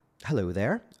Hello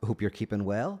there. Hope you're keeping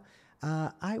well.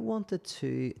 I wanted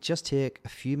to just take a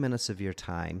few minutes of your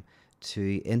time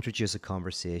to introduce a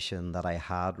conversation that I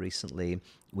had recently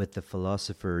with the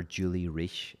philosopher Julie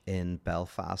Reshe in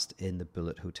Belfast in the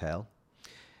Bullet Hotel.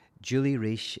 Julie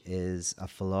Reshe is a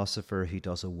philosopher who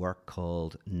does a work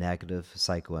called Negative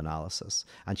Psychoanalysis,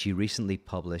 and she recently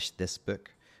published this book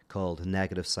called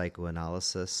Negative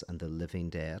Psychoanalysis and the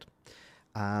Living Dead.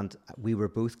 And we were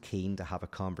both keen to have a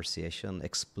conversation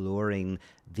exploring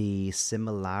the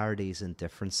similarities and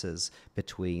differences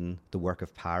between the work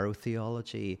of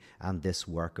pyrotheology and this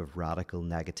work of radical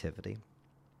negativity.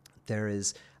 There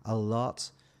is a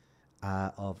lot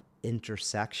of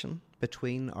intersection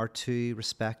between our two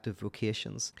respective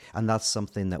vocations, and that's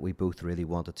something that we both really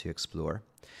wanted to explore.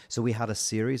 So we had a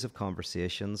series of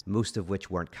conversations, most of which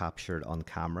weren't captured on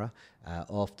camera.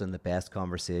 Often the best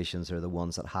conversations are the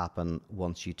ones that happen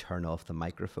once you turn off the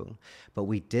microphone. But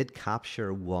we did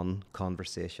capture one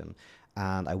conversation,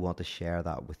 and I want to share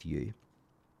that with you.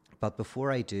 But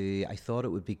before I do, I thought it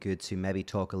would be good to maybe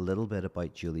talk a little bit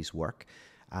about Julie's work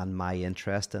and my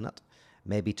interest in it.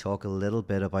 Maybe talk a little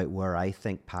bit about where I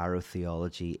think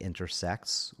pyrotheology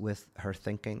intersects with her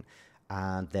thinking,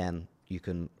 and then you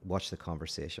can watch the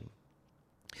conversation.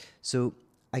 So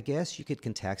I guess you could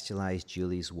contextualize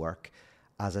Julie's work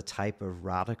as a type of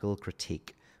radical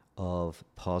critique of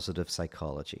positive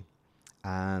psychology.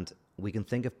 And we can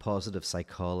think of positive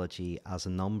psychology as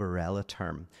an umbrella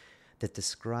term that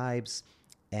describes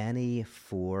any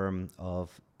form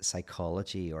of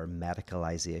psychology or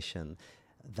medicalization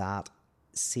that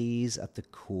sees at the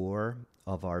core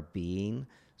of our being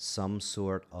some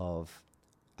sort of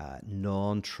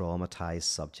non-traumatized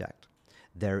subject.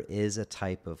 There is a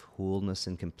type of wholeness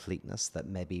and completeness that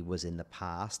maybe was in the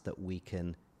past that we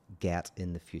can get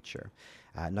in the future.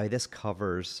 Now, this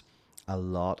covers a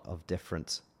lot of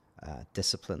different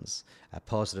disciplines.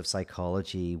 Positive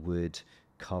psychology would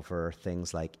cover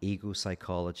things like ego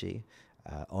psychology,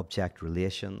 object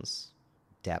relations,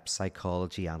 depth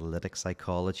psychology, analytic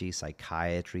psychology,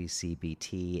 psychiatry,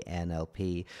 CBT,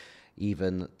 NLP,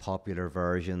 even popular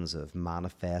versions of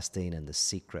manifesting and the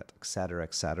secret,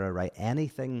 etc., right?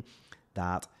 Anything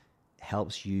that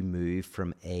helps you move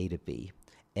from A to B.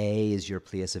 A is your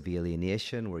place of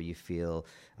alienation where you feel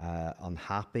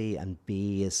unhappy, and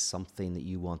B is something that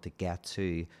you want to get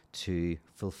to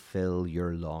fulfill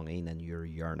your longing and your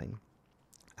yearning.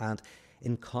 And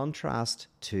in contrast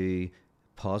to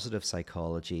positive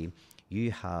psychology,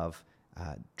 you have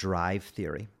drive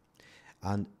theory.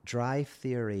 And drive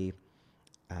theory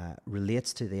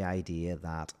relates to the idea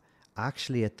that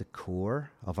actually at the core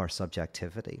of our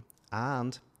subjectivity,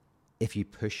 and if you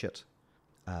push it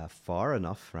far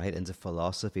enough, right, into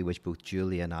philosophy, which both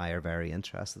Julie and I are very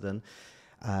interested in,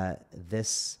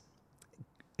 this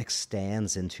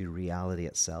extends into reality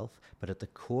itself. But at the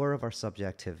core of our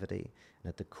subjectivity and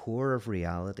at the core of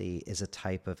reality is a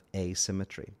type of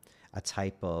asymmetry, a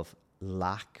type of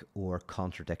lack or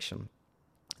contradiction.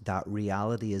 That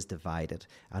reality is divided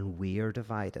and we are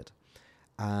divided.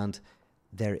 And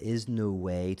there is no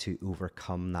way to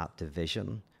overcome that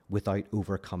division without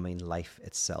overcoming life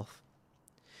itself.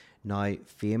 Now,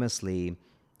 famously,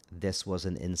 this was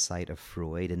an insight of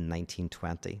Freud in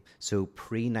 1920. So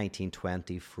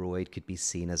pre-1920, Freud could be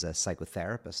seen as a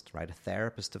psychotherapist, right? A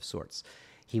therapist of sorts.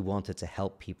 He wanted to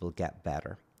help people get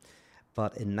better.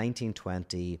 But in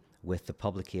 1920, with the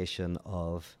publication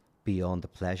of Beyond the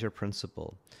Pleasure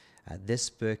Principle, this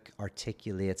book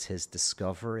articulates his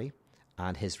discovery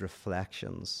and his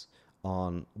reflections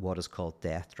on what is called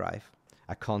death drive,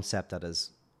 a concept that has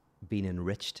been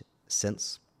enriched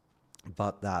since,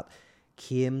 but that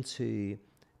came to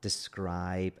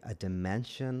describe a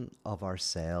dimension of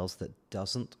ourselves that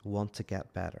doesn't want to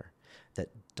get better, that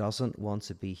doesn't want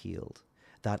to be healed,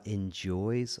 that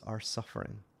enjoys our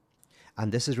suffering. And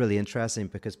this is really interesting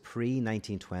because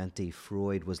pre-1920,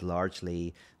 Freud was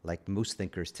largely, like most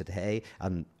thinkers today,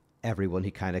 and everyone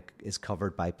who kind of is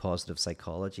covered by positive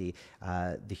psychology,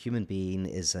 the human being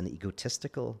is an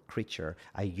egotistical creature,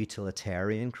 a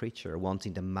utilitarian creature,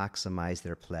 wanting to maximize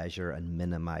their pleasure and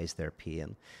minimize their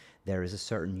pain. There is a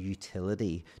certain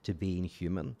utility to being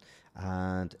human,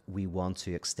 and we want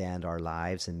to extend our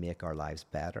lives and make our lives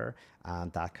better,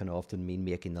 and that can often mean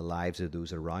making the lives of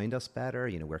those around us better.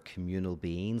 You know, we're communal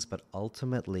beings, but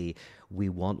ultimately we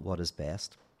want what is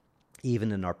best.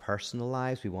 Even in our personal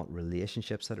lives, we want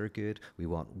relationships that are good, we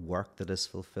want work that is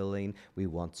fulfilling, we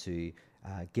want to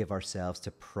give ourselves to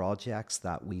projects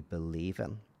that we believe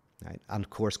in. Right? And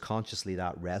of course, consciously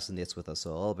that resonates with us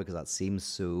all because that seems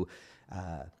so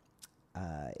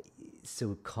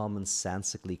so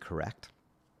commonsensically correct.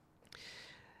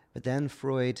 But then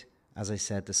Freud, as I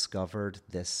said, discovered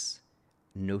this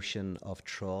notion of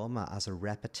trauma as a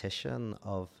repetition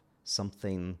of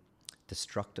something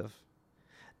destructive,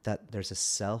 that there's a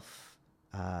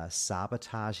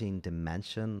self-sabotaging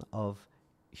dimension of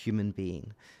human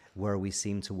being where we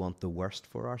seem to want the worst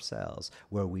for ourselves,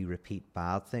 where we repeat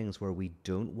bad things, where we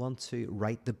don't want to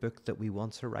write the book that we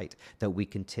want to write, that we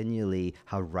continually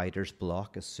have writer's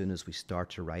block as soon as we start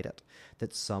to write it,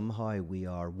 that somehow we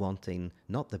are wanting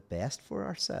not the best for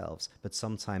ourselves, but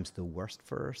sometimes the worst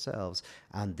for ourselves.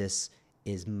 And this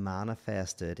is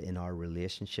manifested in our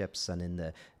relationships and in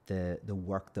the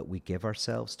work that we give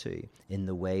ourselves to, in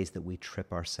the ways that we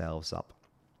trip ourselves up.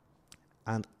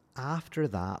 And after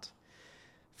that,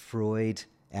 Freud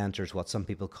enters what some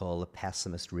people call the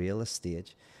pessimist realist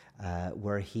stage,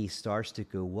 where he starts to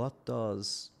go, what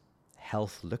does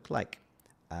health look like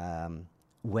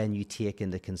when you take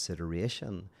into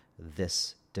consideration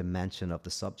this dimension of the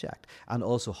subject? And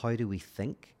also, how do we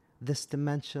think this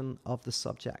dimension of the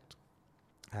subject?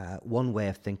 One way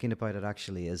of thinking about it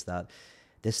actually is that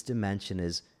this dimension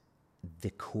is the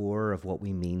core of what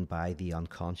we mean by the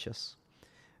unconscious.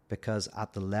 Because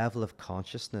at the level of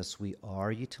consciousness, we are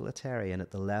utilitarian.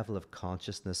 At the level of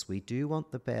consciousness, we do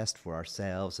want the best for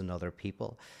ourselves and other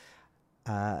people.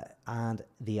 And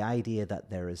the idea that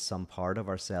there is some part of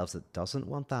ourselves that doesn't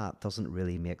want that doesn't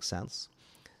really make sense.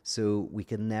 So we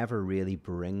can never really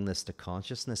bring this to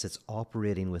consciousness. It's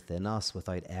operating within us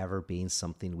without ever being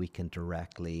something we can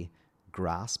directly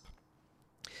grasp.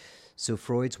 So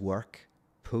Freud's work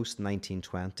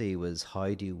post-1920 was,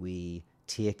 how do we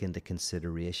take into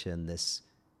consideration this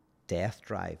death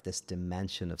drive, this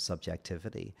dimension of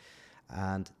subjectivity?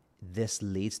 And this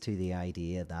leads to the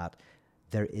idea that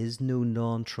there is no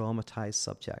non-traumatized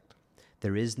subject.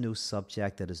 There is no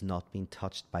subject that has not been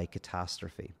touched by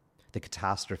catastrophe, the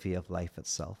catastrophe of life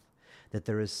itself. That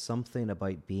there is something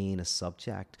about being a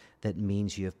subject that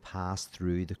means you have passed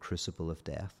through the crucible of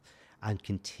death and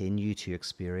continue to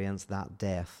experience that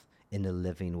death in a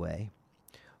living way.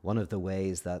 One of the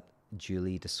ways that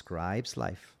Julie describes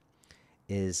life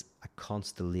is a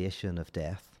constellation of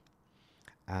death.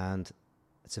 And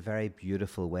it's a very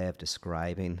beautiful way of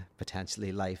describing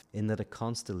potentially life, in that a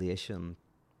constellation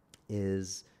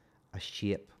is a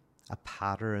shape, a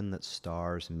pattern that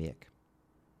stars make.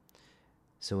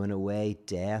 So in a way,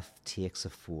 death takes a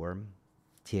form,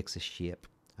 takes a shape,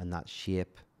 and that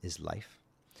shape is life.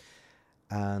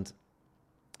 And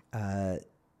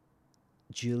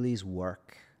Julie's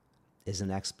work is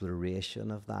an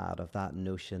exploration of that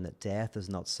notion that death is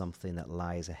not something that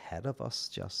lies ahead of us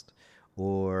just,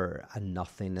 or a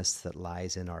nothingness that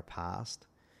lies in our past,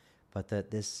 but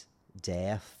that this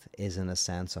death is in a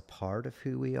sense a part of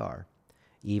who we are,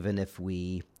 even if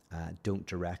we don't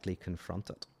directly confront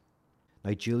it.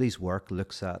 Now, Julie's work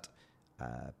looks at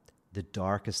the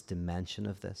darkest dimension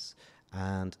of this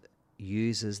and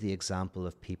uses the example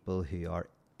of people who are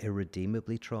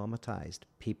irredeemably traumatized,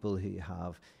 people who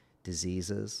have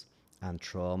diseases and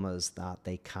traumas that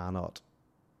they cannot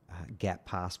get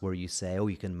past, where you say, oh,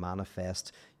 you can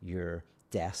manifest your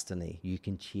destiny, you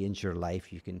can change your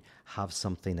life, you can have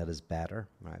something that is better,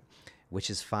 right? Which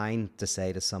is fine to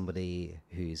say to somebody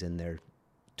who's in their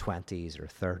 20s or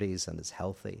 30s and is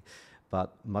healthy,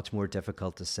 but much more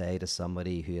difficult to say to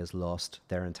somebody who has lost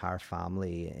their entire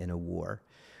family in a war,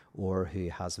 or who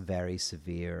has very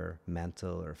severe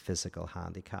mental or physical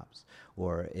handicaps,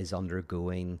 or is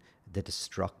undergoing the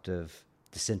destructive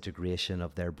disintegration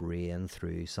of their brain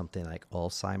through something like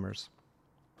Alzheimer's.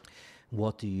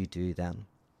 What do you do then?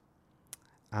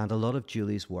 And a lot of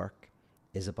Julie's work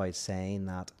is about saying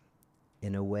that,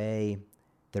 in a way,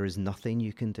 there is nothing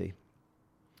you can do.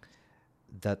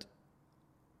 That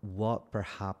what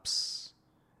perhaps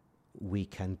we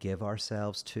can give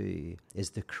ourselves to is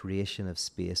the creation of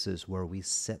spaces where we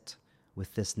sit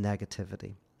with this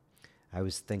negativity. I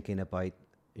was thinking about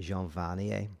Jean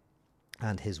Vanier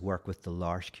and his work with the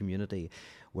L'Arche community,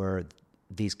 where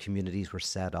these communities were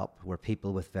set up, where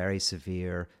people with very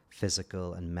severe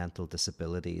physical and mental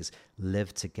disabilities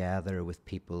lived together with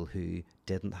people who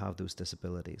didn't have those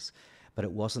disabilities. But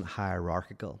it wasn't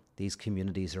hierarchical. These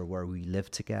communities are where we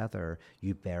live together.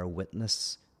 You bear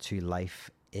witness to life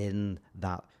in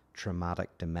that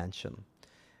traumatic dimension,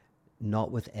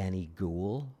 not with any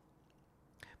goal,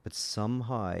 but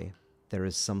somehow there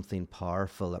is something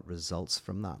powerful that results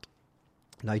from that.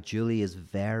 Now, Julie is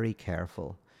very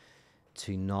careful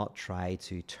to not try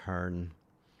to turn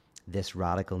this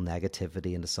radical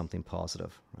negativity into something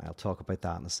positive. Right? I'll talk about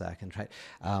that in a second,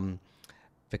 right?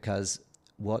 Because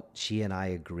what she and I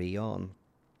agree on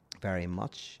very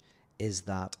much is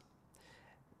that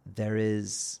there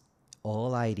is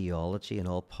all ideology and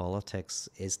all politics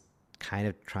is kind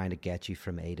of trying to get you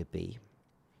from A to B.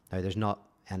 Now, there's not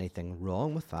anything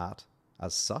wrong with that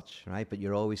as such, right? But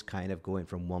you're always kind of going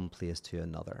from one place to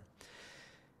another.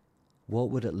 What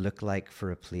would it look like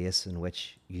for a place in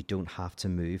which you don't have to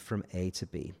move from A to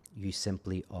B? You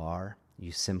simply are.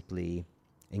 You simply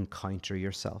encounter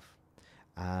yourself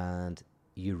and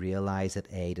you realize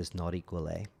that A does not equal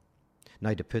A.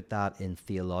 Now, to put that in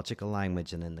theological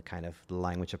language and in the kind of the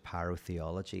language of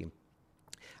pyrotheology,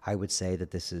 I would say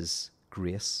that this is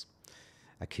grace,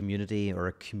 a community or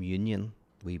a communion.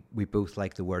 We both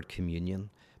like the word communion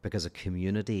because a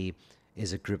community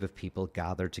is a group of people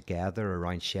gathered together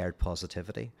around shared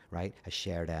positivity, right? A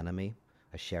shared enemy,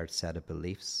 a shared set of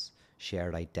beliefs,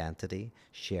 shared identity,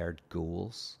 shared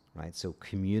goals, right? So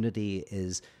community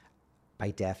is,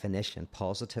 by definition,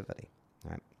 positivity,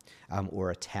 right?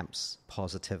 Or attempts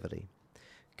positivity.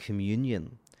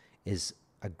 Communion is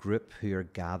a group who are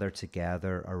gathered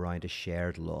together around a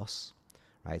shared loss,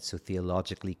 right? So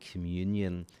theologically,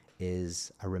 communion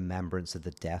is a remembrance of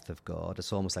the death of God.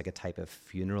 It's almost like a type of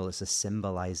funeral. It's a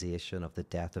symbolization of the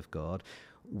death of God,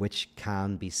 which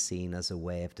can be seen as a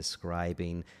way of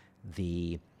describing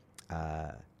the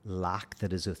lack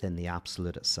that is within the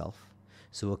absolute itself.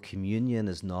 So a communion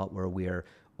is not where we're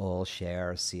all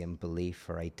share same belief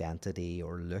or identity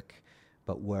or look,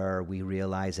 but where we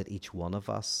realize that each one of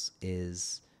us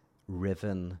is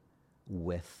riven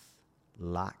with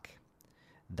lack,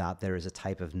 that there is a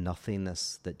type of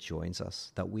nothingness that joins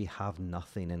us, that we have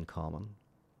nothing in common.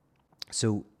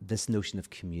 So this notion of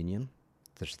communion,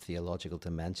 there's theological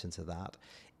dimension to that,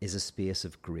 is a space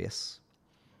of grace.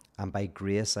 And by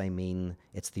grace, I mean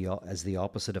it's as the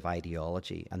opposite of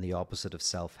ideology and the opposite of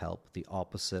self-help, the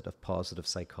opposite of positive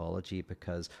psychology,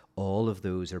 because all of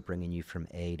those are bringing you from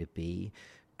A to B.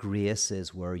 Grace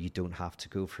is where you don't have to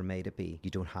go from A to B.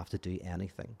 You don't have to do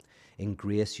anything. In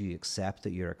grace, you accept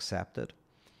that you're accepted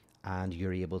and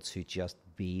you're able to just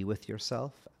be with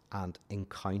yourself and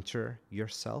encounter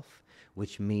yourself,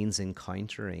 which means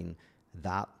encountering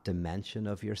that dimension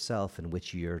of yourself in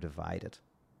which you're divided,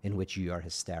 in which you are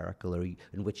hysterical, or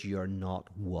in which you are not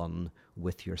one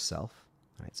with yourself.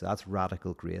 Right? So that's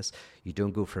radical grace. You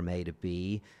don't go from A to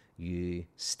B, you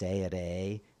stay at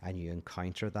A and you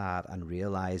encounter that and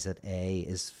realize that A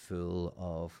is full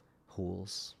of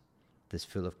holes, it's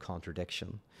full of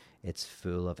contradiction, it's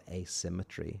full of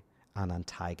asymmetry and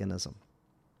antagonism.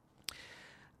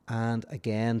 And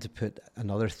again, to put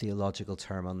another theological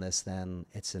term on this then,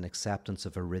 it's an acceptance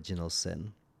of original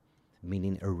sin,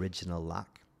 meaning original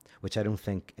lack, which I don't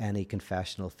think any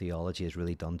confessional theology has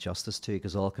really done justice to,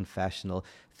 because all confessional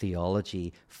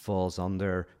theology falls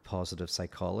under positive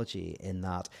psychology in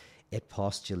that it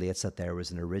postulates that there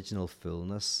was an original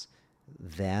fullness,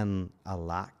 then a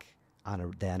lack,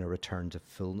 and then a return to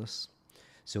fullness.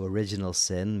 So original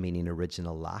sin, meaning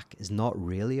original lack, is not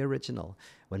really original.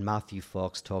 When Matthew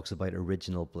Fox talks about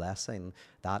original blessing,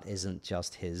 that isn't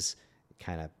just his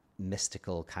kind of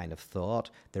mystical kind of thought.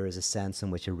 There is a sense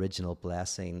in which original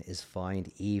blessing is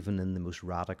found even in the most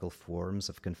radical forms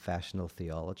of confessional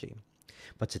theology.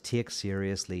 But to take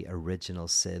seriously original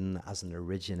sin as an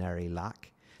originary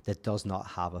lack that does not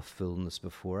have a fullness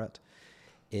before it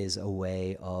is a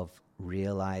way of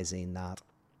realizing that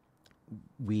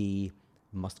we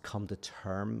must come to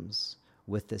terms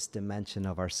with this dimension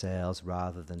of ourselves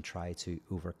rather than try to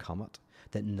overcome it.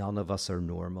 That none of us are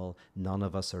normal, none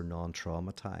of us are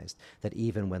non-traumatized, that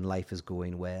even when life is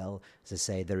going well, as I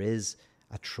say, there is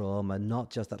a trauma, not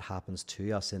just that happens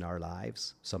to us in our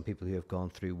lives. Some people who have gone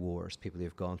through wars, people who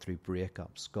have gone through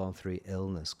breakups, gone through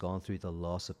illness, gone through the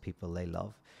loss of people they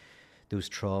love. Those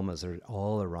traumas are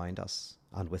all around us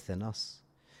and within us.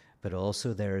 But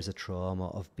also there is a trauma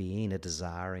of being a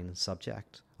desiring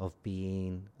subject, of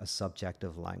being a subject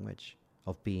of language,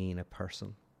 of being a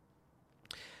person.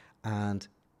 And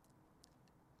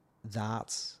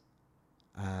that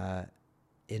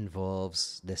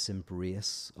involves this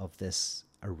embrace of this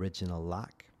original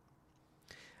lack.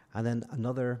 And then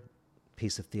another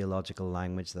piece of theological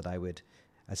language that I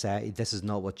say, this is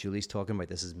not what Julie's talking about,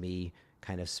 this is me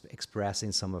kind of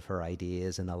expressing some of her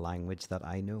ideas in a language that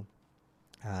I know,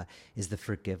 is the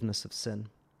forgiveness of sin,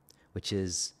 which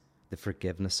is the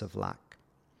forgiveness of lack.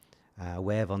 A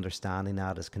way of understanding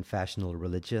that is confessional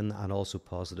religion and also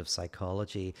positive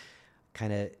psychology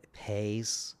kind of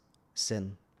pays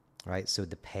sin, right? So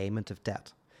the payment of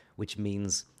debt, which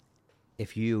means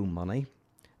if you owe money,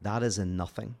 that is a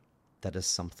nothing, that is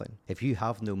something. If you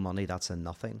have no money, that's a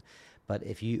nothing. But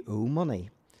if you owe money,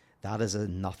 that is a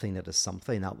nothing, that is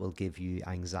something that will give you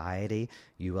anxiety.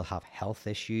 You will have health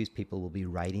issues. People will be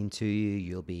writing to you.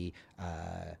 You'll be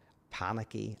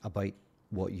panicky about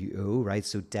what you owe, right?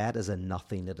 So debt is a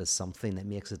nothing. It is something that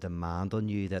makes a demand on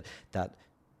you that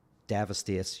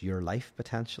devastates your life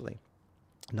potentially.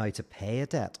 Now, to pay a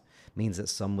debt means that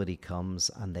somebody comes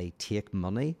and they take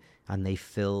money and they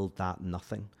fill that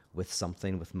nothing with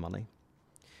something, with money.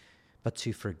 But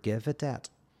to forgive a debt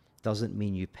doesn't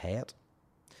mean you pay it.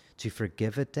 To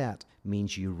forgive a debt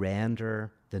means you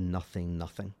render the nothing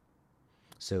nothing.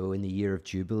 So in the year of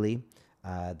Jubilee,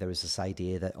 there was this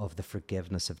idea that of the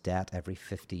forgiveness of debt every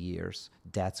 50 years.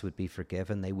 Debts would be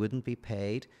forgiven. They wouldn't be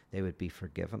paid. They would be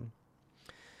forgiven.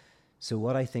 So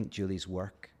what I think Julie's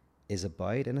work is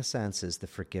about, in a sense, is the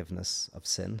forgiveness of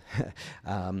sin.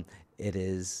 It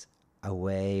is a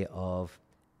way of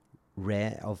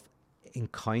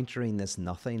encountering this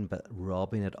nothing, but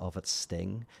robbing it of its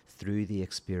sting through the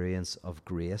experience of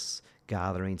grace,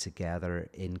 gathering together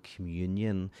in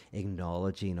communion,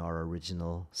 acknowledging our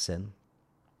original sin.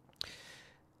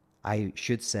 I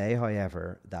should say,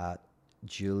 however, that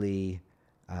Julie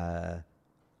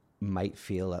might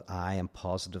feel that I am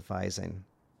positivizing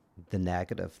the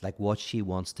negative. Like, what she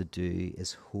wants to do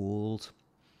is hold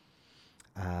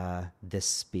this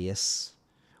space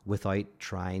without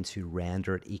trying to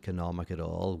render it economic at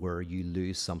all, where you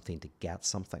lose something to get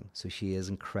something. So she is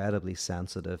incredibly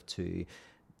sensitive to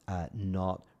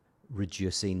not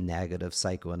reducing negative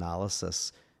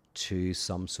psychoanalysis to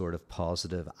some sort of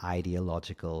positive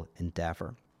ideological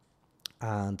endeavor.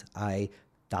 And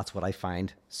that's what I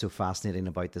find so fascinating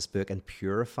about this book and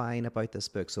purifying about this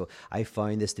book. So I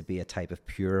found this to be a type of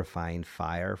purifying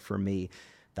fire for me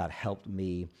that helped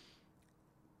me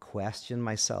question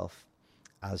myself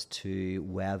as to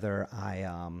whether I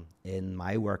am, in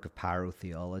my work of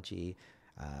pyrotheology,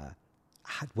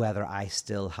 whether I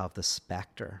still have the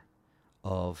specter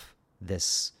of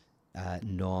this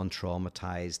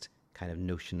non-traumatized kind of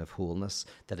notion of wholeness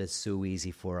that is so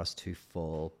easy for us to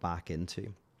fall back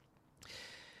into.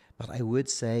 But I would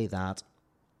say that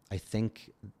I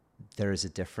think there is a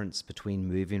difference between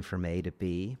moving from A to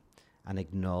B and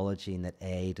acknowledging that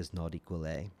A does not equal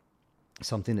A.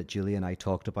 Something that Julie and I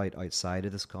talked about outside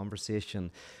of this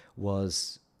conversation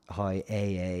was how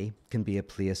AA can be a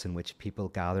place in which people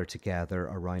gather together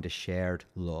around a shared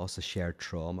loss, a shared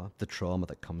trauma, the trauma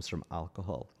that comes from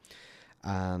alcohol.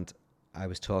 And I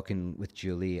was talking with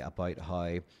Julie about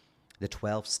how the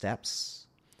 12 steps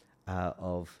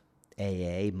of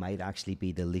AA might actually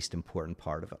be the least important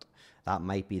part of it. That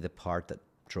might be the part that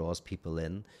draws people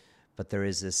in, but there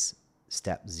is this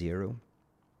step 0.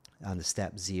 And the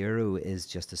step 0 is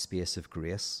just a space of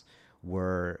grace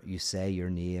where you say your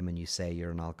name and you say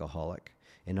you're an alcoholic.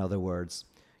 In other words,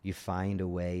 you find a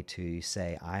way to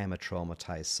say, I am a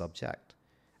traumatized subject,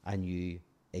 and you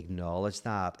acknowledge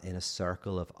that in a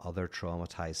circle of other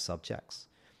traumatized subjects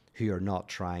who are not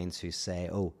trying to say,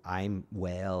 oh, I'm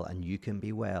well and you can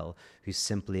be well, who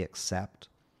simply accept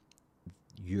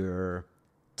you're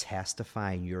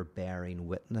testifying, you're bearing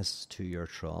witness to your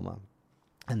trauma.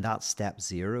 And that step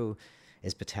 0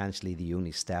 is potentially the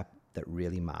only step that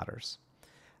really matters.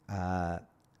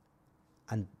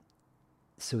 And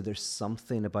so there's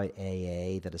something about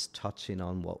AA that is touching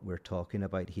on what we're talking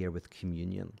about here with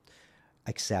communion,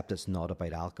 except it's not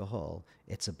about alcohol.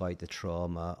 It's about the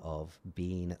trauma of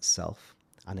being itself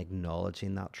and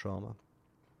acknowledging that trauma.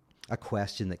 A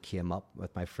question that came up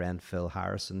with my friend Phil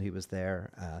Harrison, who was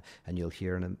there, and you'll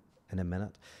hear in a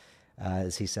minute,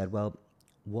 is he said, well,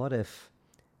 what if,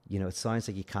 it sounds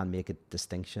like you can't make a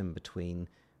distinction between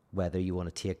whether you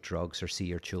want to take drugs or see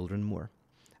your children more.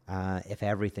 If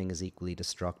everything is equally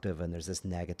destructive and there's this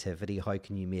negativity, how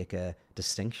can you make a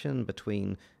distinction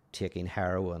between taking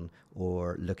heroin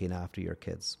or looking after your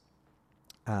kids?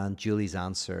 And Julie's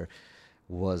answer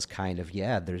was kind of,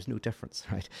 yeah, there's no difference,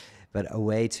 right? But a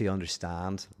way to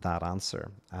understand that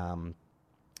answer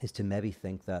is to maybe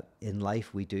think that in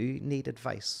life we do need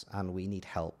advice and we need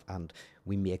help and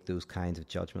we make those kinds of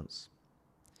judgments.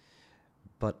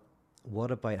 But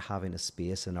what about having a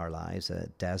space in our lives, a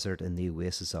desert in the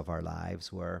oasis of our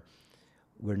lives, where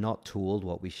we're not told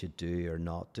what we should do or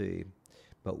not do,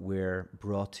 but we're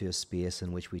brought to a space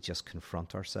in which we just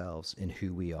confront ourselves in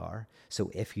who we are. So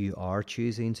if you are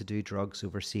choosing to do drugs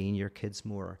over seeing your kids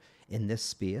more, in this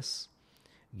space,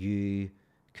 you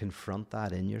confront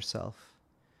that in yourself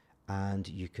and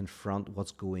you confront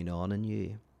what's going on in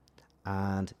you,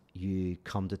 and you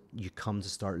come to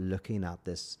start looking at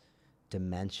this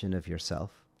dimension of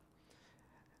yourself,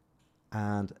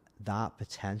 and that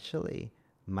potentially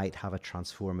might have a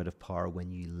transformative power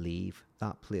when you leave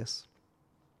that place.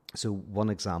 So one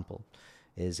example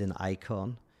is in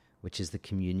Icon, which is the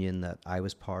communion that I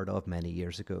was part of many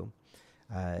years ago.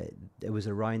 It was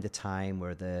around the time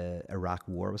where the Iraq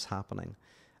War was happening,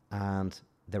 and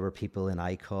there were people in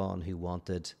ICON who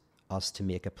wanted us to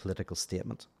make a political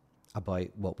statement about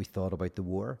what we thought about the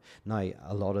war. Now,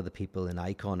 a lot of the people in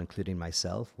ICON, including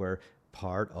myself, were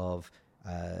part of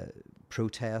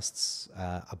protests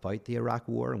about the Iraq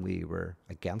War, and we were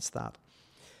against that.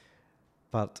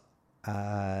 But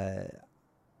I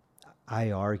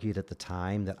argued at the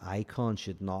time that ICON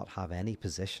should not have any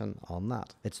position on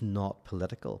that. It's not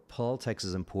political. Politics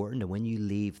is important, and when you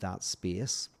leave that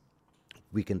space,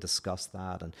 we can discuss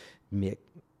that and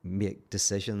make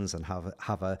decisions and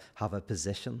have a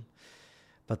position.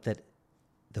 But that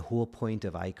the whole point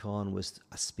of ICON was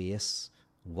a space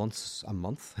once a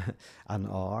month, an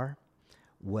hour,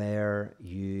 where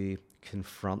you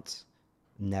confront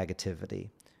negativity.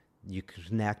 You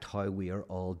connect how we are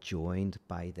all joined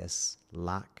by this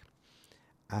lack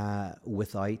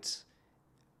without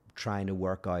trying to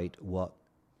work out what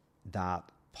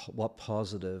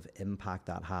positive impact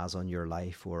that has on your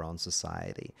life or on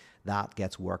society. That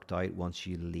gets worked out once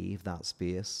you leave that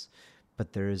space.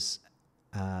 But there's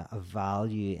a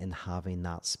value in having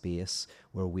that space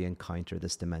where we encounter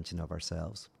this dimension of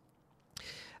ourselves.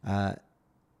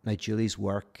 Now, Julie's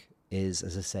work is,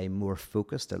 as I say, more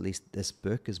focused, at least this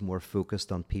book is more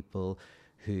focused on people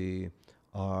who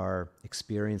are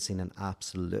experiencing an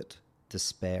absolute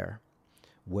despair,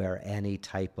 where any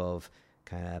type of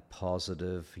kind of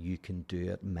positive, you can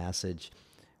do it message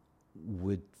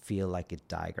would feel like a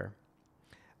dagger.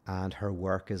 And her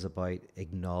work is about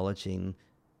acknowledging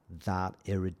that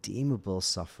irredeemable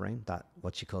suffering, that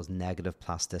what she calls negative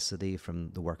plasticity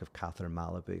from the work of Catherine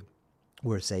Malibu,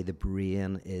 where, say, the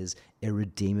brain is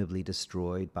irredeemably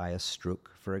destroyed by a stroke,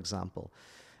 for example,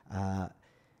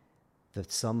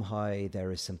 that somehow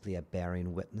there is simply a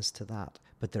bearing witness to that,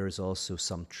 but there is also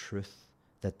some truth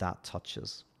that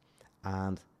touches.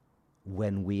 And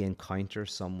when we encounter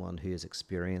someone who is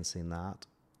experiencing that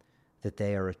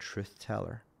they are a truth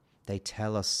teller. They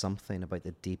tell us something about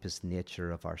the deepest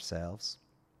nature of ourselves.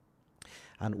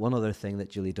 And one other thing that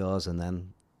Julie does, and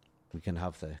then we can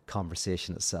have the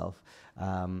conversation itself,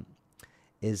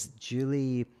 is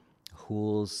Julie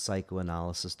holds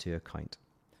psychoanalysis to account.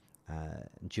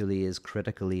 Julie is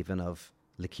critical even of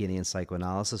Lacanian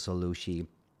psychoanalysis, although she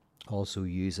also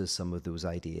uses some of those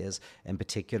ideas. In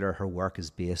particular, her work is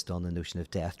based on the notion of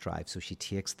death drive. So she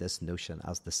takes this notion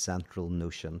as the central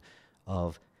notion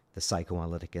of the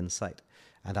psychoanalytic insight.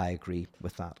 And I agree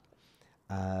with that.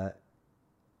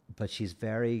 But she's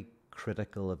very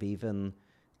critical of even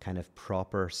kind of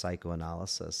proper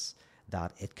psychoanalysis,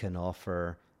 that it can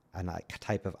offer a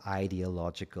type of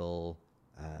ideological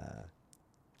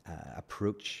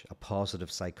approach, a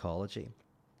positive psychology.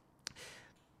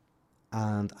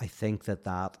 And I think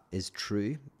that is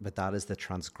true, but that is the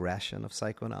transgression of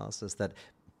psychoanalysis, that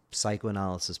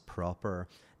psychoanalysis proper,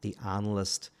 the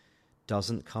analyst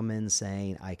doesn't come in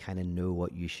saying, I kind of know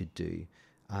what you should do,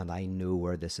 and I know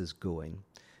where this is going.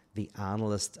 The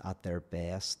analyst at their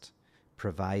best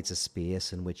provides a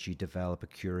space in which you develop a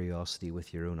curiosity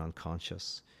with your own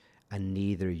unconscious, and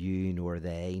neither you nor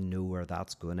they know where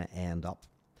that's going to end up.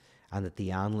 And that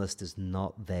the analyst is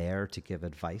not there to give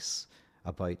advice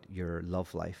about your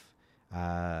love life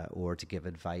or to give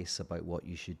advice about what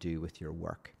you should do with your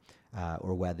work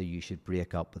or whether you should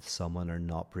break up with someone or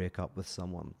not break up with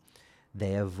someone.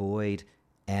 They avoid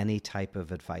any type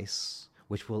of advice,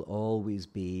 which will always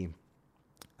be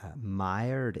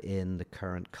mired in the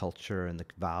current culture and the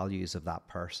values of that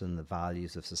person, the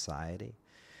values of society.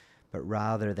 But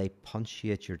rather they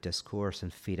punctuate your discourse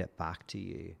and feed it back to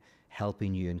you,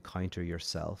 helping you encounter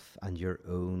yourself and your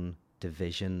own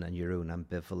division and your own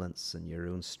ambivalence and your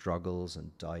own struggles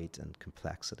and doubt and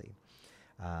complexity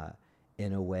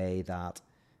in a way that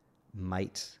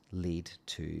might lead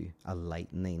to a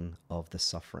lightening of the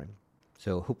suffering.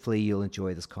 So hopefully you'll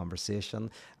enjoy this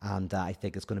conversation, and I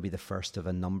think it's going to be the first of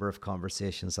a number of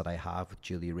conversations that I have with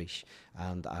Julie Reshe,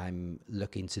 and I'm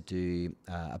looking to do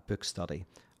a book study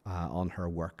on her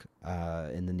work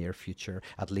in the near future,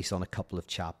 at least on a couple of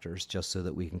chapters, just so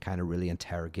that we can kind of really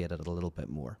interrogate it a little bit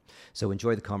more. So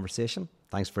enjoy the conversation.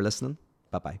 Thanks for listening.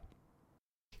 Bye-bye.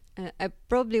 I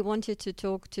probably wanted to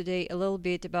talk today a little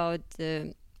bit about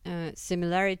the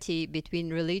similarity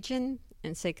between religion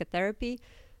and psychotherapy,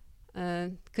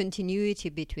 continuity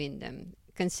between them,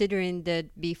 considering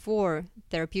that before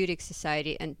therapeutic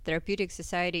society, and therapeutic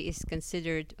society is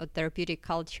considered, or therapeutic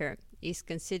culture is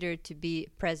considered to be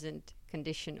present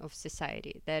condition of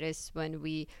society. That is when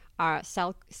we are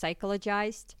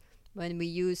psychologized, when we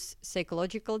use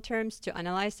psychological terms to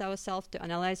analyze ourselves, to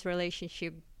analyze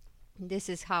relationship. This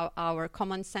is how our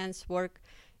common sense work.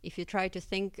 If you try to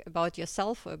think about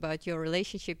yourself, about your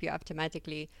relationship, you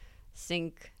automatically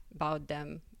think about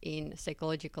them in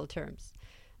psychological terms.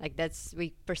 Like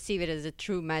we perceive it as a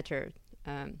true matter,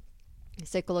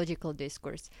 psychological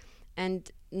discourse.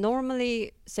 And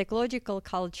normally, psychological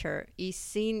culture is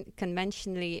seen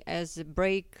conventionally as a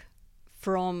break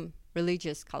from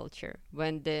religious culture,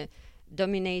 when the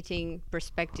dominating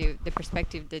perspective, the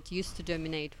perspective that used to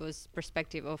dominate, was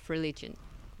perspective of religion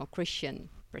or Christian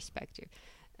perspective.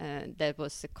 That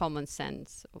was the common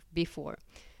sense of before.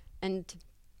 And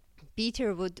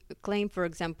Peter would claim, for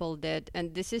example, that,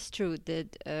 and this is true,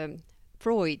 that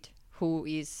Freud, who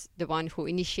is the one who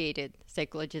initiated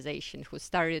psychologization, who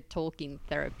started talking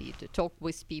therapy, to talk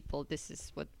with people, this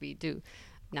is what we do.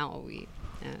 Now we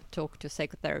talk to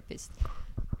psychotherapists.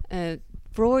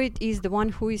 Freud is the one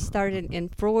who started,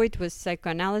 and Freud was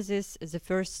psychoanalysis as the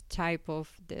first type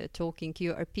of the talking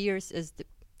cure appears as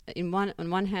on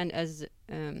one hand as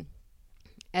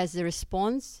a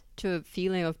response to a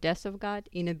feeling of death of God,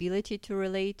 inability to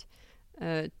relate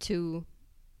to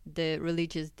the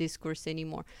religious discourse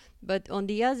anymore. But on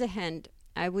the other hand,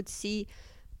 I would see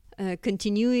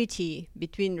continuity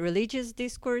between religious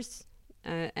discourse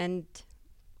and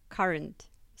current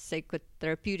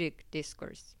psychotherapeutic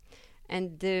discourse.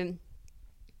 And the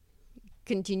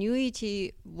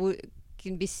continuity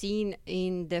can be seen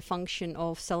in the function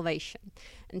of salvation.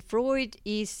 And Freud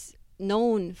is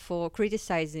known for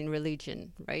criticizing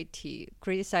religion, right? He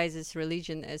criticizes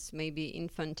religion as maybe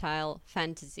infantile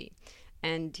fantasy.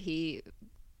 And he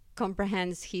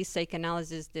comprehends his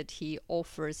psychoanalysis that he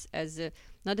offers as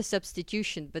not a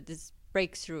substitution, but this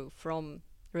breakthrough from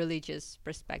religious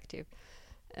perspective,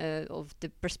 of the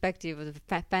perspective of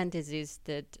the fantasies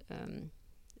that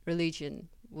religion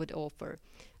would offer.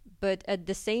 But at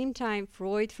the same time,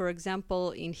 Freud, for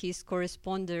example, in his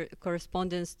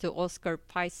correspondence to Oscar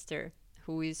Pfister,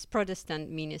 who is Protestant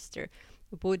minister,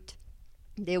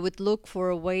 they would look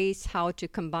for ways how to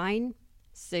combine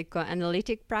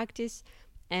psychoanalytic practice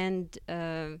and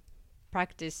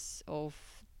practice of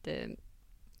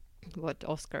what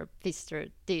Oscar Pfister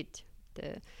did,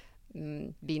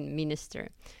 being minister.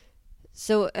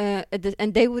 So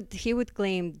he would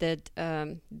claim that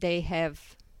they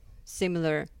have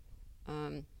similar,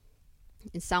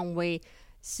 in some way,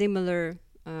 similar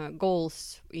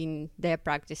goals in their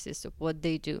practices of what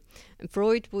they do. And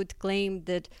Freud would claim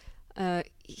that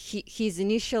his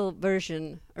original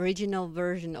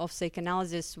version of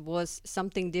psychoanalysis was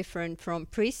something different from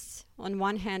priests on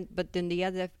one hand, but on the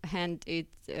other hand,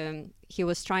 he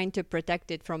was trying to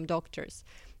protect it from doctors.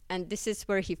 And this is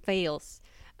where he fails,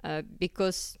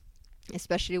 because,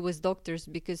 especially with doctors,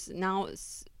 because now,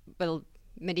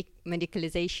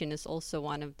 medicalization is also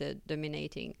one of the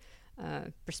dominating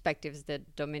perspectives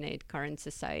that dominate current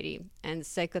society. And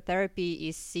psychotherapy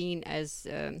is seen as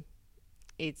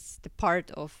it's the part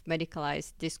of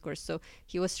medicalized discourse. So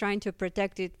he was trying to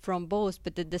protect it from both,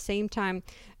 but at the same time,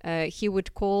 he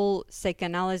would call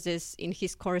psychoanalysis in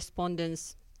his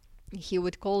correspondence, he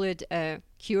would call it a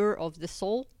cure of the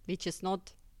soul, which is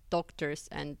not doctors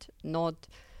and not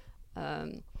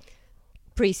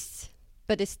priests.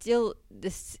 But it's still,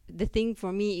 the thing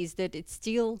for me is that it's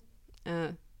still,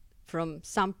 from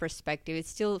some perspective, it's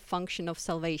still a function of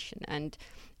salvation. And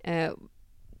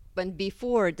when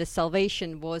before the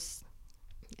salvation was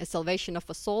a salvation of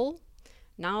a soul,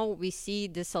 now we see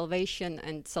the salvation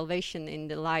in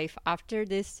the life after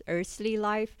this earthly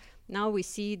life. Now we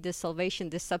see the salvation,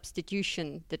 the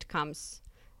substitution that comes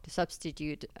to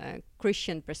substitute a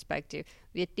Christian perspective.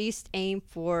 We at least aim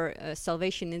for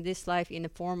salvation in this life in a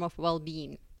form of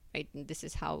well-being, right? And this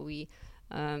is how we,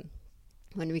 when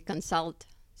we consult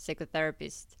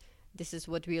psychotherapists, this is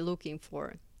what we're looking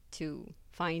for, to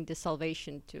find the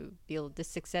salvation, to build the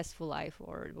successful life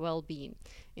or well-being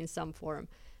in some form.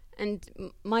 And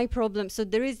my problem, so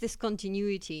there is this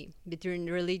continuity between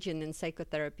religion and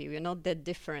psychotherapy. We're not that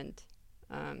different.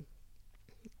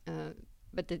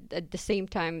 But at the same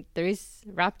time, there is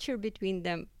rupture between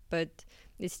them, but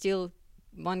it's still,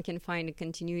 one can find a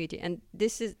continuity. And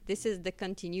this is the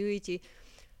continuity.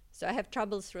 So I have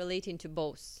troubles relating to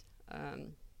both.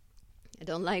 I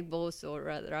don't like both, or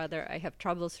rather I have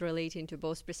troubles relating to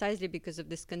both, precisely because of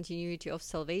this continuity of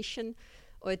salvation,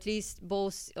 or at least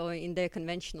both in their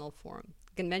conventional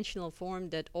form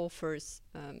that offers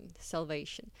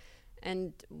salvation.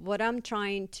 And what I'm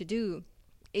trying to do,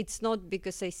 it's not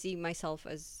because I see myself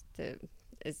as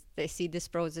I see this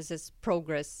process as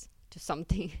progress to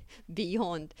something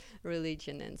beyond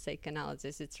religion and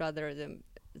psychoanalysis. It's rather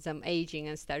I'm aging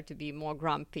and start to be more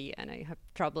grumpy, and I have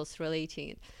troubles relating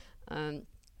it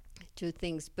to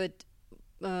things. But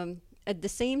at the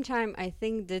same time, I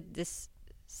think that this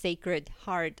sacred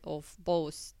heart of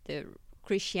both the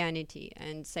Christianity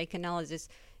and psychoanalysis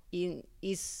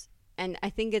is, and I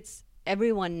think it's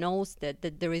everyone knows that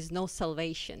there is no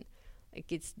salvation.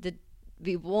 Like it's that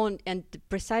we want, and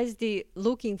precisely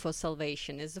looking for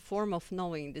salvation is a form of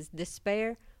knowing. This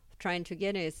despair of trying to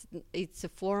get it, it's a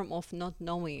form of not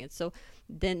knowing it. So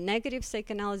the negative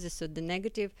psychoanalysis, or the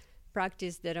negative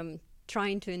practice that I'm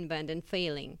trying to invent and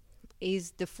failing,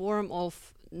 is the form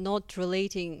of not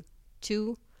relating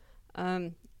to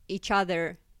each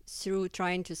other through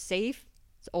trying to save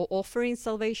or offering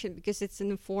salvation, because it's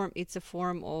a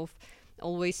form of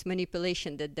always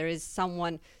manipulation, that there is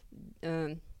someone,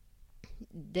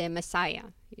 the Messiah,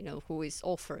 who is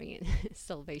offering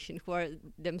salvation, who are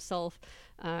themselves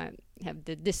have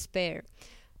the despair.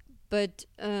 But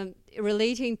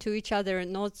relating to each other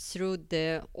not through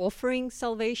the offering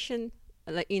salvation,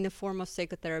 like in a form of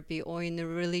psychotherapy or in a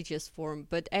religious form,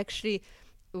 but actually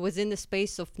within the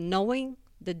space of knowing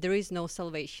that there is no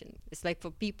salvation. It's like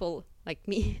for people like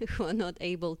me who are not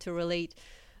able to relate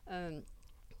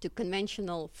to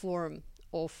conventional form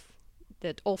of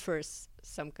that offers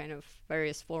some kind of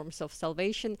various forms of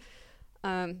salvation,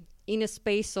 in a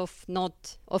space of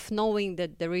knowing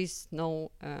that there is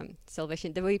no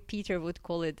salvation. The way Peter would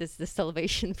call it is the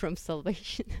salvation from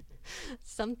salvation,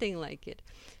 something like it.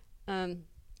 And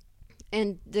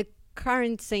the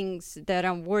current things that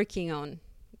I'm working on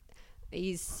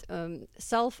is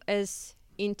self as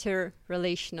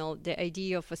interrelational, the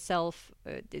idea of a self,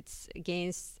 it's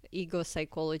against ego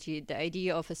psychology, the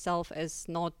idea of a self as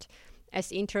not as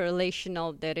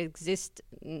interrelational, that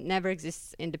never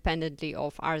exists independently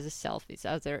of other self. It's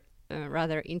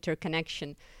rather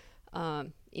interconnection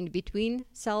in between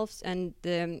selves, and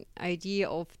the idea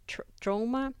of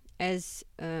trauma as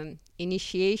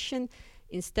initiation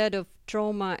instead of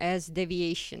trauma as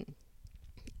deviation.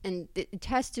 And it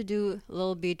has to do a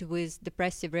little bit with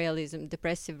depressive realism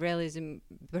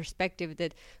perspective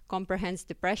that comprehends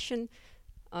depression,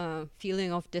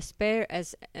 feeling of despair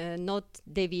as not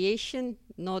deviation,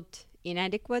 not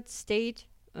inadequate state,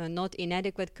 not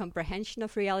inadequate comprehension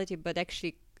of reality, but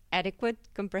actually adequate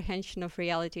comprehension of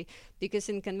reality. Because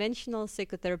in conventional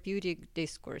psychotherapeutic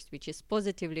discourse, which is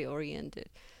positively oriented,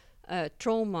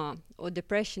 trauma or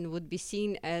depression would be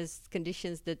seen as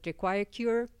conditions that require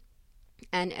cure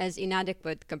and as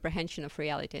inadequate comprehension of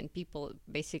reality. And people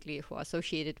basically who are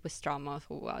associated with trauma,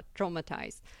 who are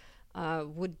traumatized,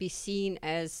 would be seen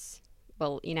as,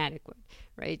 inadequate,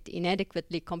 right?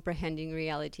 Inadequately comprehending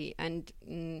reality. And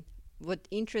what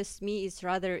interests me is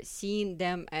rather seeing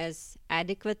them as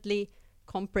adequately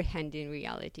comprehending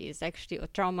reality. Is actually a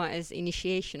trauma as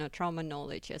initiation, or trauma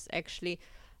knowledge as actually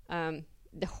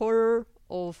the horror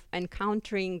of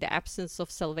encountering the absence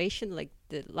of salvation, like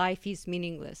the life is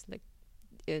meaningless, like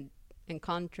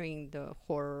encountering the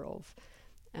horror of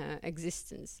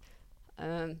existence.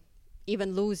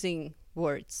 Even losing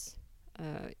words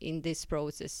in this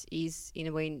process is, in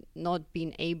a way, not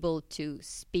being able to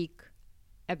speak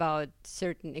about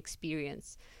certain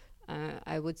experience.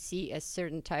 I would see as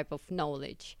certain type of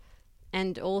knowledge.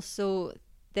 And also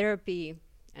therapy,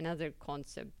 another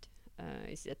concept,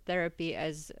 is a therapy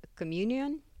as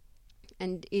communion.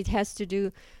 And it has to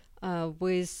do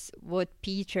with what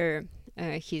Peter,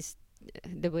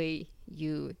 the way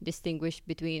you distinguish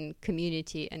between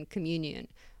community and communion,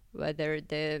 whether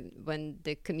when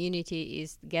the community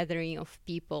is gathering of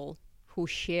people who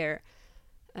share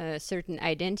certain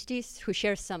identities, who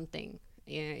share something.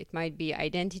 It might be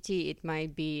identity, it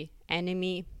might be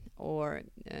enemy, or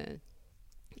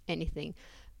anything.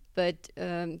 But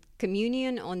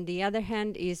communion, on the other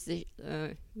hand, is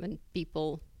when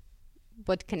people,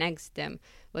 what connects them,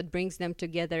 what brings them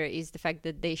together is the fact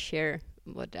that they share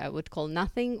what I would call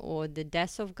nothing, or the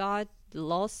death of God, the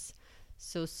loss.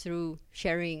 So through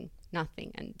sharing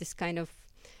nothing, and this kind of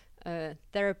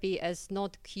therapy as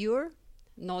not cure,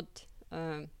 not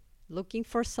looking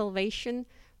for salvation,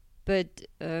 but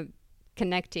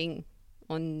connecting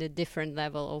on the different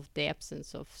level of the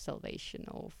absence of salvation,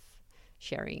 of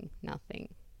sharing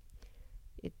nothing.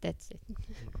 That's it.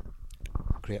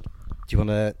 Great. Do you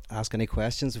want to ask any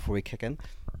questions before we kick in?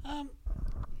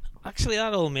 Actually,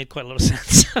 that all made quite a lot of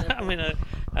sense. I mean,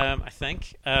 I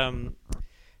think.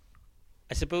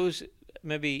 I suppose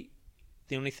maybe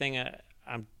the only thing I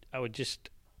would just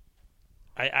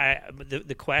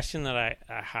the question that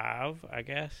I have, I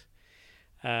guess,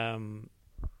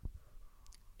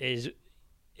 is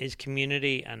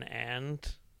community an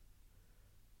end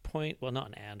point? Well, not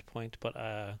an end point, but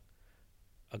a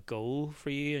goal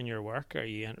for you in your work. Are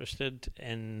you interested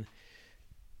in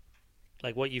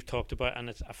like what you've talked about, and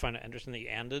I found it interesting that you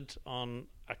ended on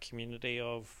a community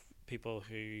of people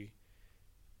who,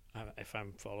 if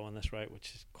I'm following this right,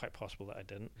 which is quite possible that I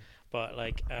didn't, but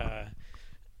like,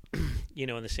 you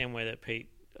know, in the same way that Pete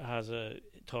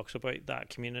talks about that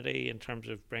community in terms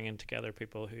of bringing together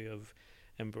people who have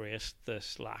embraced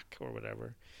this lack or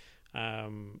whatever,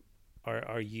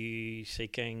 are you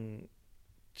seeking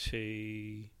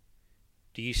to?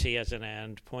 Do you see as an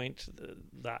end point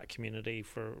that community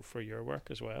for your work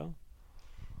as well?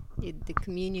 The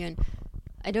communion.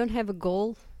 I don't have a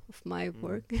goal of my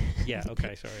work. Yeah,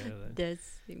 okay, sorry.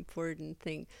 That's the important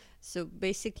thing. So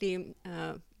basically,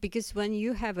 because when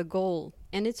you have a goal,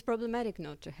 and it's problematic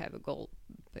not to have a goal,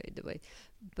 by the way,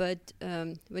 but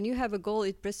when you have a goal,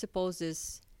 it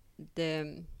presupposes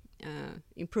the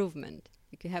improvement.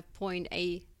 You can have point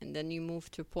A, and then you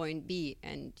move to point B,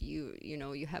 and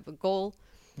you have a goal,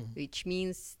 which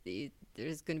means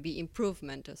there's going to be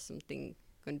improvement or something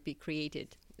going to be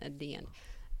created at the end.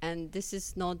 And this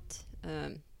is not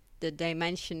the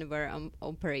dimension where I'm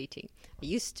operating. I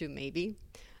used to, maybe.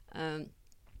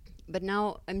 But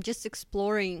now I'm just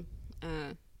exploring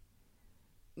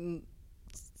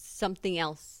something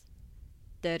else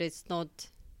that is not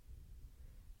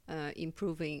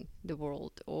improving the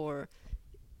world or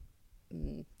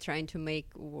trying to make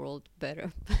a world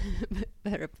better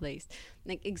place.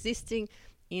 Like existing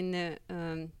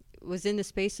within a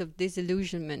space of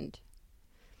disillusionment,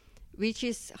 which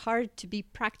is hard to be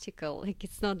practical. Like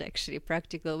it's not actually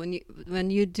practical when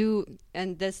you do,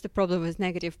 and that's the problem with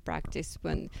negative practice.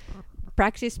 When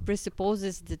practice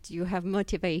presupposes that you have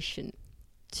motivation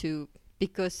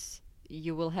because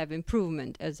you will have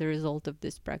improvement as a result of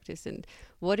this practice. And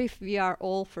what if we are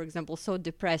all, for example, so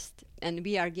depressed, and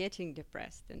we are getting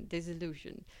depressed and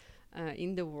disillusioned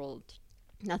in the world?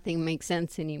 Nothing makes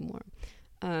sense anymore.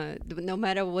 No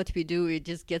matter what we do, it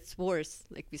just gets worse.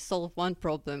 Like we solve one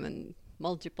problem and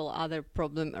multiple other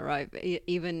problems arrive,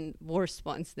 even worse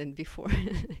ones than before.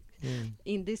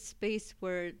 In this space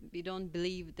where we don't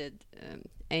believe that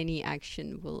any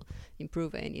action will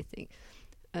improve anything.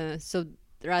 So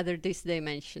rather this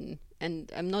dimension,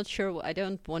 and I'm not sure, I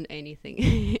don't want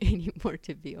anything anymore,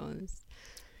 to be honest.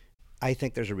 I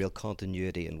think there's a real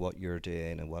continuity in what you're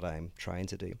doing and what I'm trying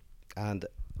to do. And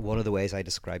one of the ways I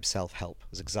describe self-help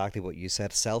is exactly what you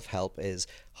said. Self-help is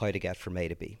how to get from A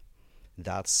to B.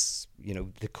 That's,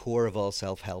 the core of all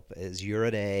self-help is you're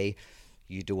at A,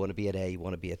 you don't want to be at A, you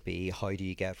want to be at B. How do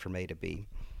you get from A to B?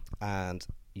 And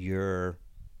you're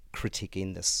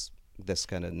critiquing this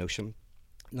kind of notion.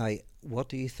 Now, what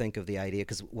do you think of the idea?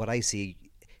 Because what I see,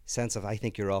 I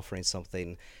think you're offering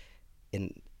something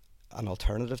in an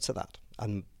alternative to that.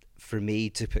 And for me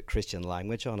to put Christian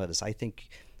language on it is, I think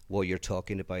what you're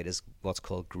talking about is what's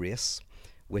called grace,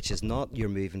 which is not you're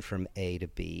moving from A to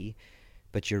B,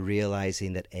 but you're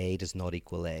realizing that A does not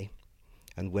equal A.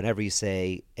 And whenever you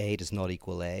say A does not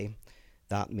equal A,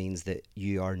 that means that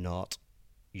you are not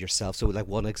yourself. So like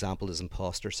one example is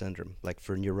imposter syndrome. Like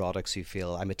for neurotics who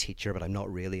feel I'm a teacher but I'm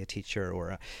not really a teacher,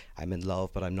 or I'm in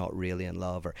love but I'm not really in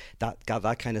love, or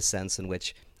that kind of sense in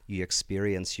which you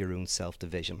experience your own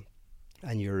self-division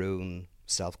and your own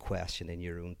self-question and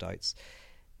your own doubts.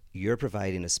 You're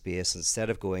providing a space, instead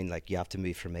of going like you have to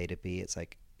move from A to B, it's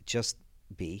like just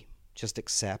be, just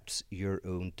accept your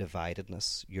own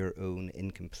dividedness, your own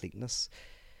incompleteness.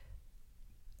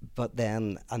 But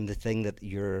then, and the thing that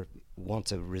you want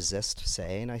to resist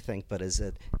saying, I think, but is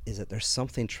it there's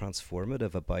something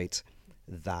transformative about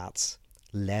that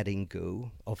letting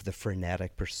go of the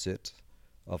frenetic pursuit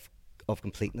of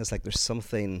completeness. Like there's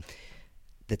something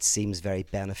that seems very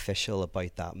beneficial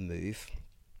about that move.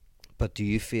 But do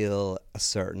you feel a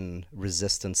certain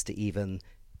resistance to even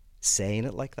saying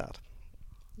it like that?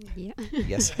 Yeah.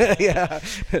 Yes. Yeah.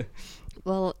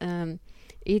 Well,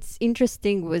 it's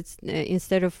interesting with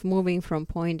instead of moving from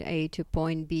point A to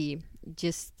point B,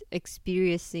 just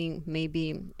experiencing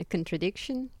maybe a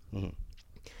contradiction. Mm-hmm.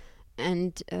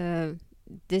 And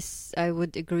this I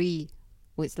would agree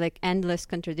with, like endless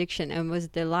contradiction. And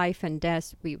with the life and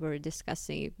death we were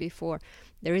discussing it before,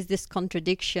 there is this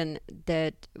contradiction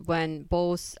that when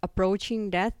both approaching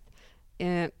death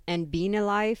and being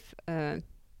alive,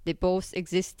 they both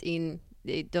exist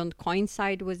they don't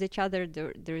coincide with each other.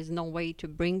 There is no way to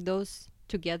bring those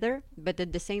together. But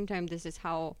at the same time, this is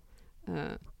how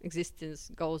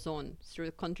existence goes on, through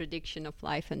the contradiction of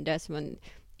life and death, when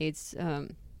it's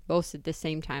both at the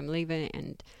same time, living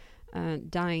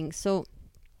and dying. So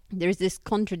there's this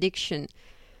contradiction.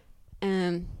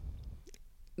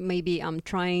 Maybe I'm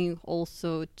trying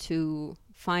also to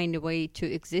find a way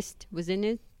to exist within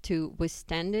it, to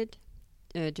withstand it,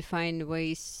 to find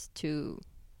ways to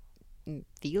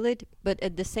feel it, but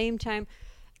at the same time,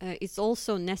 it's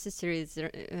also necessary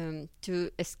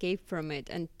to escape from it.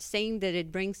 And saying that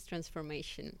it brings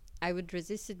transformation, I would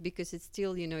resist it because it's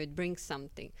still, it brings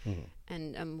something.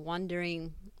 And I'm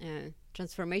wondering,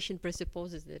 transformation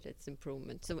presupposes that it's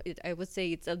improvement. So I would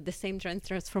say it's at the same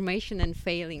transformation and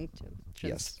failing to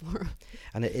transform. Yes.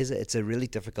 And it's a really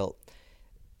difficult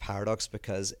paradox,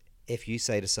 because if you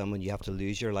say to someone you have to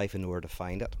lose your life in order to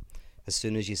find it, as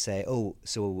soon as you say, oh,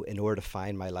 so in order to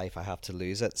find my life, I have to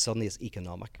lose it, suddenly it's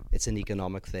economic. It's an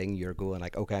economic thing. You're going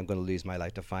like, okay, I'm going to lose my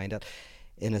life to find it.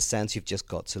 In a sense, you've just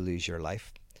got to lose your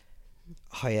life.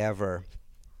 However,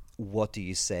 what do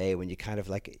you say when you kind of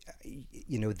like,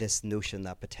 this notion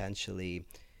that potentially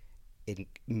in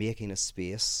making a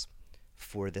space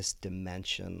for this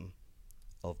dimension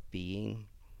of being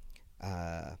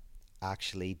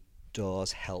actually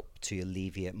does help to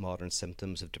alleviate modern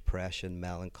symptoms of depression,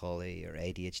 melancholy, or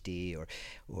ADHD,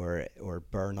 or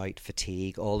burnout,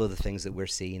 fatigue, all of the things that we're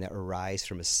seeing that arise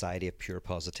from a society of pure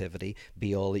positivity.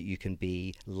 Be all that you can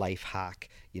be, life hack,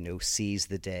 seize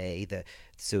the day.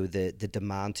 The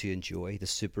demand to enjoy, the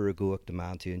super egoic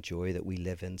demand to enjoy that we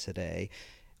live in today,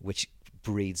 which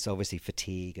breeds obviously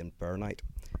fatigue and burnout.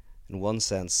 In one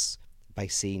sense, by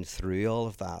seeing through all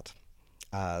of that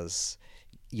as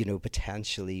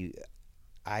potentially,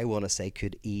 I want to say,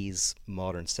 could ease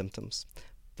modern symptoms.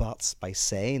 But by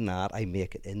saying that, I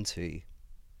make it into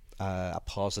a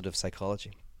positive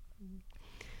psychology.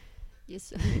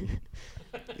 Yes.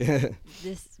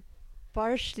 This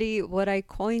partially what I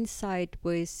coincide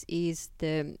with is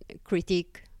the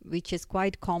critique, which is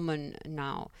quite common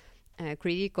now.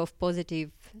 Critique of positive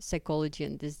psychology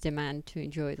and this demand to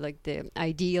enjoy, like the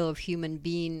ideal of human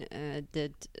being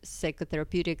that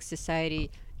psychotherapeutic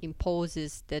society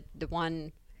imposes, that the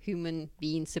one human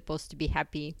being supposed to be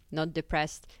happy, not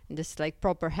depressed, and this like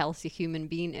proper healthy human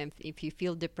being. And if you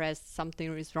feel depressed,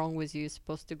 something is wrong with you, you're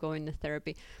supposed to go into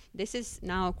therapy. This is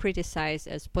now criticized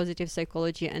as positive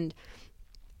psychology, and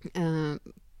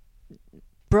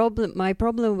my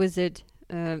problem with it,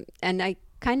 and I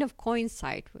kind of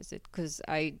coincide with it, because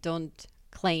I don't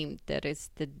claim that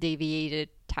it's the deviated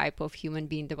type of human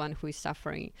being, the one who is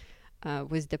suffering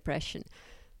with depression.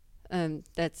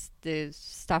 That's the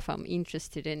stuff I'm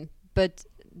interested in. But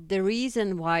the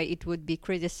reason why it would be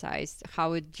criticized,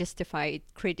 how it justifies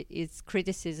its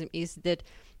criticism, is that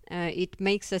it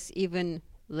makes us even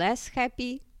less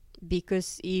happy,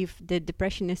 because if the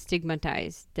depression is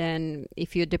stigmatized, then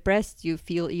if you're depressed, you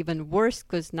feel even worse,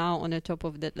 because now on the top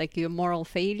of that, like your moral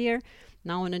failure,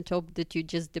 now on the top that you're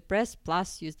just depressed,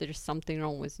 plus there's something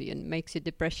wrong with you, and makes your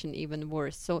depression even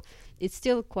worse. So it's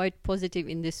still quite positive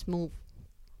in this move,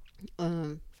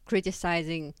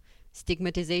 criticizing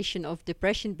stigmatization of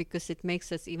depression, because it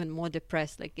makes us even more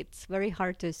depressed. Like, it's very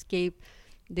hard to escape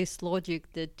this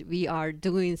logic that we are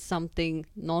doing something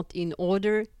not in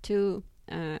order to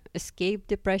escape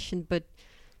depression, but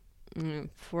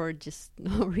for just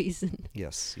no reason.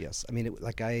 Yes. I mean,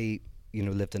 I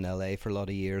lived in LA for a lot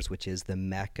of years, which is the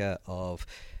mecca of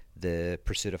the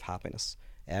pursuit of happiness.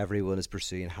 Everyone is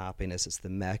pursuing happiness. It's the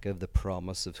mecca of the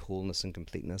promise of wholeness and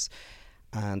completeness.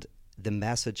 And the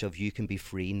message of you can be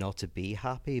free not to be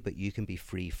happy, but you can be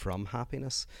free from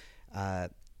happiness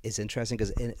is interesting,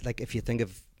 because if you think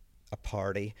of a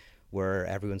party where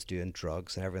everyone's doing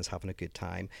drugs and everyone's having a good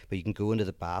time, but you can go into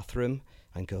the bathroom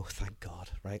and go, thank God,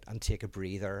 right, and take a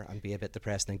breather and be a bit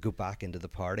depressed and then go back into the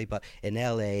party. But in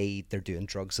LA, they're doing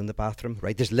drugs in the bathroom,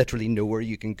 right? There's literally nowhere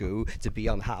you can go to be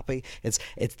unhappy.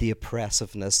 It's the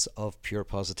oppressiveness of pure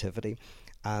positivity.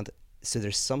 And so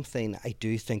there's something, I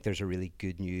do think there's a really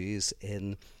good news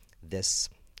in this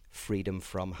freedom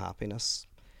from happiness.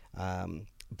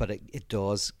 But it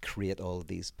does create all of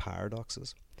these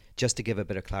paradoxes. Just to give a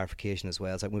bit of clarification as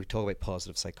well, is like when we talk about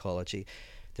positive psychology,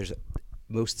 there's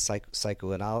most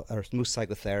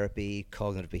psychotherapy,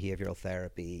 cognitive behavioral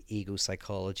therapy, ego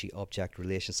psychology, object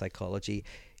relation psychology,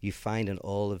 you find in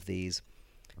all of these,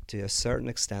 to a certain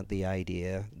extent, the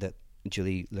idea that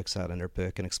Julie looks at in her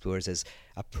book and explores is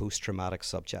a post-traumatic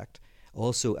subject,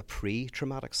 also a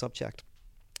pre-traumatic subject.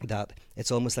 That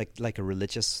it's almost like a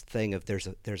religious thing of there's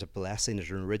a blessing, there's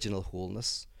an original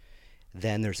wholeness,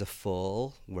 then there's a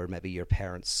fall where maybe your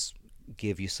parents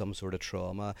give you some sort of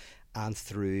trauma, and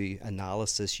through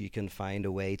analysis you can find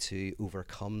a way to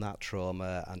overcome that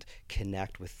trauma and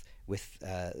connect with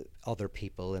other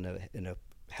people in a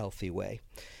healthy way.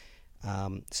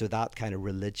 So that kind of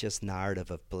religious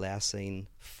narrative of blessing,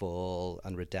 fall,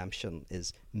 and redemption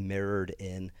is mirrored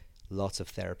in lots of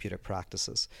therapeutic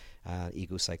practices,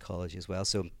 ego psychology as well.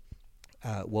 So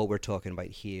what we're talking about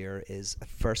here is at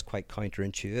first quite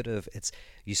counterintuitive. It's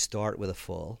you start with a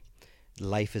fall,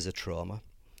 life is a trauma.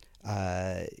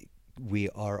 We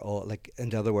are all, like,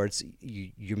 in other words,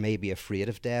 you may be afraid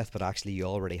of death, but actually you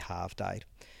already have died.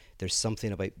 There's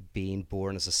something about being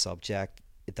born as a subject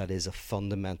that is a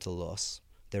fundamental loss.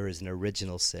 There is an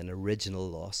original sin, original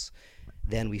loss.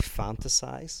 Then we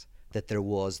fantasize that there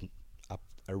was a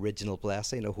original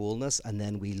blessing, a wholeness, and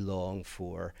then we long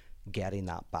for getting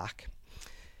that back.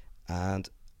 And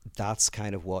that's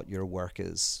kind of what your work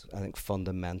is, I think,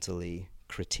 fundamentally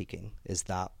critiquing, is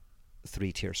that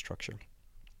three-tier structure,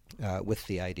 with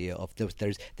the idea of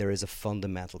there is a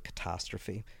fundamental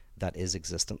catastrophe that is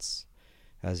existence.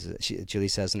 As Julie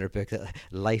says in her book, that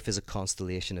life is a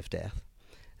constellation of death.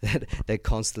 The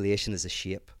constellation is a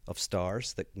shape of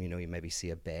stars that, you maybe see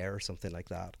a bear or something like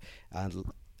that.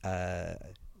 And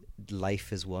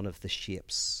life is one of the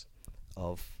shapes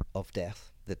of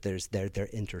death, that they're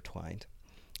intertwined,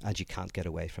 and you can't get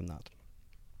away from that.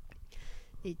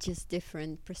 It's just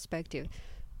different perspective.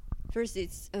 First,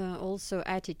 it's also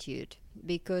attitude,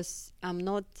 because I'm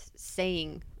not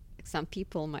saying, some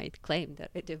people might claim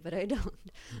that I do, but I don't.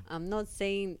 I'm not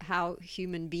saying how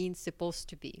human beings supposed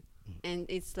to be. And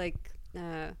it's like,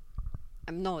 I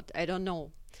don't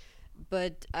know.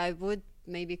 But I would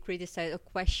maybe criticize or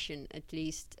question, at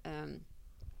least,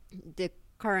 the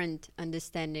current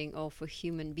understanding of a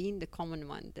human being, the common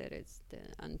one, that is the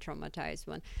untraumatized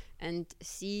one, and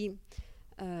see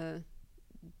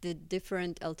the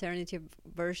different alternative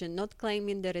version, not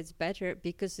claiming that it's better,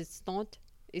 because it's not.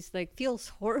 It's like, feels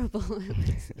horrible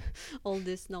with all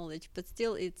this knowledge, but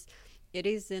still it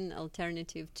is an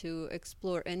alternative to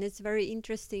explore. And it's very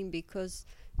interesting because,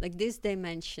 like, this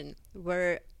dimension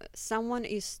where someone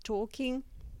is talking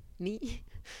me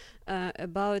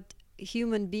about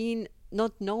human being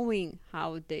not knowing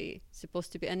how they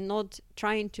supposed to be, and not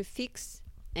trying to fix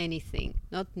anything,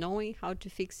 not knowing how to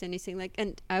fix anything. Like,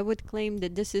 and I would claim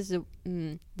that this is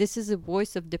a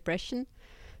voice of depression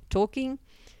talking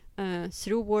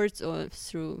through words, or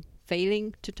through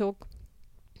failing to talk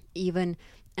even.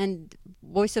 And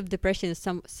voice of depression is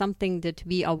something that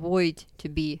we avoid to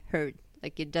be heard.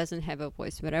 Like, it doesn't have a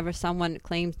voice. Wherever someone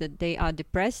claims that they are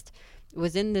depressed,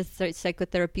 within the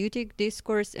psychotherapeutic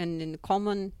discourse and in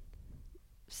common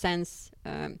sense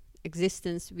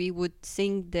existence, we would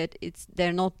think that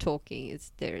they're not talking.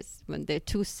 It's theirs when they're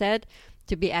too sad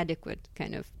to be adequate,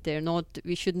 kind of. They're not.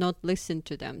 We should not listen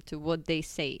to them, to what they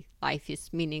say. Life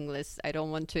is meaningless. I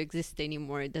don't want to exist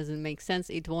anymore. It doesn't make sense.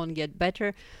 It won't get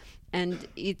better, and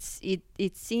it's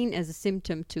seen as a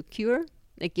symptom to cure.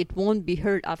 Like, it won't be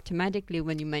heard automatically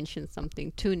when you mention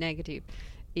something too negative.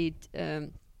 It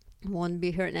won't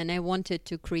be heard. And I wanted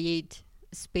to create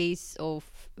space of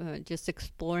just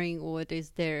exploring what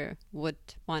is there,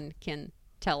 what one can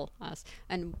tell us.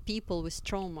 And people with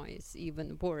trauma is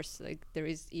even worse. Like, there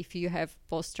is, if you have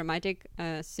post-traumatic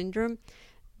syndrome,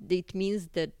 it means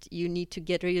that you need to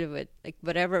get rid of it. Like,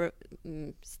 whatever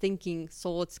thinking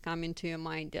thoughts come into your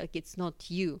mind, like, it's not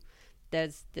you.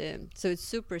 So it's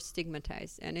super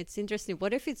stigmatized. And it's interesting,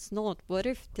 what if it's not? What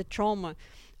if the trauma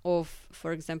of,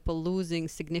 for example, losing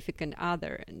significant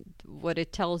other, and what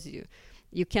it tells you,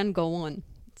 you can go on.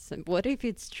 So what if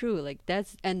it's true? Like,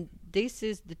 and this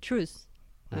is the truth.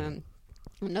 I'm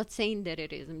not saying that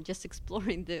it is. I'm just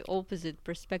exploring the opposite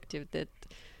perspective that.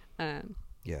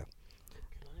 Yeah.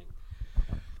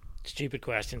 Stupid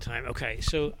question time. Okay,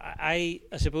 so I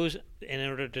suppose in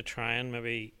order to try and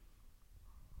maybe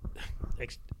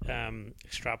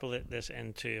extrapolate this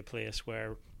into a place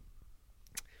where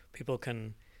people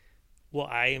can,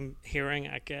 what I am hearing,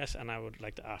 I guess, and I would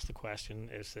like to ask the question,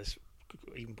 is this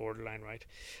even borderline right?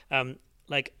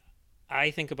 Like,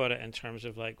 I think about it in terms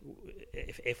of, like,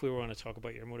 if we were going to talk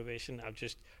about your motivation, I've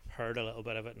just heard a little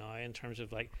bit of it now in terms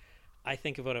of, like, I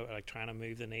think about it like trying to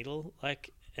move the needle,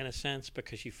 like, in a sense,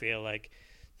 because you feel like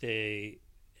the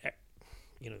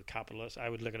capitalist, I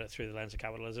would look at it through the lens of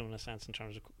capitalism in a sense, in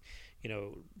terms of,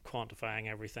 quantifying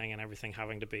everything and everything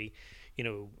having to be,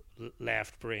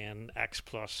 left brain X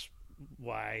plus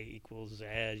Y equals Z,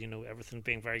 everything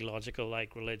being very logical,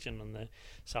 like religion and the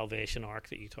salvation arc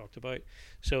that you talked about.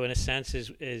 So in a sense, is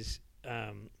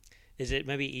it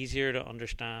maybe easier to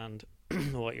understand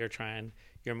what you're trying,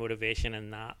 your motivation in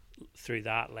that, through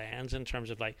that lens, in terms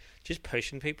of, like, just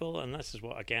pushing people? And this is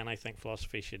what, again, I think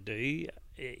philosophy should do,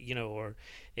 or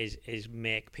is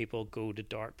make people go to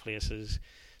dark places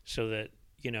so that,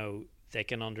 they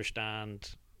can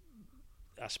understand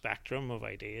a spectrum of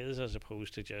ideas, as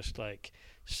opposed to just, like,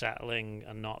 settling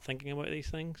and not thinking about these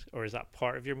things? Or is that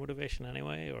part of your motivation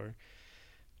anyway? Or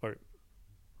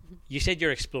you said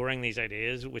you're exploring these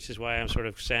ideas, which is why I'm sort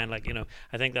of saying, like,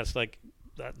 I think that's like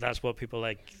that's what people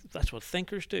like. That's what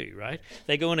thinkers do, right?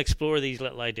 They go and explore these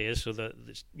little ideas so that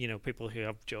people who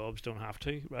have jobs don't have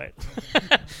to, right?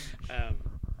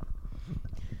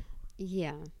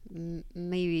 Yeah,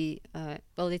 maybe.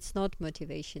 Well, it's not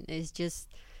motivation. It's just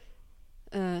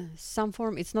some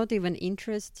form. It's not even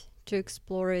interest to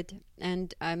explore it,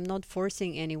 and I'm not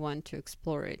forcing anyone to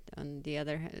explore it. On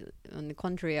the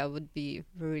contrary, I would be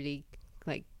really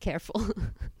careful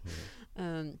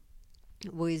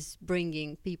with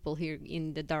bringing people here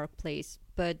in the dark place.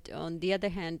 But on the other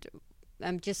hand,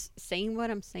 I'm just saying what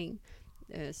I'm saying,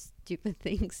 stupid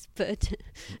things. But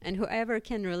and whoever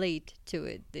can relate to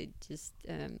it,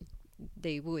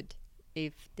 they would,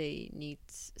 if they need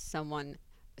someone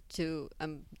to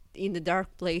in the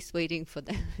dark place waiting for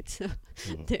them. So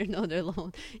they're not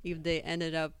alone if they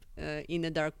ended up in a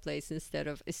dark place instead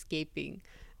of escaping.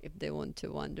 If they want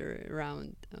to wander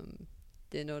around,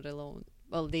 they're not alone.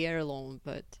 Well, they are alone,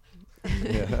 but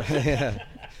yeah.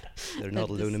 They're not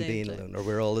alone in being alone, or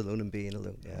we're all alone in being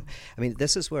alone. Yeah, I mean,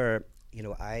 this is where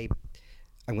I'm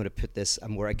going to put this.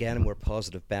 I'm more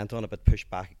positive bent on it, but push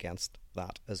back against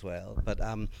that as well. But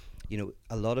a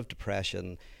lot of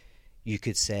depression, you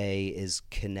could say, is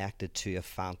connected to a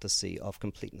fantasy of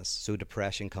completeness. So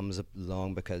depression comes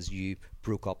along because you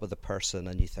broke up with a person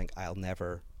and you think, I'll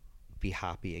never be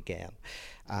happy again.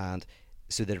 And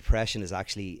so the depression is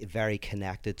actually very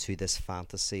connected to this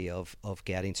fantasy of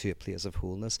getting to a place of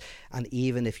wholeness. And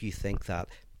even if you think that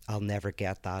I'll never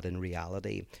get that in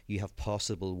reality, you have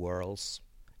possible worlds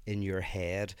in your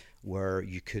head where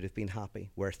you could have been happy,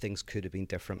 where things could have been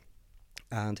different.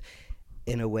 And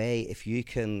in a way, if you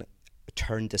can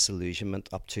turn disillusionment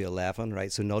up to 11,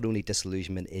 right? So not only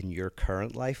disillusionment in your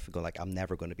current life, go like, I'm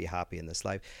never going to be happy in this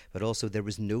life, but also there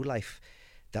was no life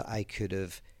that I could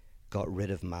have got rid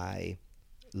of my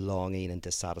longing and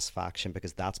dissatisfaction,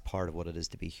 because that's part of what it is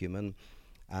to be human.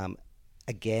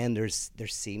 Again, there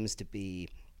seems to be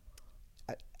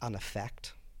an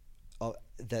effect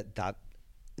that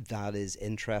is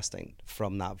interesting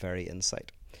from that very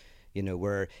insight,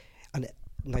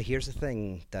 now here's the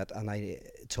thing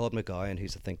Todd McGowan,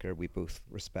 who's a thinker we both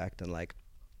respect and like,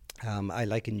 I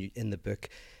like in the book,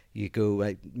 you go,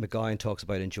 McGowan talks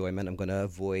about enjoyment. I'm going to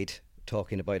avoid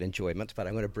talking about enjoyment, but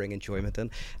I'm going to bring enjoyment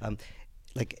in.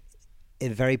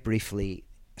 Very briefly,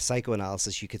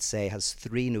 psychoanalysis, you could say, has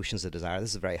three notions of desire.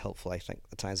 This is very helpful, I think,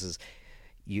 at times.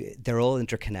 They're all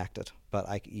interconnected, but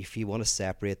if you want to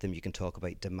separate them, you can talk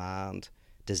about demand,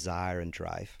 desire, and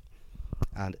drive.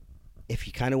 And if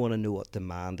you kind of want to know what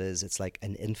demand is, it's like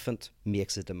an infant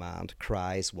makes a demand,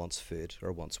 cries, wants food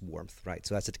or wants warmth, right?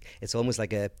 So it's almost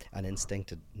like an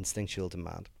instinctual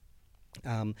demand.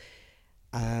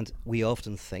 And we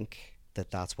often think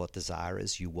that that's what desire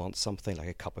is. You want something like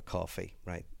a cup of coffee,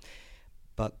 right?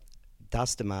 But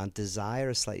that's demand. Desire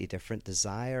is slightly different.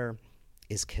 Desire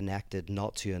is connected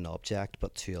not to an object,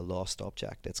 but to a lost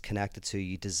object. It's connected to,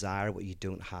 you desire what you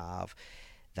don't have,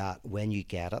 that when you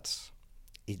get it,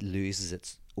 it loses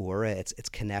its aura. It's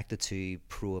connected to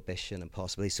prohibition and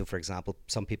possibility. So, for example,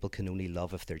 some people can only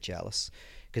love if they're jealous,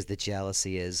 because the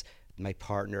jealousy is, my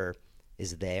partner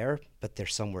is there, but they're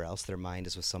somewhere else. Their mind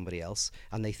is with somebody else.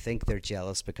 And they think they're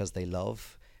jealous because they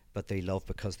love, but they love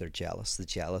because they're jealous. The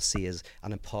jealousy is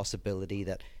an impossibility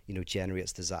that,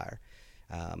 generates desire.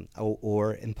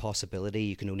 Or impossibility,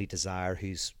 you can only desire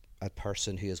who's a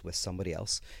person who is with somebody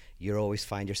else. You always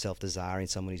find yourself desiring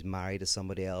someone who's married to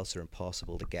somebody else or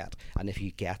impossible to get. And if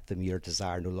you get them, your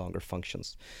desire no longer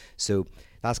functions. So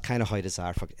that's kind of how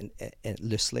desire functions,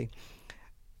 loosely.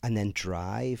 And then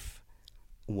drive,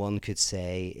 one could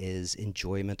say, is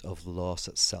enjoyment of loss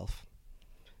itself.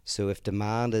 So if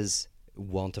demand is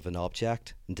want of an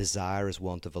object, and desire is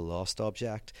want of a lost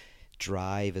object,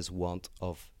 drive is want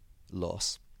of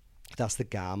loss. That's the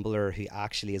gambler who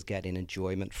actually is getting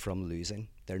enjoyment from losing.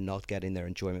 They're not getting their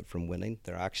enjoyment from winning.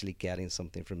 They're actually getting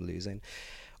something from losing.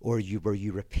 Or where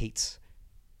you repeat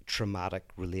traumatic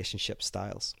relationship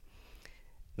styles.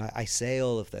 Now, I say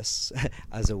all of this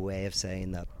as a way of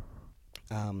saying that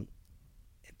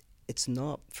it's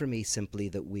not for me simply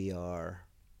that we are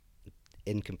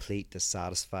incomplete,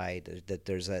 dissatisfied, that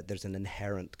there's an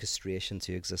inherent castration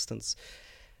to existence.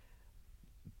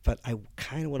 But I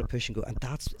kind of want to push and go, and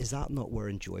is that not where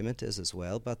enjoyment is as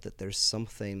well? But that there's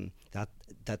something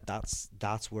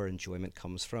that's where enjoyment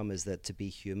comes from, is that to be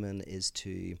human is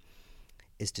to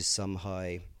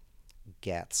somehow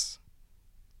get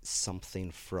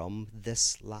something from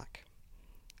this lack.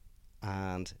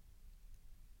 And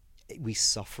we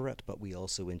suffer it, but we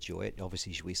also enjoy it.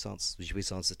 Obviously, jouissance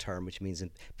is a term which means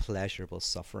pleasurable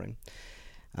suffering.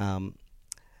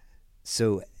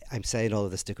 So I'm saying all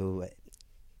of this to go,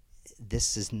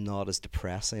 this is not as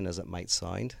depressing as it might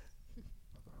sound.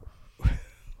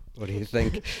 What do you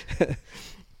think?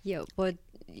 Yeah, but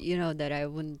you know that I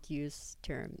wouldn't use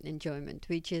term enjoyment,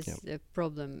 which is a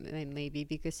problem maybe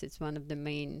because it's one of the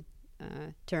main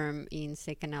term in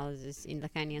psychoanalysis, in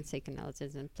Lacanian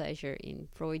psychoanalysis, and pleasure in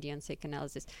Freudian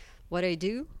psychoanalysis. What I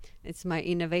do, it's my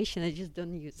innovation. I just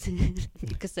don't use it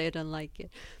because I don't like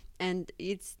it, and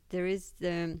there is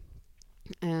the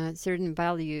certain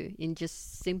value in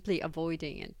just simply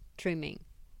avoiding and trimming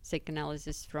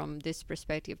psychoanalysis from this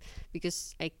perspective,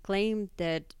 because I claim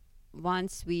that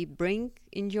once we bring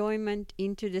enjoyment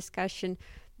into discussion,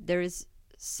 there is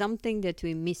something that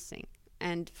we're missing.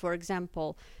 And for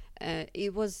example,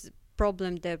 it was a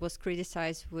problem that was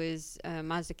criticized with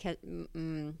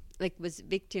like with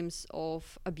victims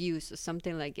of abuse or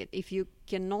something like it. If you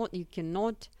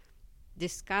cannot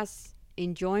discuss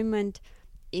enjoyment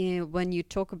when you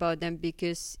talk about them,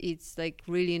 because it's like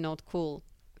really not cool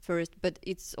first. But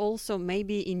it's also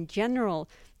maybe in general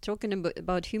talking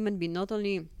about human being, not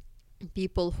only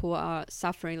people who are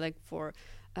suffering, like for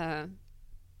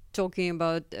talking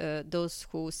about those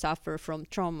who suffer from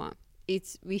trauma.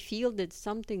 We feel that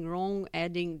something wrong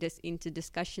adding this into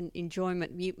discussion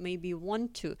enjoyment. We maybe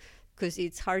want to, because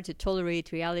it's hard to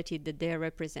tolerate reality that they're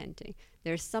representing.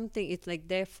 There's something, it's like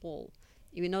their fault.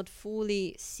 We're not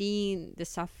fully seeing the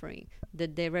suffering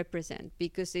that they represent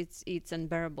because it's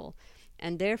unbearable.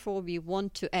 And therefore we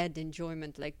want to add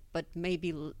enjoyment, like, but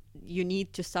maybe you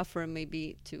need to suffer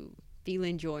maybe to feel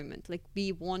enjoyment. Like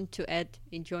we want to add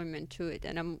enjoyment to it,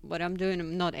 and what I'm doing,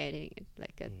 I'm not adding it.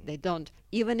 Like they don't,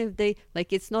 even if they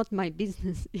like, it's not my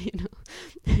business, you know.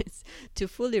 It's to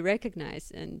fully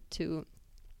recognize and to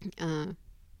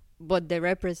what they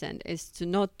represent is to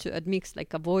not to admix,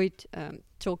 like avoid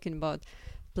talking about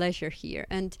pleasure here.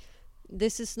 And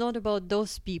this is not about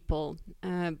those people,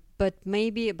 but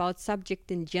maybe about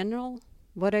subject in general.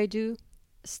 What I do,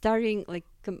 starting like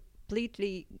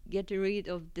completely getting rid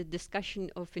of the discussion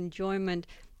of enjoyment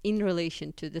in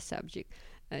relation to the subject,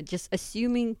 just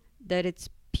assuming that it's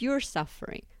pure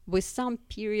suffering with some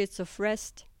periods of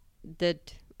rest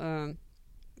that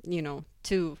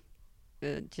to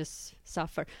just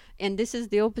suffer. And this is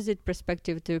the opposite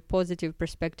perspective to positive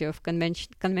perspective of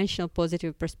conventional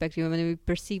positive perspective, when we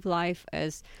perceive life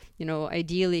as,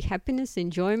 ideally happiness,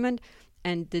 enjoyment,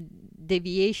 and the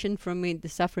deviation from it, the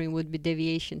suffering would be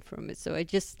deviation from it. So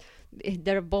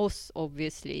they're both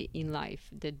obviously in life,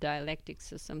 the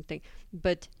dialectics or something,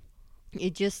 but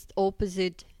it just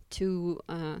opposite to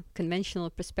conventional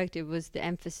perspective was the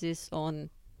emphasis on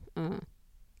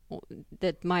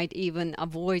that might even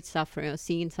avoid suffering or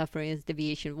seeing suffering as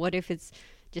deviation. What if it's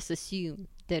just assume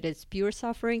that it's pure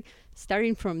suffering,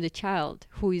 starting from the child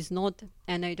who is not,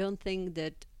 and I don't think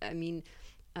that,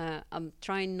 I'm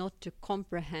trying not to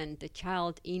comprehend the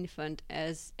child infant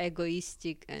as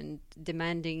egoistic and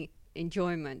demanding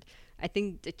enjoyment. I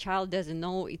think the child doesn't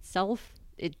know itself.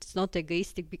 It's not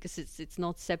egoistic because it's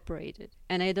not separated.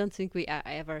 And I don't think we are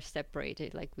ever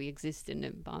separated, like we exist in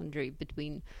a boundary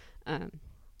between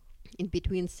in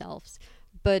between selves.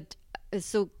 But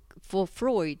so for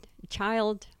Freud,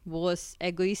 child was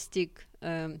egoistic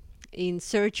in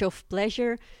search of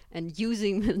pleasure and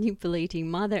manipulating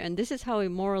mother. And this is how we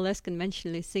more or less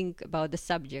conventionally think about the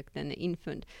subject and the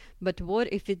infant. But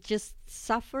what if it's just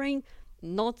suffering,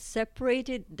 not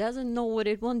separated, doesn't know what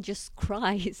it wants, just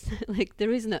cries? Like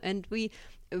there is no, and we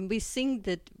think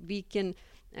that we can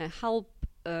help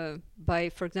by,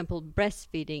 for example,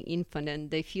 breastfeeding infant and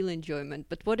they feel enjoyment.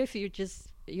 But what if you just,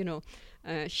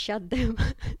 shut them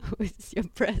with your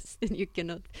breast and you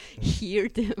cannot hear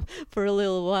them for a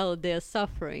little while? They're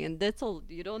suffering, and that's all.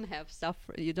 You don't have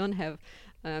suffering. You don't have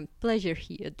pleasure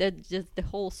here. That's just the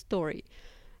whole story.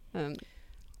 I'm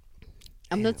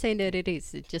not saying that it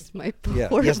is. It's just my point. Yeah.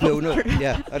 Yes. No.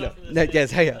 Yeah. I know. No,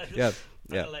 yes. Yeah. Yeah.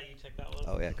 I'll let you take that one.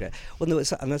 Oh yeah. Great. Well, no.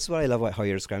 And that's what I love about how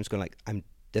you're describing. It's going like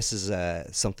this is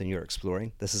something you're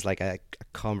exploring. This is like a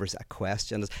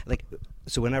question. Like,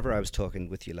 so whenever I was talking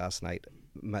with you last night,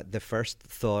 the first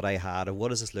thought I had of what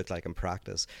does this look like in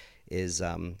practice is,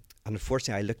 and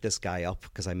unfortunately I looked this guy up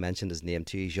because I mentioned his name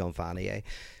to you, Jean Vanier,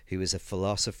 who was a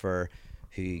philosopher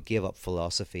who gave up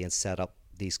philosophy and set up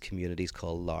these communities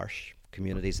called l'Arche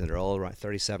communities, and they're all around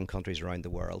 37 countries around the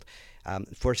world.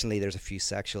 Unfortunately, there's a few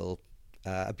sexual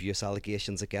abuse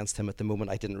allegations against him at the moment.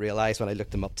 I didn't realize when I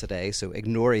looked him up today, so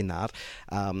ignoring that,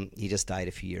 he just died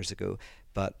a few years ago.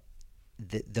 But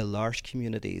the l'Arche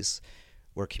communities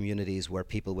were communities where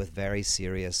people with very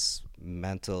serious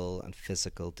mental and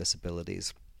physical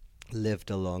disabilities lived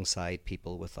alongside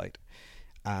people without,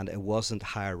 and it wasn't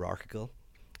hierarchical.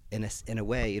 in a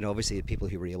way, obviously the people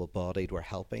who were able-bodied were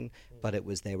helping, but it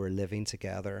was they were living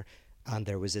together, and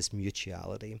there was this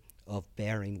mutuality of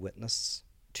bearing witness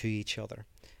to each other.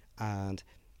 And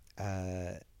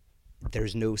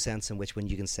there's no sense in which when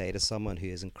you can say to someone who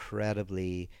is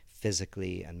incredibly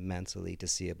physically and mentally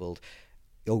disabled,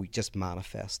 oh, just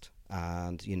manifest,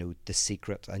 and the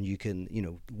secret, and you can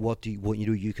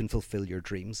you can fulfill your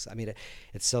dreams. I mean,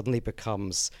 it suddenly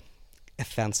becomes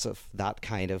offensive, that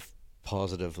kind of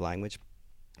positive language.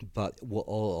 But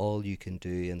all you can do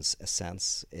in a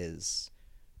sense is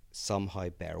somehow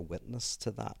bear witness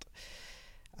to that.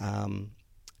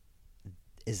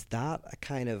 Is that a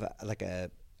kind of like a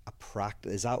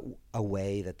practice? Is that a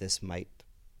way that this might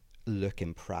look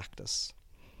in practice,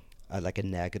 like a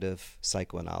negative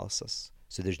psychoanalysis?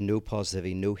 So there's no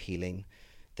positivity, no healing.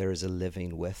 There is a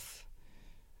living with.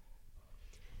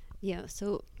 Yeah.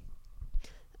 So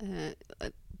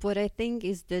what I think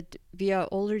is that we are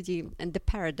already, and the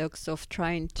paradox of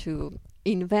trying to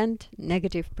invent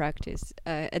negative practice,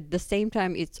 at the same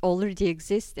time it already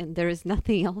exists and there is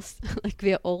nothing else. Like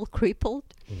we are all crippled,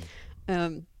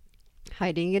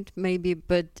 hiding it maybe,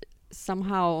 but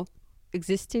somehow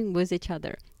existing with each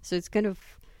other. So it's kind of,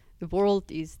 the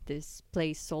world is this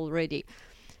place already.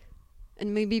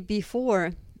 And maybe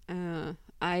before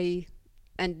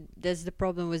and there's the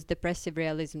problem with depressive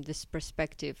realism, this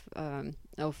perspective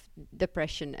of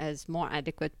depression as more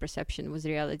adequate perception with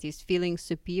reality, is feeling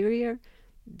superior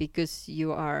because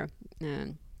you are,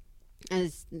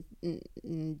 as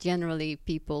generally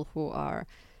people who are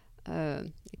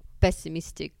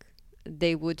pessimistic,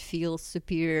 they would feel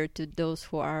superior to those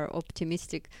who are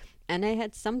optimistic. And I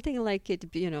had something like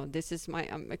it, this is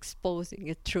I'm exposing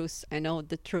a truth. I know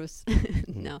the truth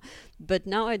now. But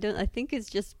now I think it's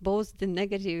just both the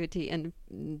negativity and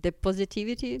the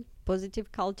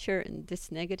positive culture, and this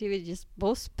negativity, just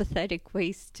both pathetic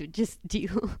ways to just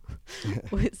deal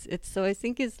with it. So I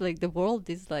think it's like the world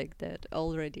is like that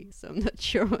already. So I'm not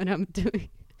sure what I'm doing.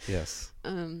 Yes.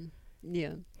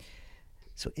 Yeah.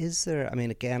 So is there, I mean,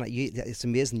 again, it's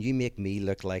amazing, you make me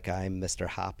look like I'm Mr.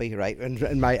 Happy, right?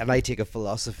 And I take a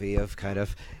philosophy of kind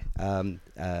of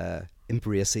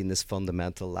embracing this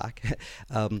fundamental lack.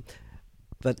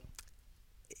 But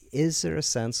is there a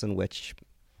sense in which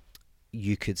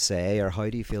you could say, or how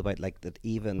do you feel about like that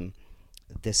even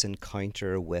this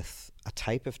encounter with a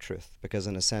type of truth? Because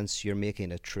in a sense, you're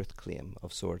making a truth claim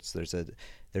of sorts. There's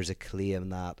a claim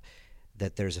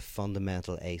that there's a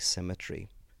fundamental asymmetry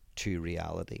to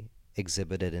reality,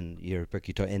 exhibited in your book,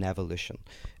 you talk in evolution,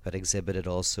 but exhibited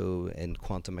also in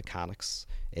quantum mechanics,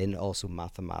 in also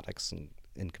mathematics and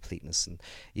in completeness. And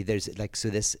there's like, so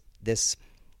this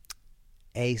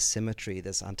asymmetry,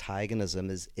 this antagonism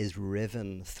is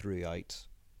riven throughout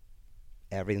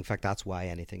everything. In fact, that's why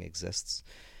anything exists.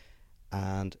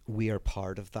 And we are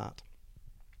part of that.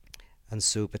 And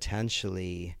so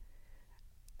potentially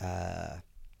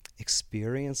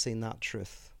experiencing that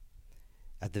truth,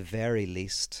 at the very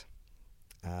least,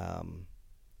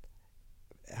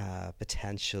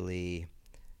 potentially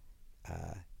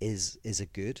is a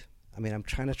good. I mean, I'm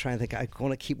trying to think. I'm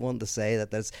going to keep wanting to say that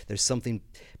there's something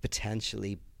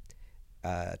potentially,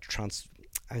 I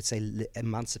would say,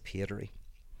 emancipatory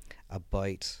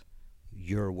about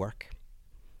your work,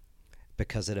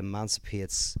 because it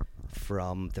emancipates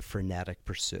from the frenetic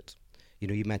pursuit. You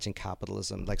know, you mentioned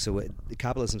capitalism. Like, so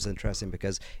capitalism is interesting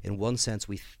because in one sense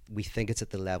we think it's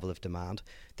at the level of demand.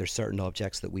 There's certain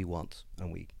objects that we want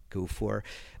and we go for,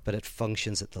 but it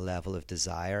functions at the level of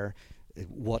desire.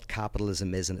 What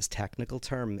capitalism is in its technical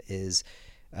term is,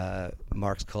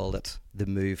 Marx called it the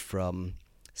move from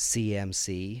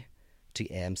CMC to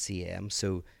MCM.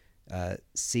 So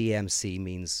CMC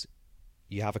means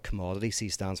you have a commodity. C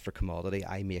stands for commodity.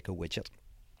 I make a widget,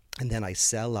 and then I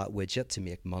sell that widget to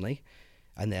make money.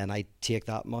 And then I take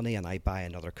that money and I buy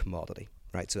another commodity,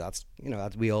 right? So that's,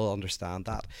 we all understand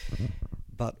that.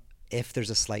 But if there's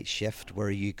a slight shift where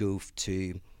you go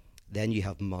to, then you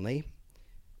have money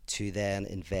to then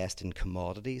invest in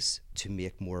commodities to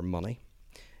make more money.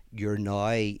 Your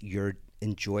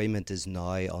enjoyment is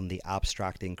now on the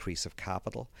abstract increase of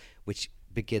capital, which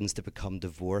begins to become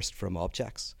divorced from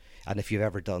objects. And if you've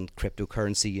ever done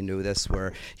cryptocurrency, you know this,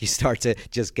 where you start to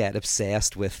just get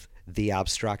obsessed with the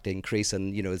abstract increase,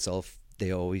 and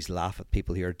they always laugh at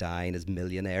people who are dying as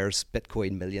millionaires,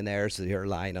 Bitcoin millionaires, who are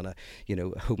lying on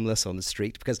homeless on the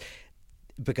street,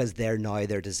 because their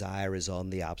desire is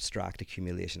on the abstract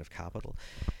accumulation of capital.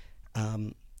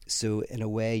 So in a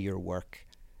way, your work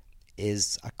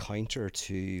is a counter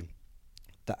to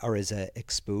that, or is an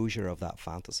exposure of that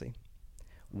fantasy,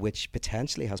 which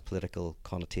potentially has political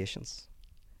connotations.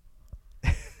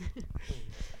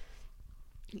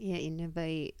 Yeah, in a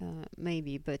way,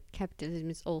 maybe, but capitalism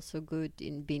is also good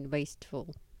in being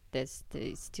wasteful. They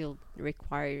still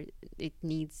require, it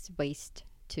needs waste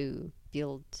to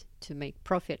build, to make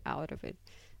profit out of it.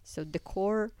 So the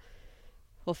core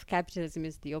of capitalism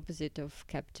is the opposite of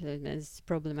capitalism, and it's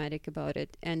problematic about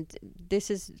it. And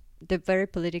this is the very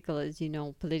political, as you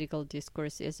know, political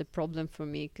discourse is a problem for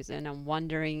me, and I'm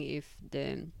wondering if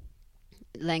the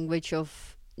language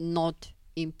of not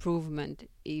improvement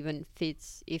even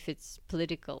fits if it's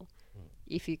political,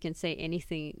 if you can say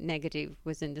anything negative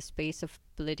within the space of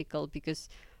political, because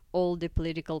all the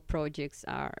political projects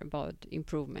are about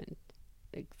improvement,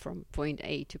 like from point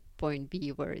A to point B,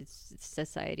 where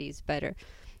society is better.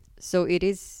 So it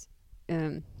is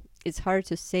it's hard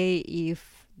to say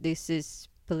if this is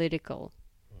political.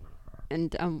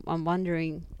 And I'm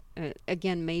wondering,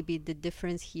 again, maybe the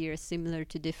difference here is similar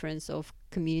to difference of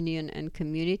communion and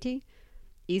community.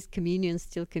 Is communion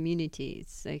still community?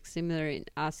 It's like similar in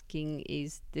asking,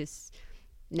 is this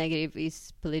negative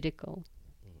is political?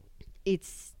 It's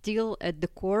still at the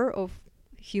core of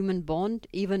human bond,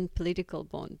 even political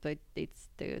bond, but it's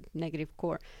the negative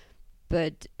core.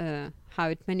 But how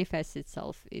it manifests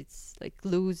itself, it's like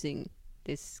losing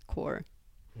this core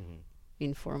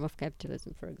in form of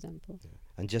capitalism, for example. Yeah.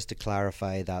 And just to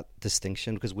clarify that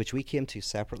distinction, because which we came to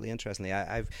separately, interestingly,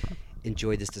 I've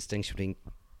enjoyed this distinction between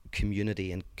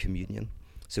community and communion.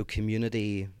 So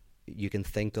community you can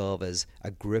think of as a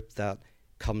group that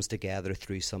comes together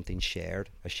through something shared,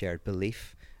 a shared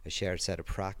belief, a shared set of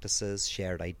practices,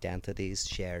 shared identities,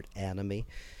 shared enemy,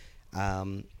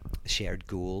 shared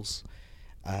goals.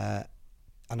 And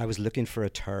I was looking for a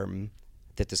term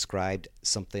that described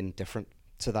something different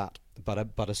to that,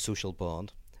 but a social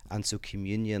bond. And so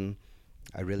communion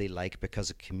I really like, because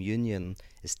a communion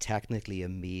is technically a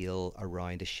meal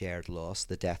around a shared loss,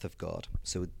 the death of God.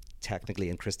 So technically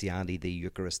in Christianity, the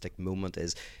Eucharistic moment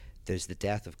is there's the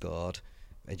death of God,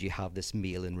 and you have this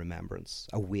meal in remembrance,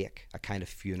 a wake, a kind of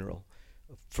funeral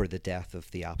for the death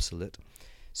of the absolute.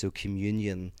 So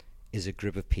communion is a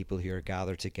group of people who are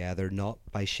gathered together, not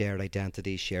by shared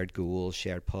identity, shared goals,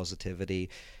 shared positivity,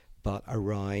 but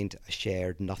around a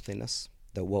shared nothingness,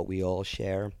 that what we all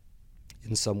share.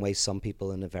 In some ways, some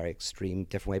people in a very extreme,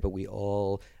 different way, but we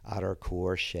all, at our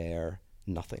core, share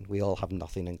nothing. We all have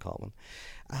nothing in common.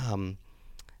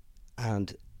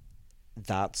 And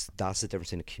that's the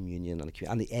difference in a communion and a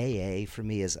communion. And the AA, for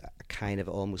me, is a kind of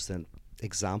almost an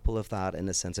example of that, in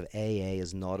the sense of AA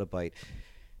is not about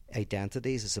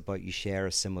identities, it's about you share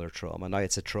a similar trauma. Now,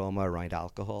 it's a trauma around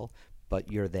alcohol,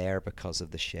 but you're there because of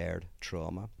the shared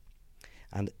trauma.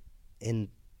 And in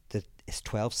the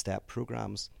 12-step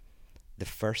programs, the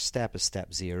first step is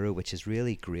step 0, which is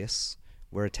really grace,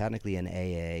 where technically in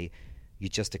AA, you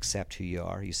just accept who you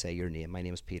are. You say your name. My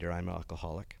name is Peter. I'm an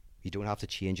alcoholic. You don't have to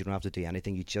change. You don't have to do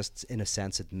anything. You just, in a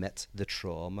sense, admit the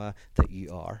trauma that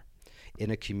you are in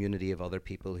a community of other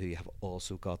people who have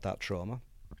also got that trauma.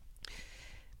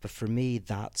 But for me,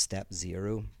 that step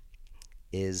 0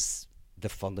 is the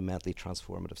fundamentally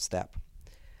transformative step.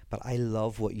 But I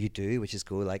love what you do, which is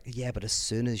go like, yeah, but as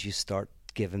soon as you start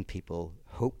giving people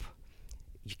hope,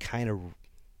 you kind of,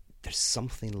 there's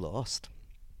something lost.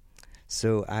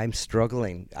 So I'm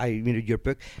struggling. Your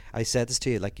book, I said this to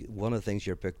you, like one of the things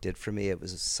your book did for me, it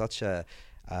was such a,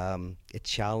 it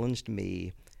challenged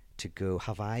me to go,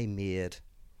 have I made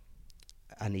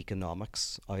an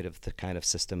economics out of the kind of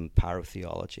system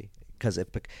pyrotheology? Because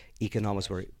economics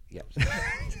were, yeah.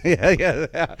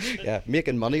 yeah,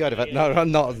 making money out of it. No,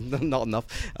 not enough.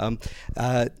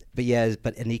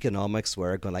 But in economics,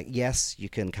 we're going like, yes, you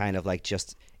can kind of like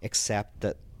just accept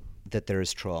that there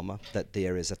is trauma, that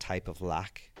there is a type of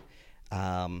lack.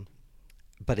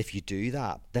 But if you do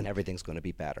that, then everything's going to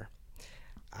be better.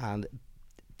 And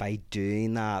by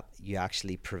doing that, you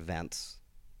actually prevent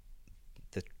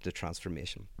the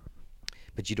transformation.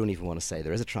 But you don't even want to say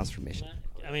there is a transformation.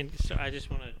 I mean, so I just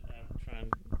want to try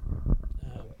and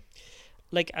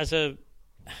like I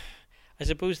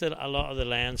suppose that a lot of the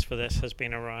lens for this has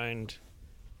been around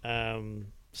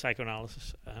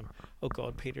psychoanalysis. Oh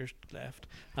God, Peter's left,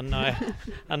 and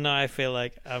now I feel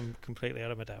like I'm completely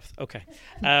out of my depth. Okay,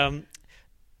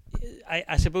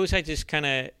 I suppose I just kind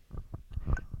of,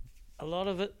 a lot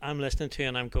of it I'm listening to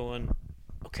and I'm going,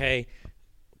 okay.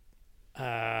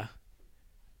 I'm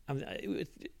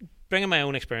bringing my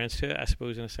own experience to it, I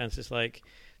suppose, in a sense. It's like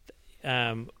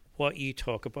what you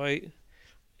talk about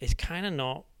is kind of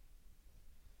not.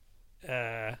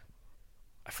 I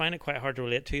find it quite hard to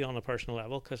relate to on a personal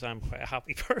level because I'm quite a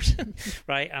happy person,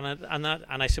 right? And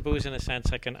I suppose in a sense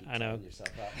I know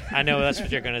that's what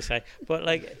you're going to say, but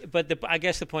I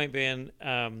guess the point being,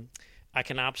 I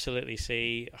can absolutely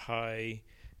see how,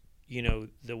 you know,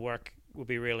 the work would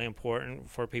be really important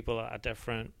for people at a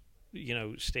different, you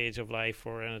know, stage of life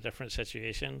or in a different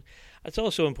situation. It's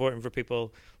also important for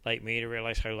people like me to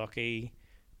realize how lucky,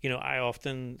 you know, I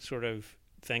often sort of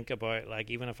think about, like,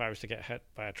 even if I was to get hit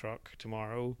by a truck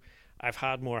tomorrow, I've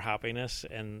had more happiness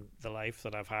in the life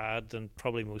that I've had than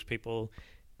probably most people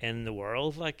in the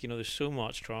world. Like, you know, there's so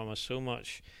much trauma, so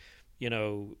much, you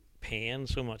know, pain,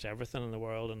 so much everything in the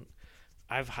world, and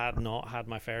I've not had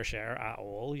my fair share at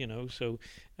all, you know. So,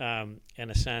 in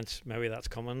a sense, maybe that's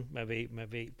coming,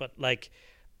 maybe, but like,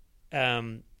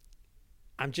 I'm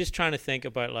just trying to think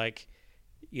about, like,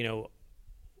 you know,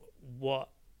 what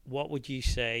would you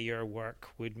say your work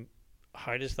would?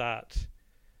 How does that?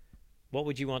 What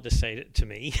would you want to say to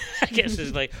me? I guess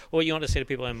is like, what you want to say to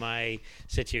people in my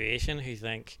situation who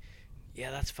think,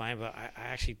 yeah, that's fine, but I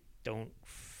actually don't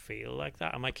feel like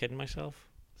that. Am I kidding myself?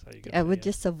 I would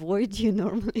just avoid you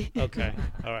normally. Okay.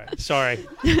 All right. Sorry.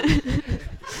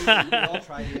 All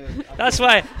try to That's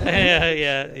why.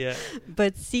 Yeah.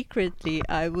 But secretly,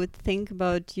 I would think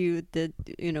about you that,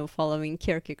 you know, following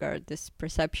Kierkegaard, this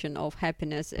perception of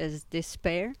happiness as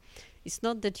despair. It's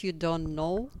not that you don't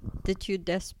know that you're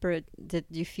desperate, that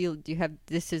you feel you have,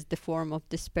 this is the form of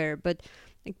despair, but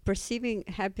like perceiving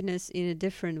happiness in a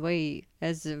different way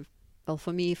as a, well,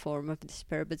 for me, form of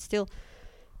despair, but still,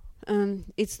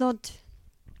 it's not,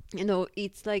 you know,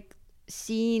 it's like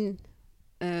seeing,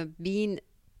 being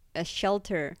a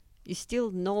shelter. You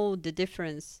still know the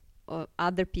difference of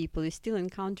other people, you're still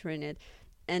encountering it,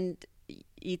 and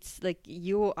it's like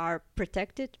you are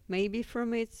protected maybe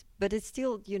from it, but it's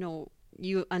still, you know,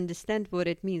 you understand what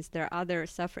it means. There are other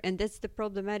suffer, and that's the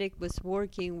problematic with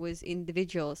working with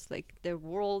individuals. Like the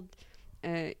world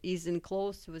is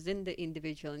enclosed within the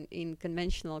individual in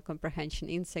conventional comprehension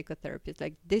in psychotherapy. It's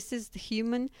like this is the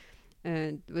human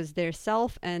with their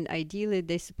self, and ideally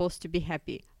they're supposed to be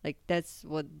happy. Like that's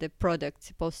what the product's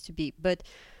supposed to be. But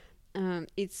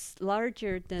it's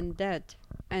larger than that,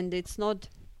 and it's not.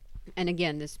 And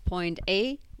again, this point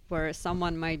A, where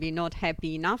someone might be not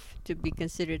happy enough to be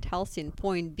considered healthy, and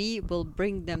point B will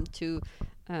bring them to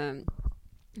the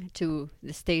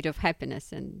state of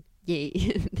happiness, and yay,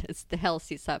 that's the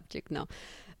healthy subject now.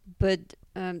 But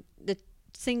the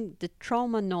thing, the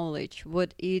trauma knowledge,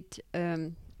 what it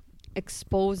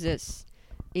exposes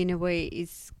in a way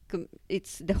is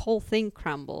it's the whole thing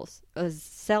crumbles as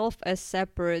self as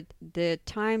separate. The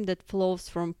time that flows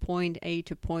from point A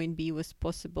to point B was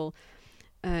possible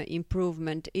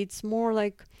improvement. It's more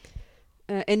like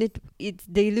and it's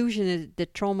the illusion that the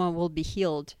trauma will be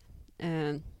healed,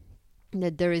 that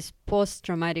there is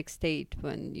post-traumatic state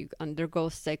when you undergo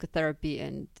psychotherapy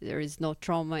and there is no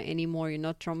trauma anymore, you're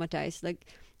not traumatized. Like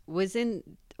within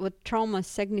what trauma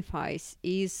signifies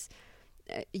is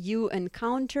you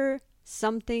encounter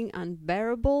something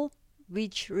unbearable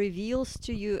which reveals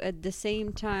to you at the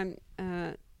same time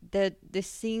that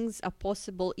these things are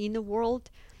possible in the world.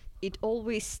 It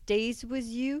always stays with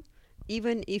you,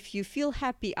 even if you feel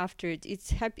happy after it. It's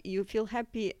happy, you feel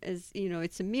happy as, you know,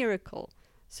 it's a miracle.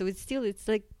 So it's still, it's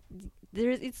like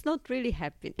it's not really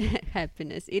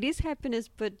happiness. It is happiness,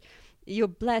 but you're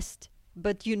blessed.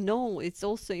 But you know, it's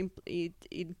also it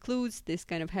includes this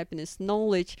kind of happiness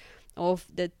knowledge of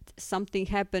that something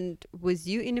happened with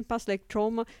you in the past, like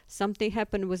trauma, something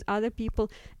happened with other people,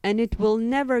 and it will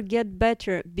never get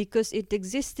better because it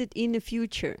existed in the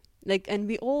future. Like, and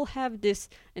we all have this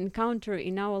encounter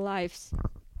in our lives,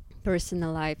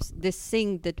 personal lives, this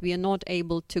thing that we are not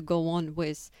able to go on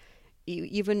with,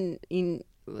 even in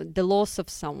the loss of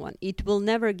someone. It will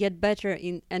never get better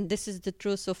and this is the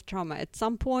truth of trauma. At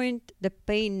some point, the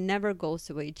pain never goes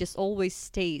away, it just always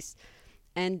stays.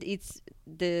 And it's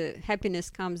the happiness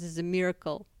comes as a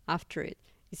miracle after it.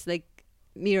 It's like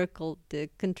miracle, the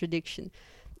contradiction.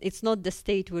 It's not the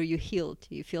state where you healed,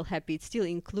 you feel happy. It still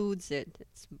includes it.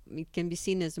 It can be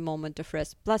seen as a moment of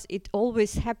rest. Plus, it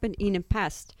always happened in the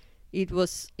past.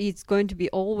 It's going to be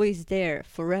always there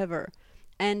forever.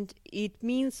 And it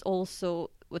means also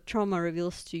what trauma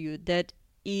reveals to you, that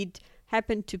it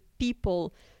happened to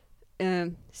people,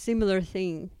 similar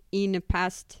thing in the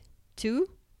past too,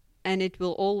 and it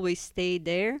will always stay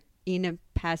there in a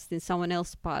past, in someone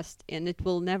else's past, and it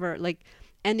will never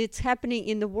and it's happening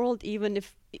in the world, even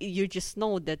if you just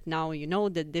know that now, you know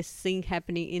that this thing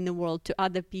happening in the world to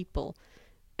other people,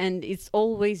 and it's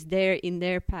always there in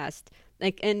their past.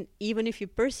 And even if you're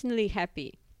personally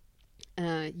happy,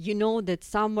 you know that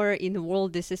somewhere in the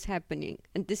world this is happening,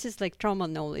 and this is like trauma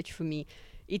knowledge for me.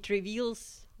 It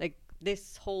reveals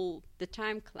this whole, the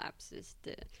time collapses,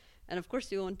 and of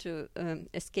course you want to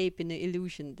escape in the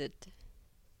illusion that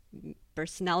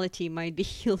personality might be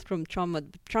healed from trauma.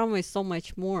 But trauma is so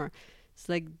much more. It's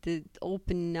like the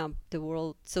opening up the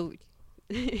world. So,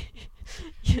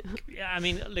 Yeah, I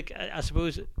mean, look, I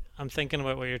suppose I'm thinking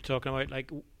about what you're talking about.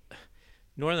 Like,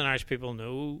 Northern Irish people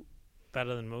know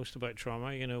better than most about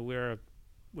trauma. You know, we're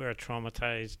a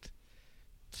traumatized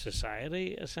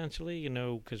society, essentially, you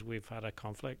know, because we've had a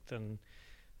conflict, and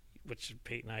which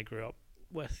Pete and I grew up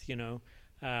with, you know.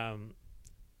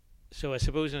 So I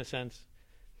suppose, in a sense,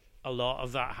 a lot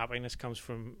of that happiness comes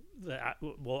from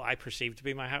what I perceive to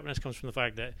be my happiness comes from the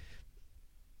fact that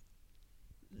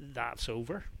that's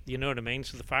over. You know what I mean?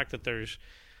 So the fact that there's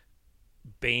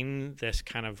been this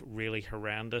kind of really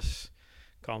horrendous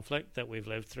conflict that we've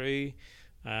lived through,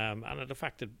 and it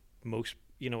affected most,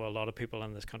 you know, a lot of people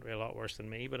in this country a lot worse than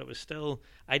me, but it was still,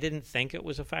 I didn't think it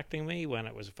was affecting me when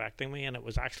it was affecting me, and it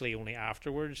was actually only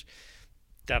afterwards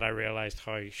that I realized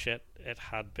how shit it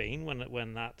had been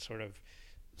when that sort of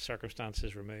circumstance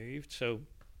is removed. So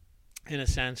in a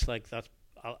sense, like, that's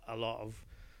a lot of,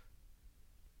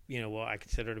 you know, what I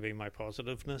consider to be my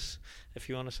positiveness, if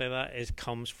you want to say that,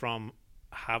 comes from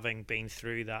having been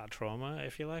through that trauma,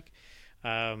 if you like.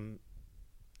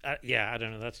 Yeah, I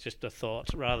don't know. That's just a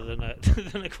thought rather than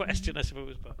a question, I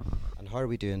suppose. But and how are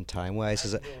we doing time wise?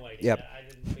 Is it? No idea. Yep. I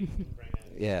didn't think you could bring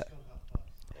it. Yeah.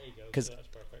 There you go. Because So that's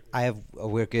perfect.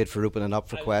 we're good for opening up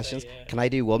for questions. Say, yeah. Can I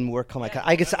do one more comment? Yeah,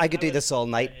 I could do this all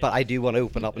night, but I do want to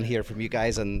open up and hear from you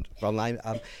guys and online.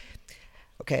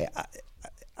 Okay.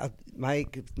 My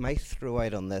throw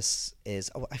out on this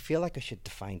is, I feel like I should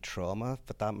define trauma,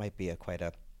 but that might be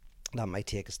that might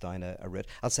take us down a route.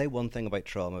 I'll say one thing about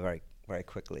trauma very, very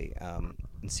quickly, and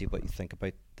see what you think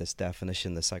about this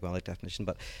definition, the psychoanalytic definition.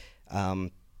 But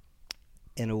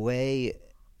in a way,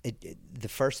 the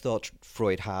first thought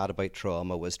Freud had about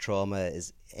trauma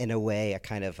is, in a way, a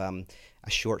kind of a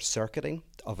short circuiting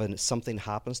of something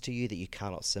happens to you that you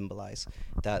cannot symbolize.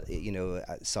 That, you know,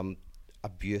 some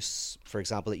abuse, for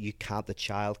example, that the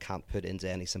child can't put into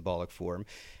any symbolic form,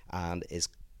 and is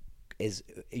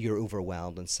you're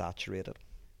overwhelmed and saturated.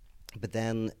 But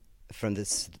then from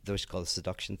this, those called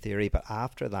seduction theory, but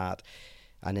after that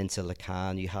and into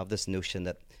Lacan, you have this notion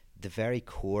that the very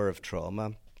core of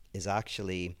trauma is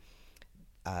actually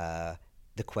the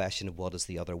question of what does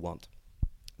the other want.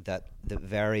 That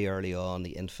very early on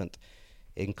the infant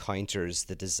encounters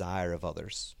the desire of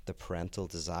others, the parental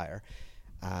desire,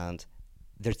 and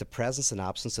there's the presence and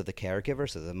absence of the caregiver.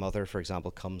 So the mother, for example,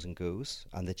 comes and goes,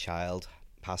 and the child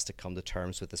has to come to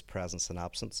terms with this presence and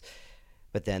absence.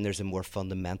 But then there's a more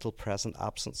fundamental present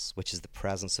absence, which is the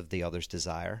presence of the other's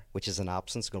desire, which is an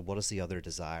absence. Going, what does the other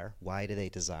desire? Why do they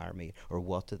desire me? Or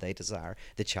what do they desire?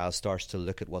 The child starts to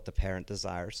look at what the parent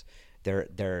desires. Their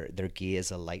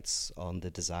gaze alights on the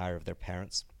desire of their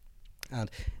parents. And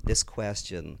this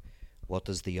question, what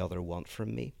does the other want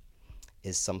from me,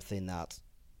 is something that,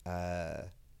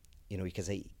 you know, you can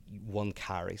say one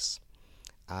carries.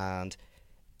 And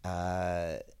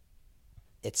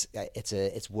it's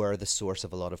where the source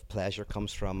of a lot of pleasure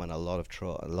comes from, and a lot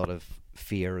of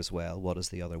fear as well. What does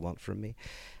the other want from me?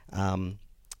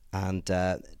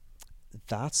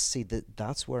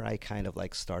 That's where I kind of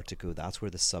like start to go. That's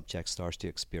where the subject starts to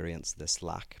experience this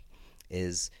lack.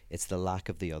 It's the lack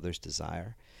of the other's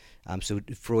desire. So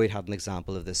Freud had an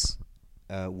example of this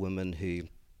woman who,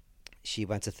 she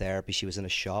went to therapy. She was in a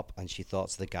shop, and she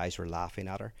thought the guys were laughing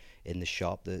at her in the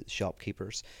shop, the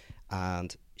shopkeepers,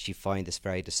 and she found this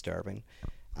very disturbing.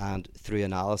 And through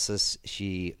analysis,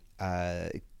 she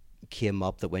came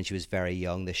up that when she was very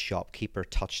young, the shopkeeper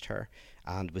touched her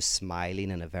and was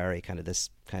smiling in a very kind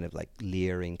of like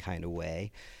leering kind of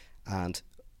way. And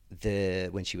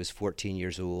when she was 14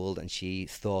 years old and she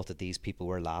thought that these people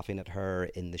were laughing at her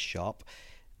in the shop,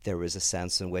 there was a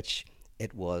sense in which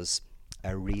it was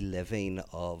a reliving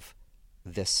of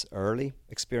this early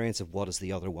experience of what does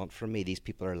the other want from me. These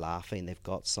people are laughing, they've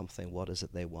got something, what is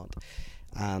it they want?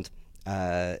 And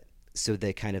so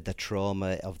the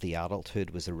trauma of the adulthood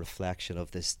was a reflection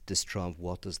of this trauma of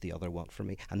what does the other want from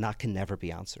me, and that can never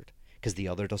be answered because the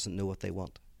other doesn't know what they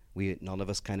want. None of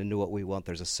us kind of know what we want.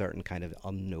 There's a certain kind of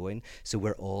unknowing, so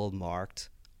we're all marked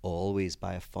always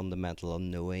by a fundamental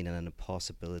unknowing and an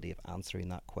impossibility of answering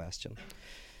that question.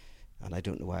 And I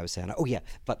don't know why I was saying that. Oh yeah,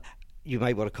 but you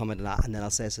might want to comment on that, and then I'll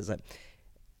say this is that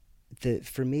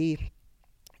for me,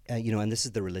 and this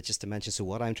is the religious dimension. So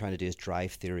what I'm trying to do is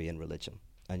drive theory in religion,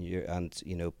 and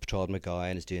Todd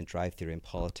McGowan is doing drive theory in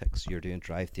politics. You're doing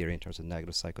drive theory in terms of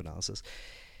negative psychoanalysis.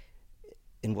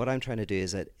 And what I'm trying to do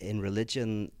is that in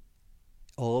religion,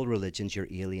 all religions, you're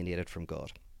alienated from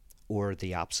God, or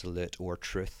the absolute, or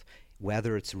truth.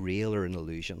 whether it's real or an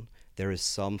illusion, there is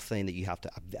something that you have to,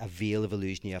 a veil of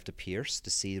illusion you have to pierce to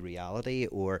see reality,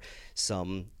 or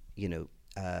some,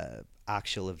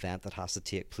 actual event that has to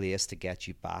take place to get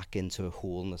you back into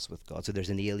wholeness with God. So there's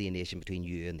an alienation between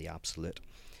you and the absolute.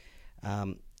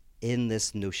 In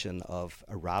this notion of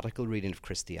a radical reading of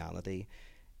Christianity,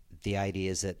 the idea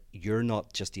is that you're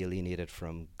not just alienated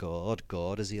from God,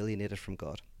 God is alienated from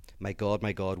God. My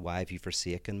God, why have you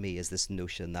forsaken me? Is this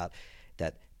notion that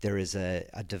there is a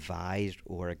divide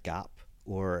or a gap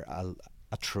or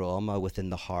a trauma within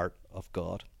the heart of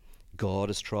God. God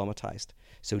is traumatized.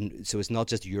 So it's not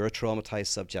just you're a traumatized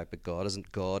subject, but God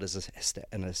isn't. God is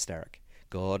an hysteric.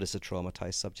 God is a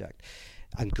traumatized subject.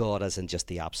 And God isn't just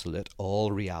the absolute.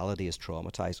 All reality is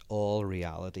traumatized. All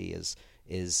reality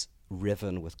is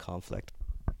riven with conflict.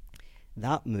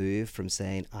 That move from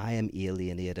saying I am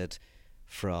alienated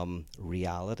from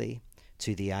reality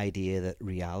to the idea that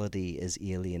reality is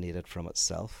alienated from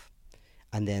itself,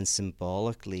 and then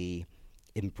symbolically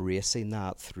embracing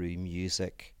that through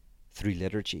music, through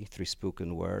liturgy, through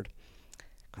spoken word.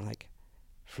 Kind of like,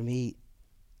 for me,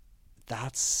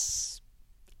 that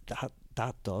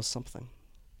does something.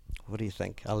 What do you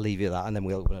think? I'll leave you that, and then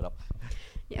we'll open it up.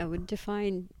 Yeah, I would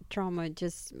define trauma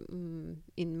just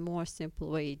in more simple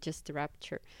way, just the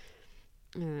rapture,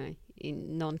 in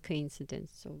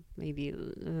non-coincidence. So maybe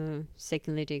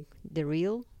secondly, the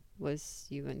real was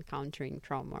you encountering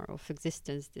trauma of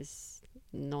existence, this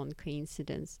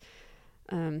non-coincidence,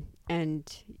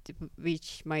 and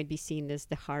which might be seen as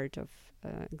the heart of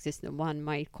existence. One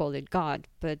might call it God,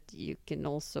 but you can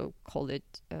also call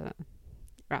it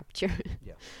rapture.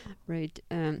 Yeah. Right.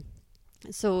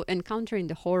 So encountering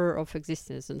the horror of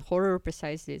existence, and horror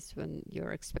precisely is when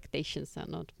your expectations are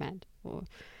not met, or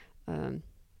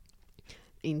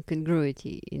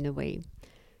incongruity in a way.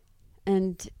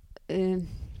 And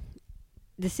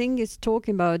the thing is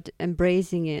talking about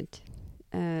embracing it,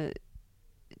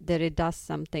 that it does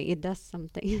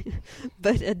something,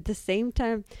 but at the same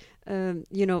time,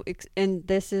 and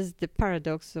this is the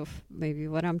paradox of maybe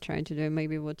what I'm trying to do,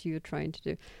 maybe what you're trying to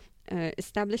do,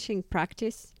 establishing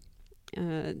practice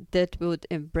that would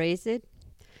embrace it,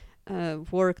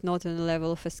 work not on the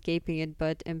level of escaping it,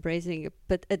 but embracing it.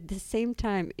 But at the same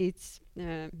time, it's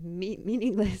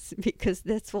meaningless, because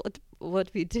that's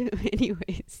what we do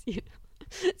anyways.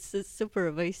 It's a super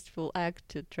wasteful act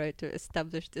to try to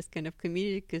establish this kind of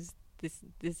community, because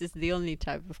this is the only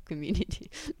type of community.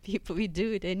 People, we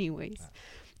do it anyways.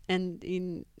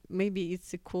 And maybe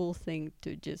it's a cool thing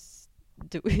to just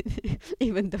do it,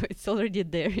 even though it's already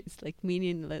there. It's like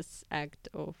meaningless act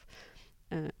of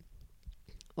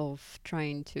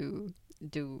trying to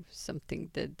do something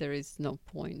that there is no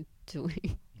point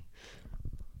doing.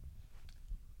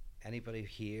 Anybody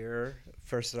here,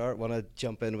 first start, want to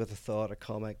jump in with a thought, a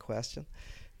comment, question?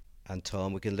 And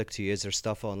Tom, we can look to you. Is there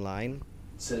stuff online?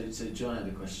 So John had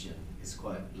a question. It's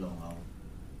quite long,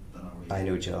 but I'll read it. I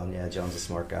know John. Yeah, John's a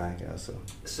smart guy. Yeah,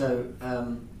 So,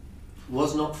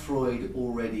 was not Freud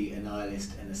already a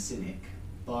nihilist and a cynic?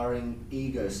 Barring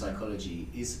ego psychology,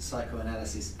 is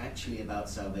psychoanalysis actually about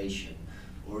salvation,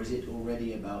 or is it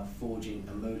already about forging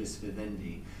a modus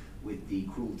vivendi with the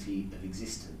cruelty of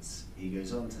existence? He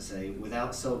goes on to say,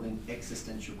 without solving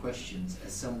existential questions,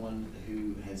 as someone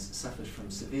who has suffered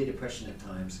from severe depression at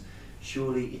times,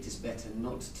 surely it is better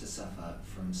not to suffer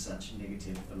from such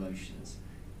negative emotions.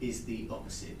 Is the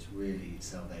opposite really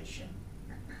salvation?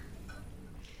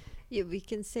 Yeah, we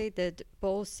can say that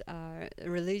both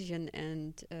religion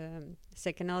and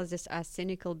psychoanalysis are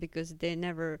cynical, because they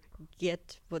never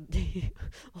get what they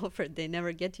offer. They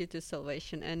never get you to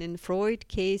salvation. And in Freud's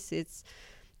case, it's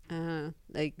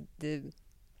like the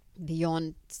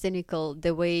beyond cynical.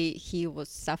 The way he was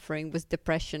suffering with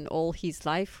depression all his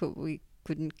life, we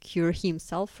couldn't cure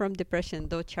himself from depression,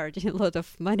 though charging a lot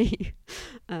of money.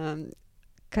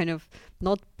 Kind of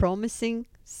not promising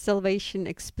salvation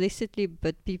explicitly,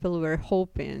 but people were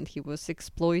hoping, and he was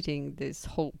exploiting these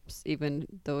hopes, even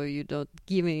though you're not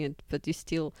giving it, but you're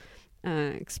still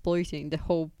exploiting the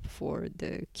hope for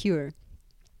the cure.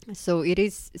 So it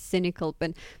is cynical,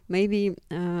 but maybe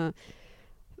I'm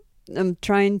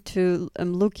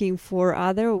looking for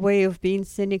other way of being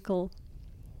cynical,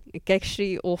 like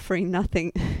actually offering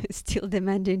nothing, still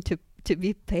demanding to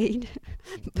be paid,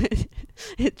 but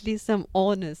at least I'm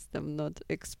honest. I'm not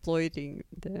exploiting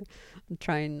I'm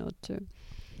trying not to.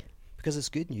 because it's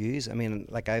good news. I mean,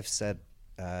 like I've said,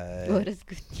 What is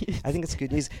good news? I think it's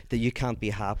good news that you can't be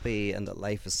happy and that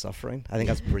life is suffering. I think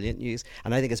that's brilliant news.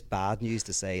 And I think it's bad news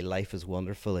to say life is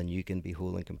wonderful and you can be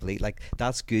whole and complete. Like,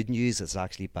 that's good news. It's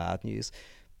actually bad news.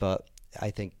 But I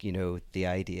think, the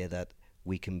idea that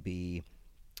we can be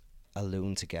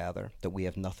alone together, that we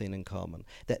have nothing in common,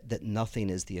 that nothing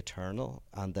is the eternal,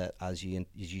 and that as you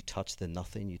touch the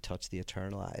nothing, you touch the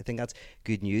eternal. I think that's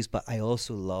good news. But I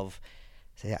also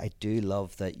do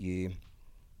love that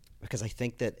because I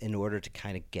think that in order to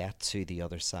kind of get to the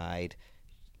other side,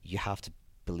 you have to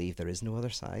believe there is no other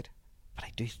side. But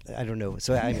I don't know.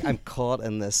 So I'm caught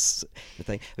in this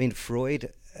thing. I mean,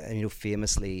 Freud,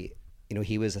 famously,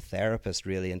 he was a therapist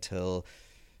really until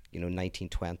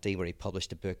 1920, where he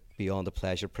published a book, Beyond the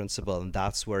Pleasure Principle, and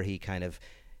that's where he kind of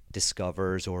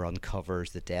discovers or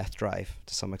uncovers the death drive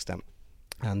to some extent.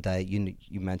 And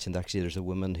you mentioned actually there's a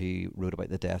woman who wrote about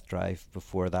the death drive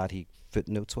before that. He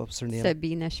footnotes, what was her name?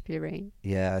 Sabine Spierain.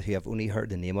 Yeah, who I've only heard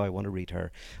the name of. I want to read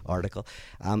her article.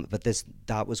 But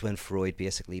that was when Freud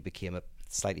basically became a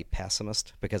slightly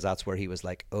pessimist, because that's where he was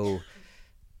like,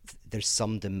 there's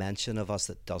some dimension of us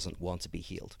that doesn't want to be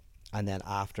healed. And then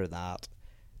after that,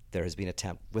 there has been an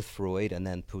attempt with Freud and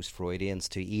then post-Freudians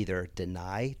to either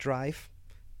deny drive,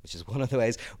 which is one of the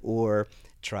ways, or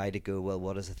try to go, well,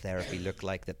 what does a therapy look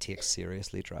like that takes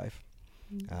seriously drive?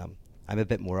 I'm a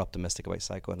bit more optimistic about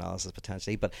psychoanalysis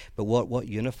potentially, but what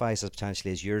unifies us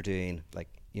potentially is you're doing, like,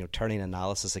 turning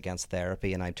analysis against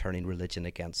therapy, and I'm turning religion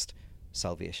against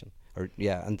salvation.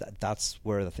 And that's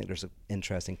where I think there's an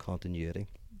interesting continuity.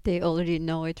 They already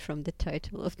know it from the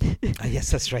title of the...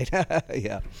 Yes, that's right.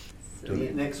 Yeah. So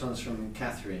the next one's from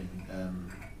Catherine,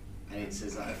 and it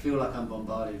says, I feel like I'm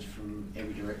bombarded from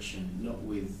every direction, not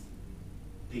with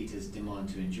Peter's demand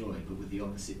to enjoy, but with the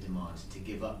opposite demand to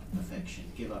give up perfection,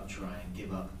 give up trying,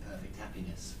 give up perfect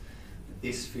happiness. But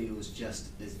this feels just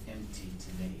as empty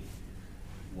to me.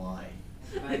 Why?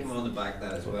 I can want to back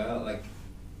that as well. Like,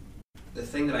 the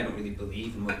thing that I don't really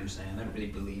believe in what you're saying, I don't really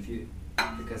believe you,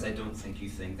 because I don't think you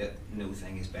think that no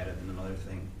thing is better than another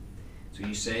thing. So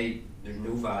you say there's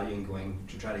no value in going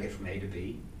to try to get from A to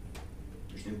B.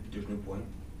 There's no point.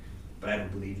 But I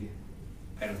don't believe you.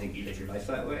 I don't think you live your life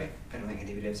that way. I don't think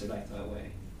anybody lives their life that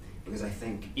way. Because I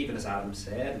think, even as Adam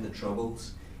said, in the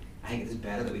Troubles, I think it is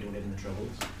better that we don't live in the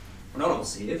Troubles. We're not all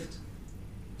saved.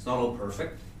 It's not all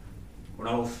perfect. We're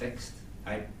not all fixed.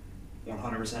 I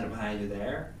 100% am behind you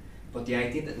there. But the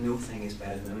idea that no thing is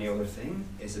better than any other thing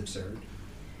is absurd.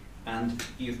 And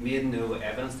you've made no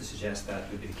evidence to suggest that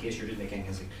would be the case. You're just making it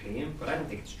as a claim, but I don't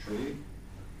think it's true.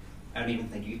 I don't even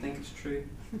think you think it's true.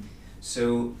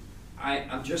 So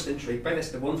I'm just intrigued by this.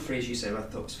 The one phrase you said I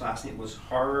thought was fascinating was,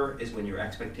 horror is when your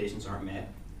expectations aren't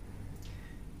met.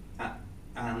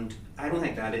 And I don't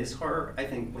think that is horror. I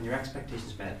think when your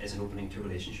expectations met is an opening to a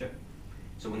relationship.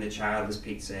 So when the child, as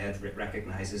Pete said,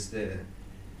 recognises the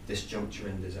disjuncture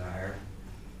in desire,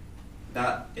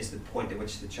 that is the point at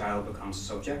which the child becomes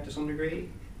subject to some degree,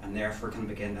 and therefore can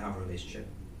begin to have a relationship.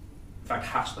 In fact,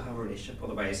 has to have a relationship.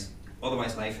 Otherwise,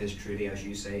 life is truly, as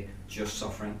you say, just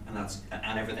suffering,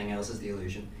 and everything else is the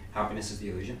illusion. Happiness is the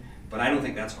illusion. But I don't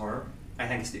think that's horror. I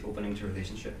think it's the opening to a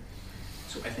relationship.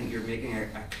 So I think you're making a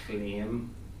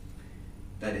claim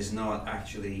that is not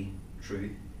actually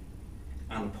true,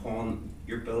 and upon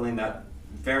you're building that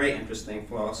very interesting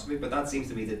philosophy. But that seems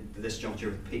to be the disjuncture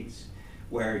of Pete's,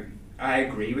 where I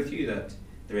agree with you that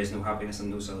there is no happiness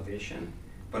and no salvation,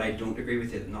 but I don't agree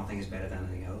with you that nothing is better than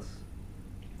anything else.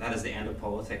 That is the end of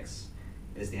politics,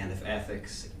 it is the end of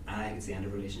ethics, and I think it's the end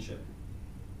of relationship.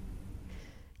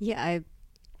 Yeah,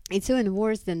 it's even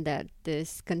worse than that,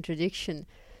 this contradiction,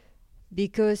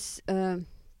 because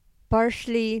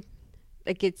partially,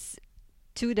 like, it's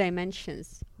two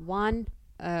dimensions. One,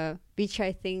 which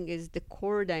I think is the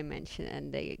core dimension,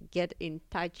 and they get in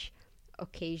touch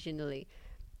occasionally.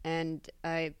 And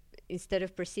instead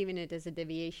of perceiving it as a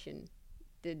deviation,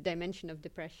 the dimension of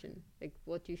depression, like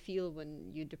what you feel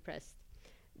when you're depressed,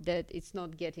 that it's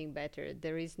not getting better,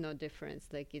 there is no difference,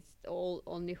 like it's all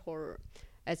only horror.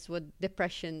 That's what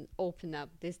depression opened up,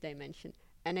 this dimension.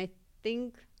 And I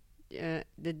think that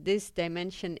this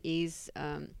dimension is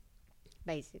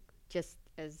basic, just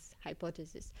as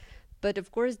hypothesis. But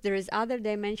of course, there is other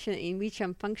dimension in which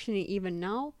I'm functioning even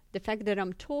now. The fact that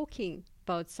I'm talking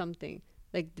about something,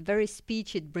 like the very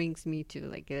speech it brings me to,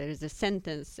 like there's a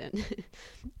sentence,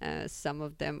 and some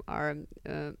of them are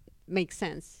make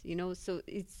sense, So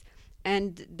it's,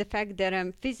 and the fact that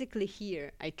I'm physically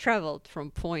here, I traveled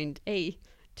from point A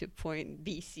to point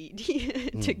B, C, D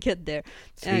to get there.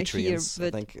 Three trains, I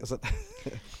think, is it?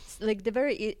 Like there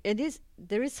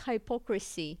is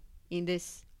hypocrisy in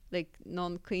this, like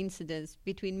non-coincidence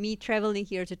between me traveling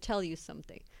here to tell you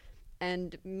something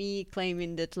and me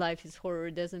claiming that life is horror.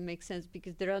 Doesn't make sense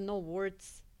because there are no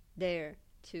words there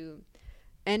to,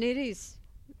 and it is.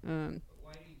 Why do you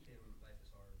claim life is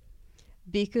horror?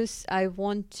 Because I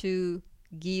want to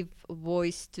give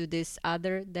voice to this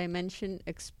other dimension,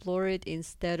 explore it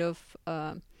instead of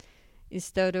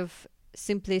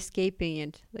simply escaping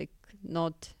it, like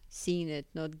not seeing it,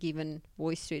 not giving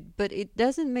voice to it. But it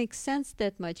doesn't make sense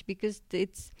that much, because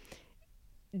it's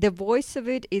the voice of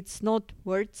it. It's not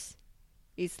words.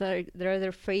 It's like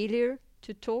rather failure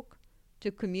to talk,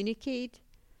 to communicate.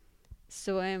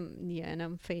 So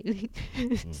I'm failing.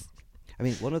 I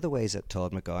mean, one of the ways that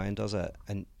Todd McGowan does it,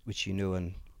 and which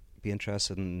and be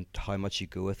interested in how much you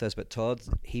go with this, but Todd,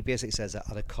 he basically says that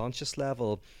at a conscious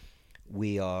level,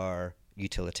 we are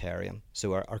utilitarian.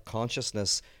 So our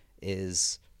consciousness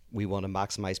is, we want to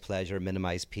maximize pleasure,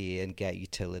 minimize pain, get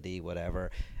utility,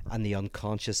 whatever. And the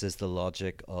unconscious is the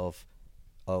logic of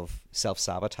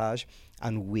self-sabotage.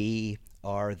 And we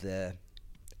are the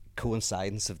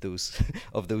coincidence of those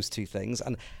of those two things.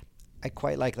 And I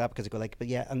quite like that, because I go like, but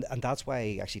yeah, and that's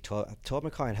why actually Todd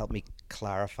McCowan helped me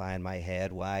clarify in my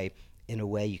head why, in a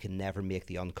way, you can never make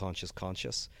the unconscious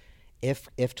conscious. If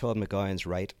Todd McGowan's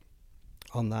right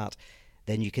on that,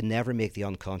 then you can never make the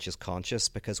unconscious conscious,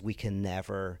 because we can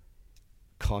never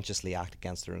consciously act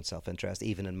against our own self-interest,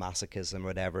 even in masochism or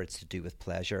whatever. It's to do with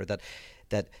pleasure.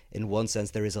 That in one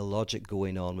sense there is a logic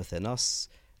going on within us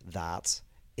that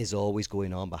is always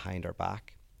going on behind our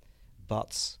back,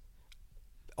 but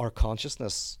our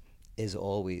consciousness is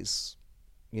always,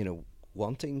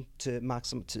 wanting to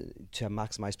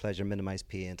maximize pleasure, minimize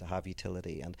pain, to have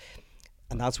utility, and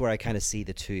that's where I kind of see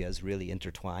the two as really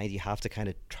intertwined. You have to kind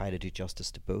of try to do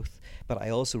justice to both, but I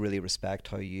also really respect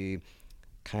how you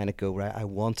kind of go, right, I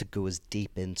want to go as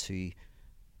deep into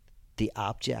the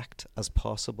abject as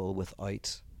possible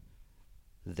without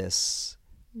this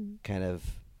kind of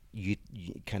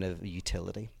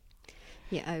utility.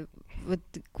 Yeah, I would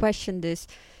question this.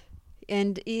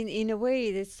 And in a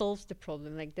way, this solves the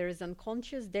problem. Like, there is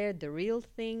unconscious there, the real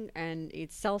thing, and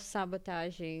it's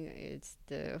self-sabotaging. It's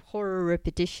the horror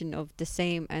repetition of the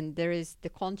same. And there is the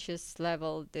conscious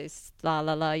level, this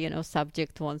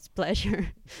subject wants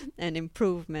pleasure and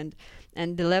improvement.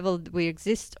 And the level we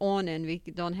exist on, and we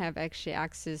don't have actually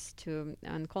access to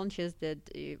unconscious that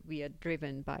we are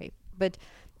driven by. But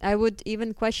I would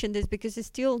even question this, because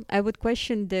I would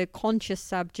question the conscious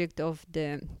subject of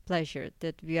the pleasure,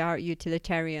 that we are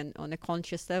utilitarian on a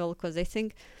conscious level, because I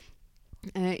think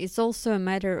it's also a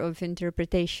matter of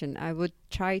interpretation. I would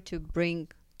try to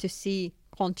see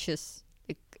conscious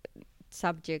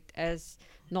subject as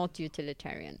not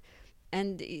utilitarian.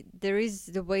 And there is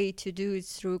the way to do it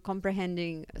through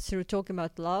talking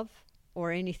about love,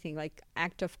 or anything like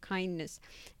act of kindness.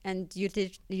 And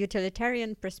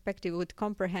utilitarian perspective would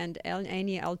comprehend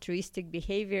any altruistic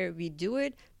behavior. We do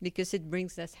it because it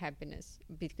brings us happiness,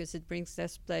 because it brings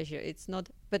us pleasure. It's not,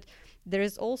 but there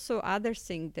is also other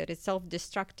thing that is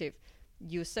self-destructive.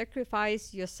 You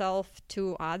sacrifice yourself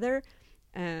to other,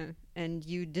 and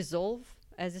you dissolve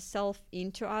as a self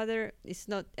into other. It's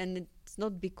not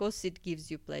because it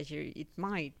gives you pleasure. It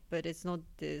might, but it's not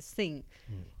the thing.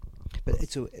 But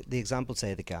so the example,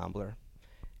 say, the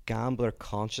gambler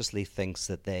consciously thinks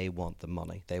that they want the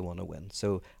money, they want to win.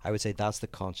 So I would say that's the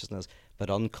consciousness, but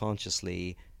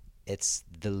unconsciously it's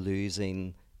the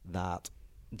losing that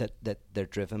they're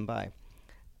driven by.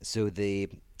 But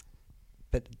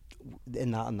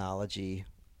in that analogy,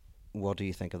 what do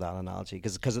you think of that analogy?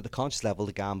 Because at the conscious level,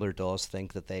 the gambler does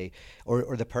think that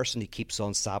or the person who keeps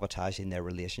on sabotaging their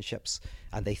relationships,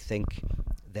 and they think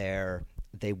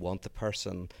they want the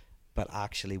person, but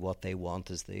actually what they want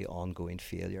is the ongoing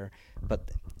failure. But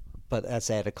let's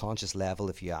say at a conscious level,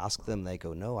 if you ask them, they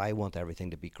go, no, I want everything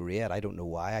to be great. I don't know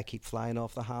why I keep flying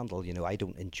off the handle. I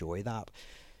don't enjoy that.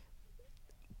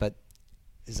 But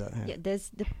is that... Yeah, there's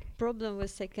the problem with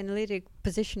psychoanalytic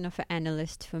position of an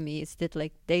analyst for me is that,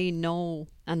 like, they know,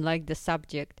 unlike the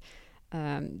subject,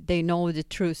 they know the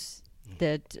truth,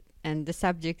 and the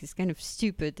subject is kind of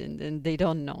stupid, and they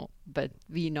don't know, but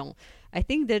we know. I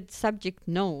think that subject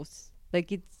knows,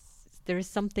 like, there is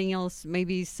something else,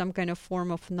 maybe some kind of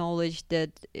form of knowledge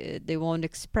that they won't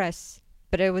express,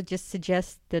 but I would just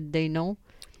suggest that they know.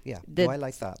 Yeah, that I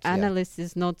like that. Analyst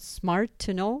is not smart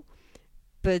to know,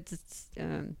 but it's...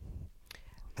 And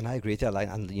I agree with that.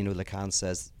 And Lacan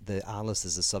says the analyst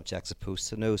is the subject supposed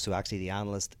to know, so actually the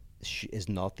analyst is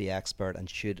not the expert and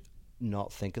should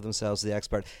not think of themselves as the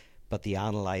expert, but the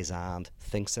analysand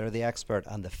thinks they're the expert,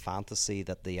 and the fantasy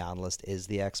that the analyst is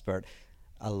the expert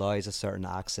allows a certain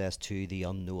access to the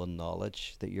unknown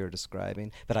knowledge that you're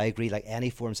describing. But I agree, like any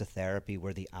forms of therapy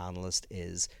where the analyst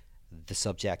is the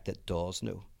subject that does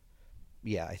know,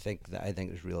 yeah, I think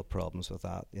there's real problems with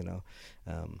that,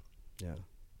 Yeah.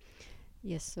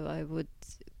 Yes, so I would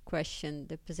question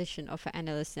the position of an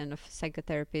analyst and of a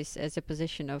psychotherapist as a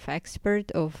position of expert,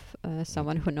 of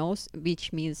someone who knows, which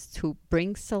means to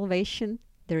bring salvation.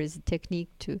 There is a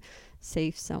technique to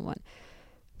save someone.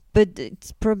 But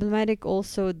it's problematic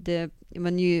also the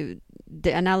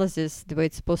analysis, the way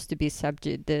it's supposed to be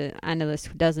subject, the analyst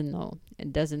who doesn't know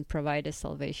and doesn't provide a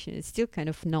salvation, it's still kind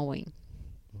of knowing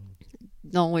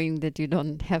that you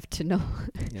don't have to know.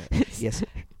 Yes,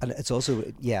 and it's also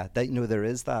that there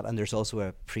is that, and there's also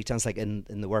a pretense, like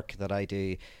in the work that I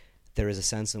do, there is a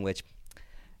sense in which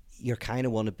you kind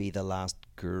of want to be the last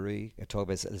guru. I talk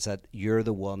about is that you're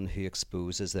the one who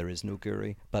exposes there is no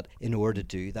guru, but in order to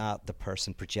do that, the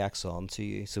person projects onto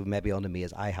you. So maybe onto me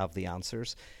as I have the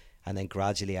answers, and then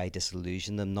gradually I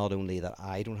disillusion them. Not only that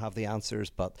I don't have the answers,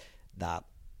 but that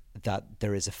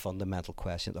there is a fundamental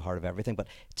question at the heart of everything. But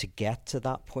to get to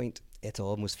that point, it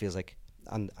almost feels like,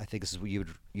 and I think this is what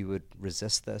you would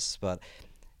resist this, but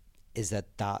is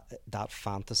that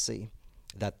fantasy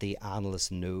that the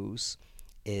analyst knows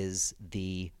is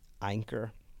the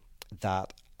anchor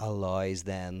that allows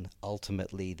then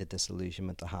ultimately the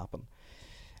disillusionment to happen.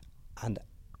 And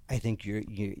I think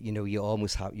you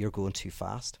almost you're going too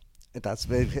fast. That's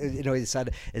it's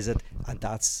sad, is it? And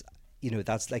that's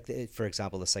that's like for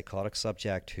example the psychotic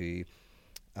subject who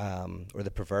or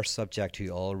the perverse subject who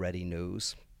already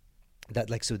knows that,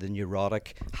 like, so the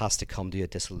neurotic has to come to a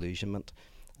disillusionment,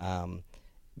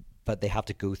 but they have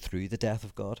to go through the death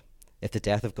of God. If the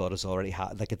death of God has already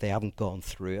if they haven't gone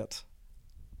through it,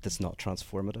 that's not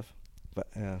transformative. But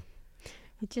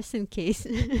just in case,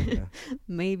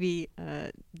 maybe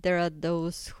there are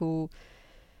those who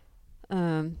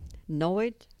know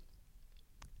it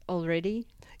already,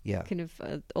 kind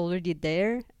of already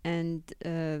there, and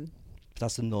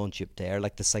that's the non-dupe there.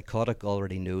 Like the psychotic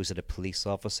already knows that a police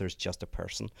officer is just a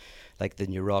person. Like the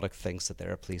neurotic thinks that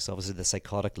they're a police officer. The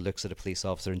psychotic looks at a police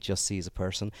officer and just sees a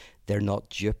person. They're not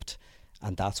duped,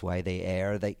 and that's why they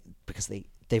err. Because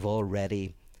they've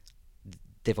already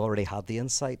had the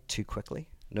insight too quickly.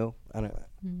 No,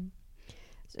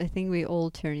 So I think we're all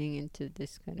turning into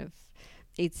this kind of.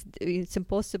 It's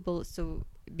impossible. So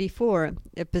before,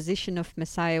 a position of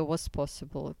Messiah was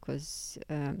possible because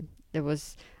there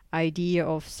was idea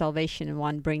of salvation and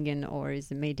one bringing or is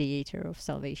a mediator of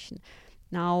salvation.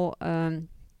 Now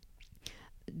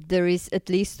there is at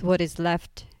least what is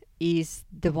left is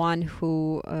the one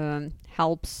who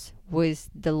helps with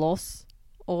the loss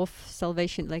of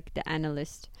salvation, like the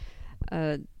analyst.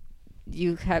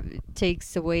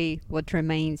 Takes away what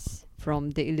remains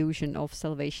from the illusion of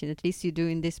salvation. At least you do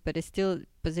in this, but it's still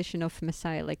position of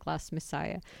Messiah, like last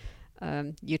Messiah.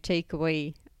 You take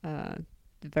away the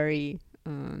very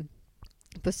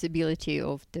possibility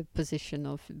of the position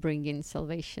of bringing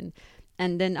salvation,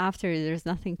 and then after there's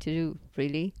nothing to do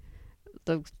really.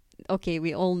 Okay,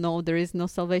 we all know there is no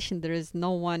salvation. There is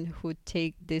no one who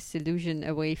take this illusion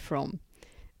away from.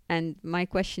 And my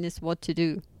question is what to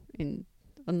do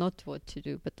or not what to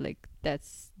do, but like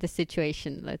that's the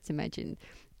situation, let's imagine.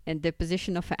 And the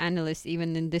position of an analyst,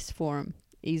 even in this form,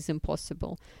 is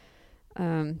impossible.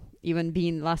 Even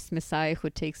being last Messiah who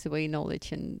takes away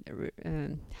knowledge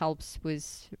and helps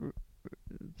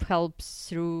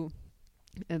through,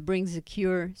 brings a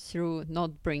cure through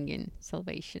not bringing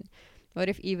salvation. What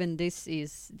if even this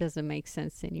doesn't make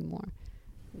sense anymore?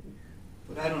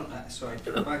 But I don't, sorry,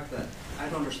 to go back to that, I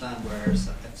don't understand where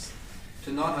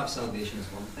to not have salvation is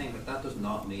one thing, but that does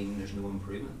not mean there's no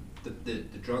improvement. The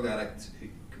drug addict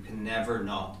who can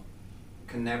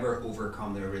never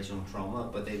overcome their original trauma,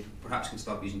 but they perhaps can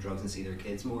stop using drugs and see their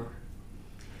kids more.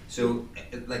 So,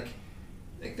 like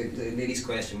the lady's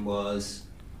question was,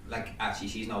 like, actually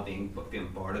she's not being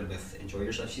bombarded with enjoy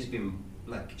yourself. She's been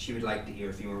like, she would like to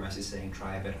hear a few more messages saying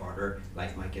try a bit harder,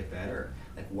 life might get better.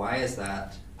 Like, why is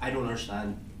that? I don't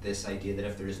understand this idea that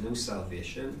if there is no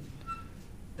salvation,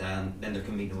 then there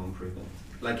can be no improvement.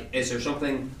 Like, is there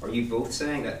something, are you both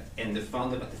saying that in the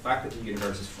fact that the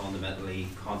universe is fundamentally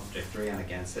contradictory and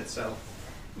against itself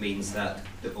means that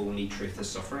the only truth is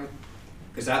suffering?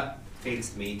 Because that feels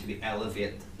to me to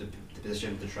elevate the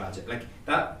position of the tragic.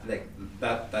 That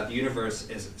the universe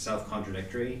is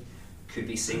self-contradictory could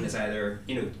be seen as either,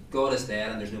 God is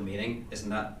dead and there's no meaning, isn't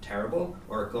that terrible?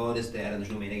 Or God is dead and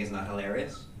there's no meaning, isn't that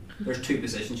hilarious? There's two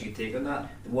positions you could take on that.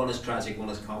 One is tragic, one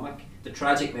is comic. The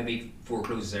tragic maybe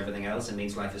forecloses everything else and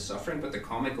means life is suffering, but the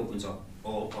comic opens up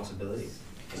all possibilities.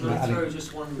 Can I throw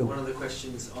just one of the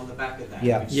questions on the back of that,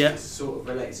 which is sort of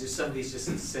relates? So somebody's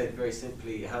just said very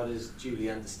simply, how does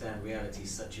Julie understand realities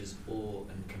such as awe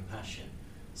and compassion?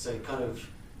 So kind of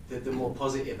the more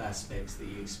positive aspects that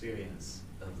you experience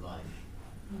of life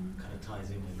kind of ties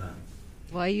in with that.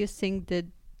 Why you think that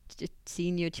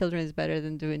seeing your children is better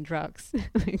than doing drugs.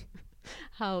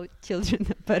 How children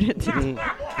are better than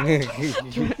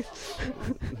drugs.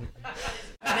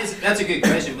 That's a good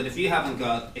question, but if you haven't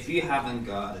got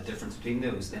a difference between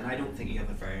those, then I don't think you have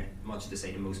very much to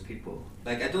say to most people.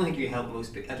 Like, I don't think you help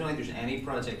most people. I don't think there's any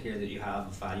project here that you have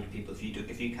of value to people if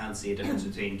you can't see a difference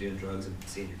between doing drugs and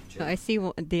seeing your children. I see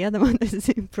the other one as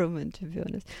an improvement, to be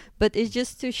honest. But it's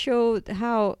just to show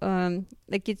how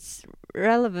it's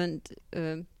relevant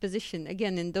position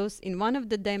again in one of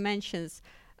the dimensions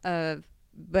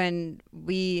when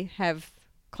we have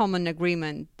common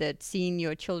agreement that seeing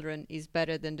your children is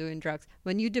better than doing drugs.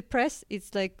 When you depress,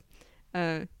 it's like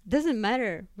doesn't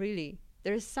matter really.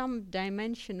 There's some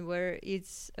dimension where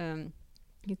it's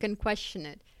you can question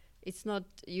it. It's not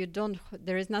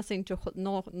there is nothing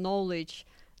no knowledge,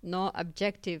 no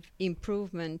objective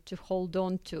improvement to hold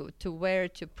on to where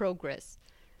to progress.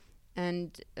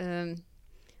 And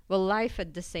life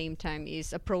at the same time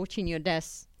is approaching your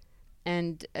death,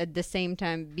 and at the same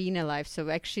time being alive. So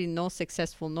actually no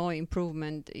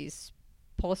improvement is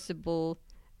possible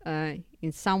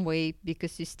in some way,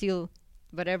 because you still,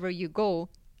 wherever you go,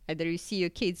 either you see your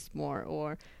kids more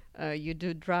or you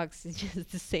do drugs, it's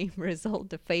just the same result,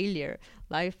 the failure.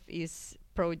 Life is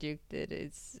project that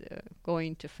is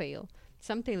going to fail.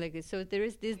 Something like this. So there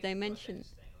is this dimension.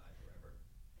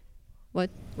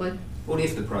 What? Only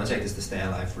if the project is to stay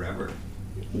alive forever.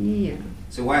 Yeah.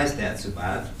 So why is death so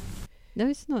bad? No,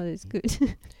 it's not. It's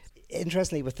good.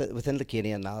 Interestingly, within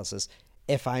Lacanian analysis,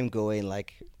 if I'm going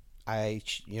like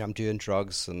I'm doing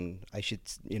drugs and I should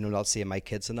not see my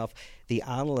kids enough, a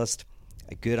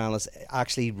good analyst,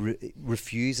 actually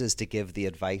refuses to give the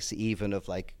advice, even of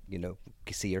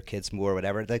see your kids more or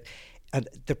whatever. And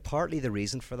partly the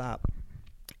reason for that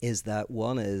is that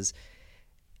one is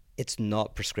it's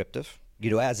not prescriptive.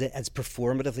 As it's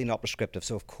performatively not prescriptive.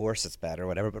 So of course it's better, or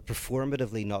whatever, but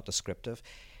performatively not descriptive.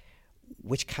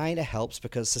 Which kind of helps,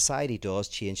 because society does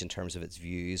change in terms of its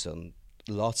views on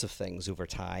lots of things over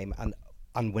time,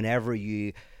 and whenever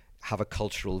you have a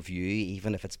cultural view,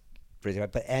 even if it's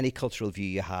but any cultural view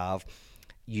you have,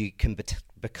 you can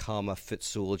become a foot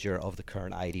soldier of the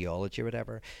current ideology or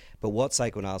whatever. But what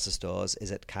psychoanalysis does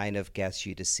is it kind of gets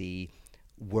you to see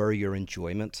where your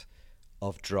enjoyment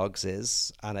of drugs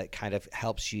is, and it kind of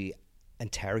helps you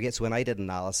interrogate. So when I did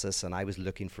analysis and I was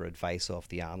looking for advice off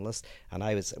the analyst, and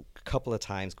I was a couple of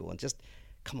times going, just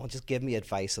give me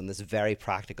advice on this very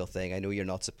practical thing. I know you're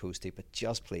not supposed to, but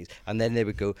just please. And then they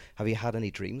would go, have you had any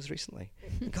dreams recently?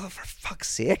 Go, for fuck's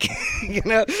sake.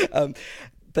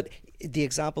 But the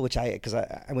example because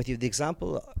I'm with you, the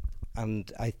example,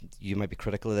 and you might be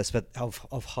critical of this, but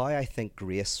of how I think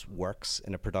grace works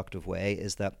in a productive way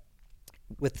is that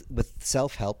with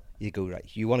self-help, you go, right,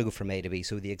 you want to go from A to B.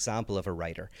 So the example of a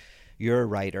writer, you're a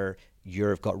writer,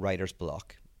 you've got writer's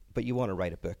block, but you want to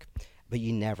write a book, but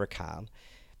you never can.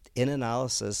 In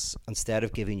analysis, instead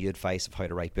of giving you advice of how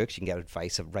to write books, you can get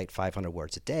advice of write 500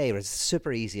 words a day, or it's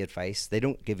super easy advice. They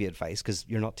don't give you advice because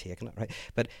you're not taking it, right?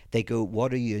 But they go,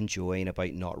 what are you enjoying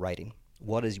about not writing?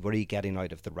 What are you getting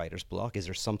out of the writer's block? Is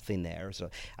there something there?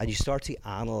 And you start to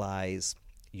analyze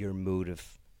your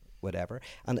motive, whatever.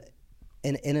 And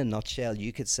in a nutshell,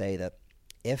 you could say that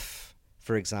if,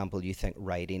 for example, you think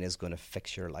writing is going to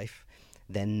fix your life,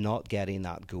 then not getting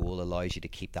that goal allows you to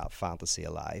keep that fantasy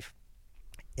alive.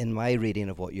 In my reading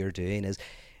of what you're doing is,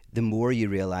 the more you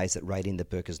realize that writing the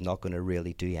book is not going to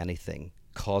really do anything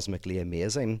cosmically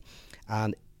amazing,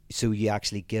 and so you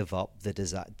actually give up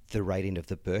the writing of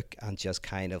the book and just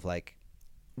kind of like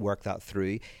work that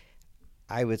through,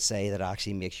 I would say that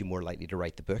actually makes you more likely to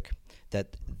write the book.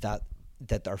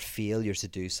 That our failures to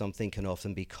do something can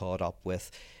often be caught up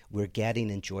with we're getting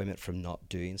enjoyment from not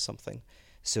doing something.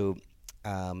 So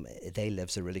They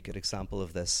Live's a really good example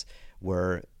of this,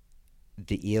 where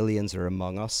the aliens are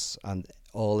among us and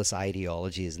all this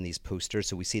ideology is in these posters.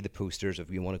 So we see the posters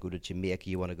of you want to go to Jamaica,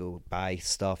 you want to go buy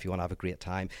stuff, you want to have a great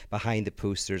time. Behind the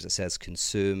posters it says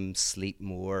consume, sleep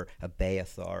more, obey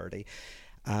authority.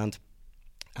 And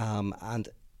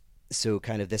so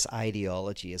kind of this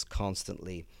ideology is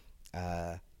constantly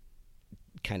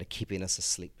kind of keeping us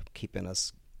asleep, keeping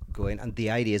us going. And the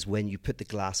idea is when you put the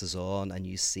glasses on and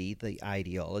you see the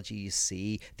ideology, you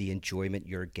see the enjoyment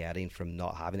you're getting from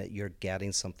not having it, you're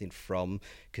getting something from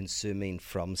consuming,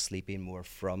 from sleeping more,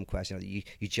 from questioning.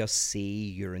 You just see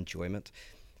your enjoyment.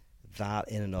 That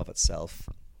in and of itself,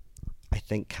 I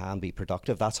think, can be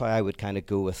productive. That's how I would kind of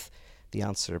go with the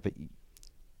answer. But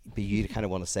you kind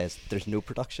of want to say there's no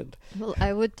production. Well,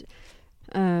 I would...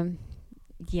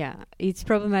 yeah, it's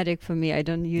problematic for me. I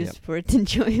don't use for it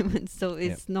enjoyment, so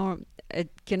it's it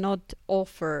cannot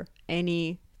offer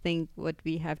any think what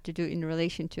we have to do in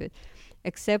relation to it,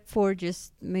 except for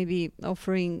just maybe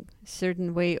offering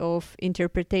certain way of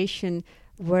interpretation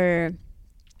where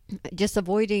just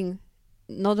avoiding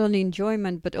not only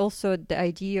enjoyment but also the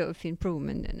idea of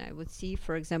improvement. And I would see,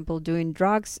 for example, doing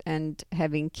drugs and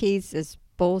having kids as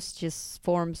both just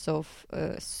forms of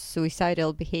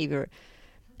suicidal behavior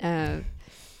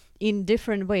in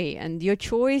different way. And your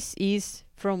choice is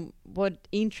from what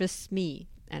interests me.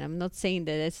 And I'm not saying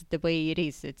that that's the way it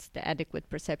is, it's the adequate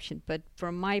perception, but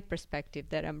from my perspective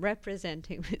that I'm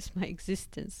representing with my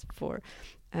existence for,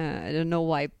 I don't know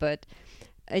why, but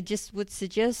I just would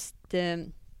suggest this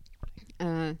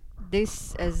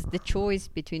as the choice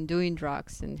between doing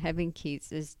drugs and having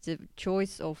kids, is the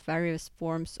choice of various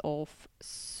forms of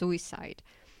suicide,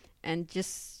 and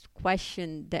just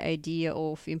question the idea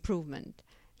of improvement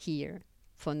here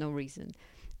for no reason,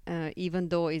 even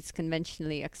though it's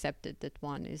conventionally accepted that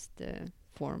one is the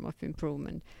form of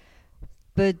improvement.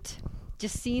 But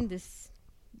just seeing this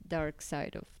dark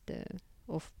side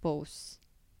of both,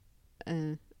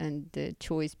 and the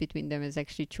choice between them is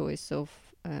actually choice of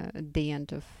the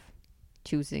end of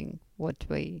choosing what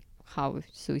way, how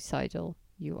suicidal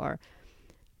you are.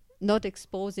 Not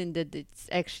exposing that it's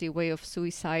actually a way of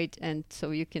suicide and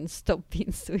so you can stop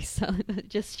being suicidal,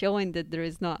 just showing that there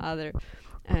is no other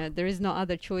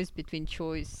choice between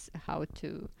choice how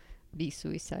to be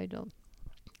suicidal,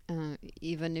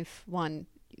 even if one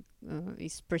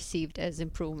is perceived as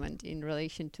improvement in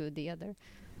relation to the other.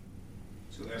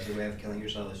 So every way of killing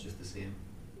yourself is just the same?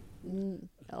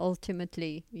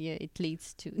 Ultimately, yeah, it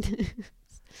leads to...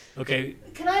 Okay.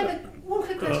 Can I have one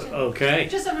quick question? Okay.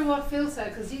 Just over what Phil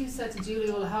said, because you said to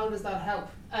Julie, well, how does that help?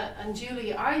 And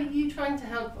Julie, are you trying to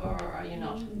help or are you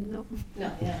not? No. No,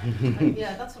 yeah.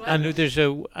 Yeah, that's what I... And there's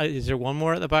is there one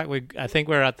more at the back? I think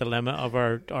we're at the limit of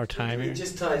our time here. It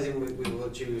just ties in with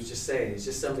what Julie was just saying. It's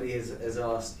just somebody has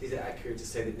asked, is it accurate to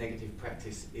say that negative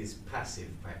practice is passive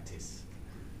practice?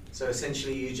 So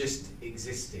essentially you're just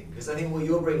existing. Because I think what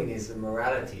you're bringing is the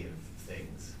morality of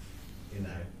things, you know.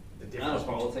 The difference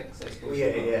politics, I suppose. Yeah.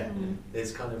 Mm-hmm.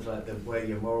 There's kind of like where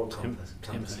your moral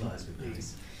compass lies with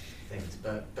these things.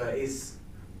 But is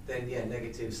then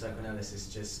negative psychoanalysis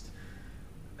just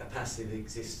a passive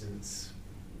existence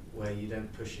where you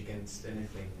don't push against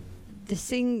anything? The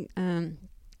thing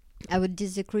I would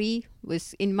disagree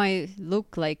with, in my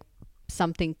look, like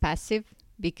something passive,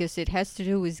 because it has to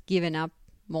do with giving up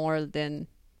more than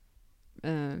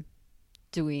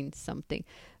doing something.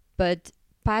 But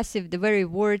passive, the very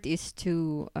word is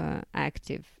too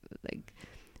active. Like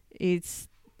it's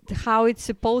how it's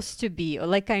supposed to be, or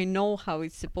like I know how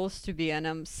it's supposed to be and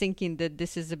I'm thinking that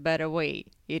this is a better way.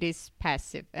 It is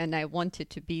passive and I want it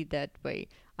to be that way.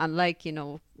 Unlike,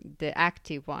 the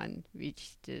active one,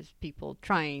 which is people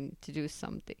trying to do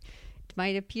something. It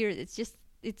might appear,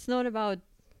 it's not about,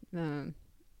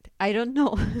 I don't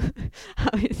know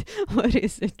what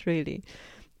is it really.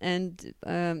 And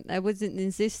I wouldn't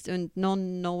insist on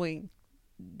non-knowing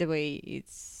the way it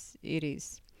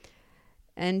is.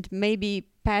 And maybe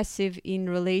passive in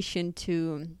relation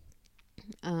to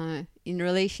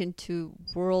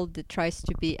world that tries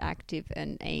to be active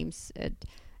and aims at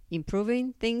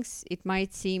improving things. It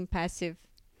might seem passive,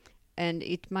 and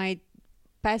it might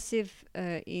passive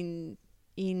in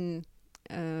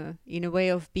a way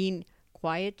of being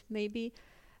quiet, maybe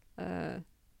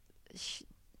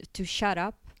to shut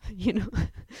up,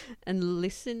 and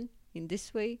listen in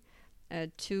this way,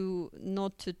 to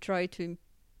not to try to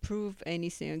improve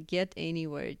anything or get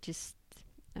anywhere, just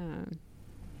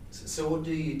So what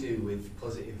do you do with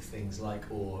positive things like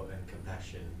awe and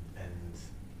compassion and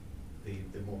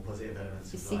the more positive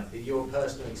elements of life? Your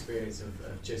personal experience of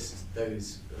just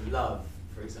those, love,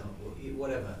 for example,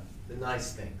 whatever, the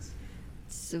nice things.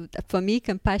 So for me,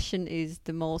 compassion is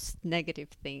the most negative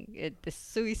thing. The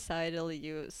suicidal,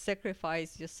 you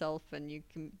sacrifice yourself and you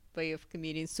way of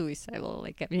committing suicide,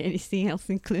 like anything else,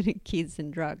 including kids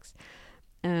and drugs.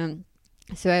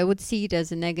 So I would see it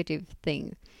as a negative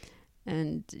thing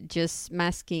and just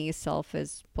masking itself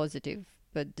as positive.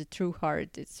 But the true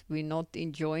heart, we're not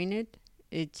enjoying it.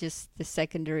 It's just the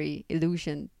secondary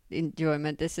illusion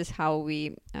enjoyment. This is how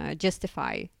we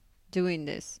justify doing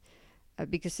this.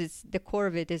 Because the core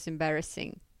of it is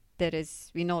embarrassing. That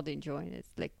is, we're not enjoying it.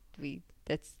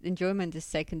 That's enjoyment is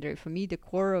secondary. For me, the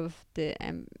core of the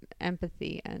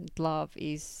empathy and love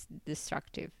is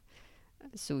destructive,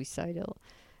 suicidal.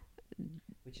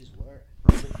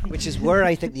 Which is where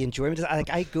I think the enjoyment is.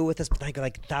 I go with this, but I go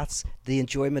that's the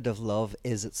enjoyment of love.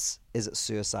 Is its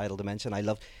suicidal dimension? I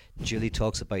love Julie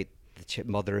talks about the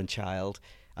mother and child.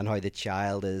 and how the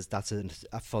child is, that's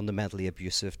a fundamentally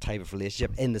abusive type of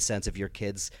relationship, in the sense of your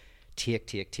kids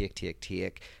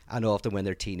take, and often when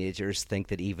they're teenagers think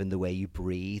that even the way you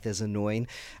breathe is annoying,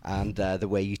 and the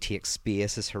way you take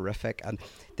space is horrific, and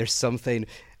there's something,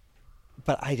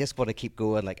 but I just want to keep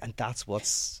going, like, and that's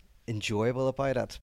what's enjoyable about it.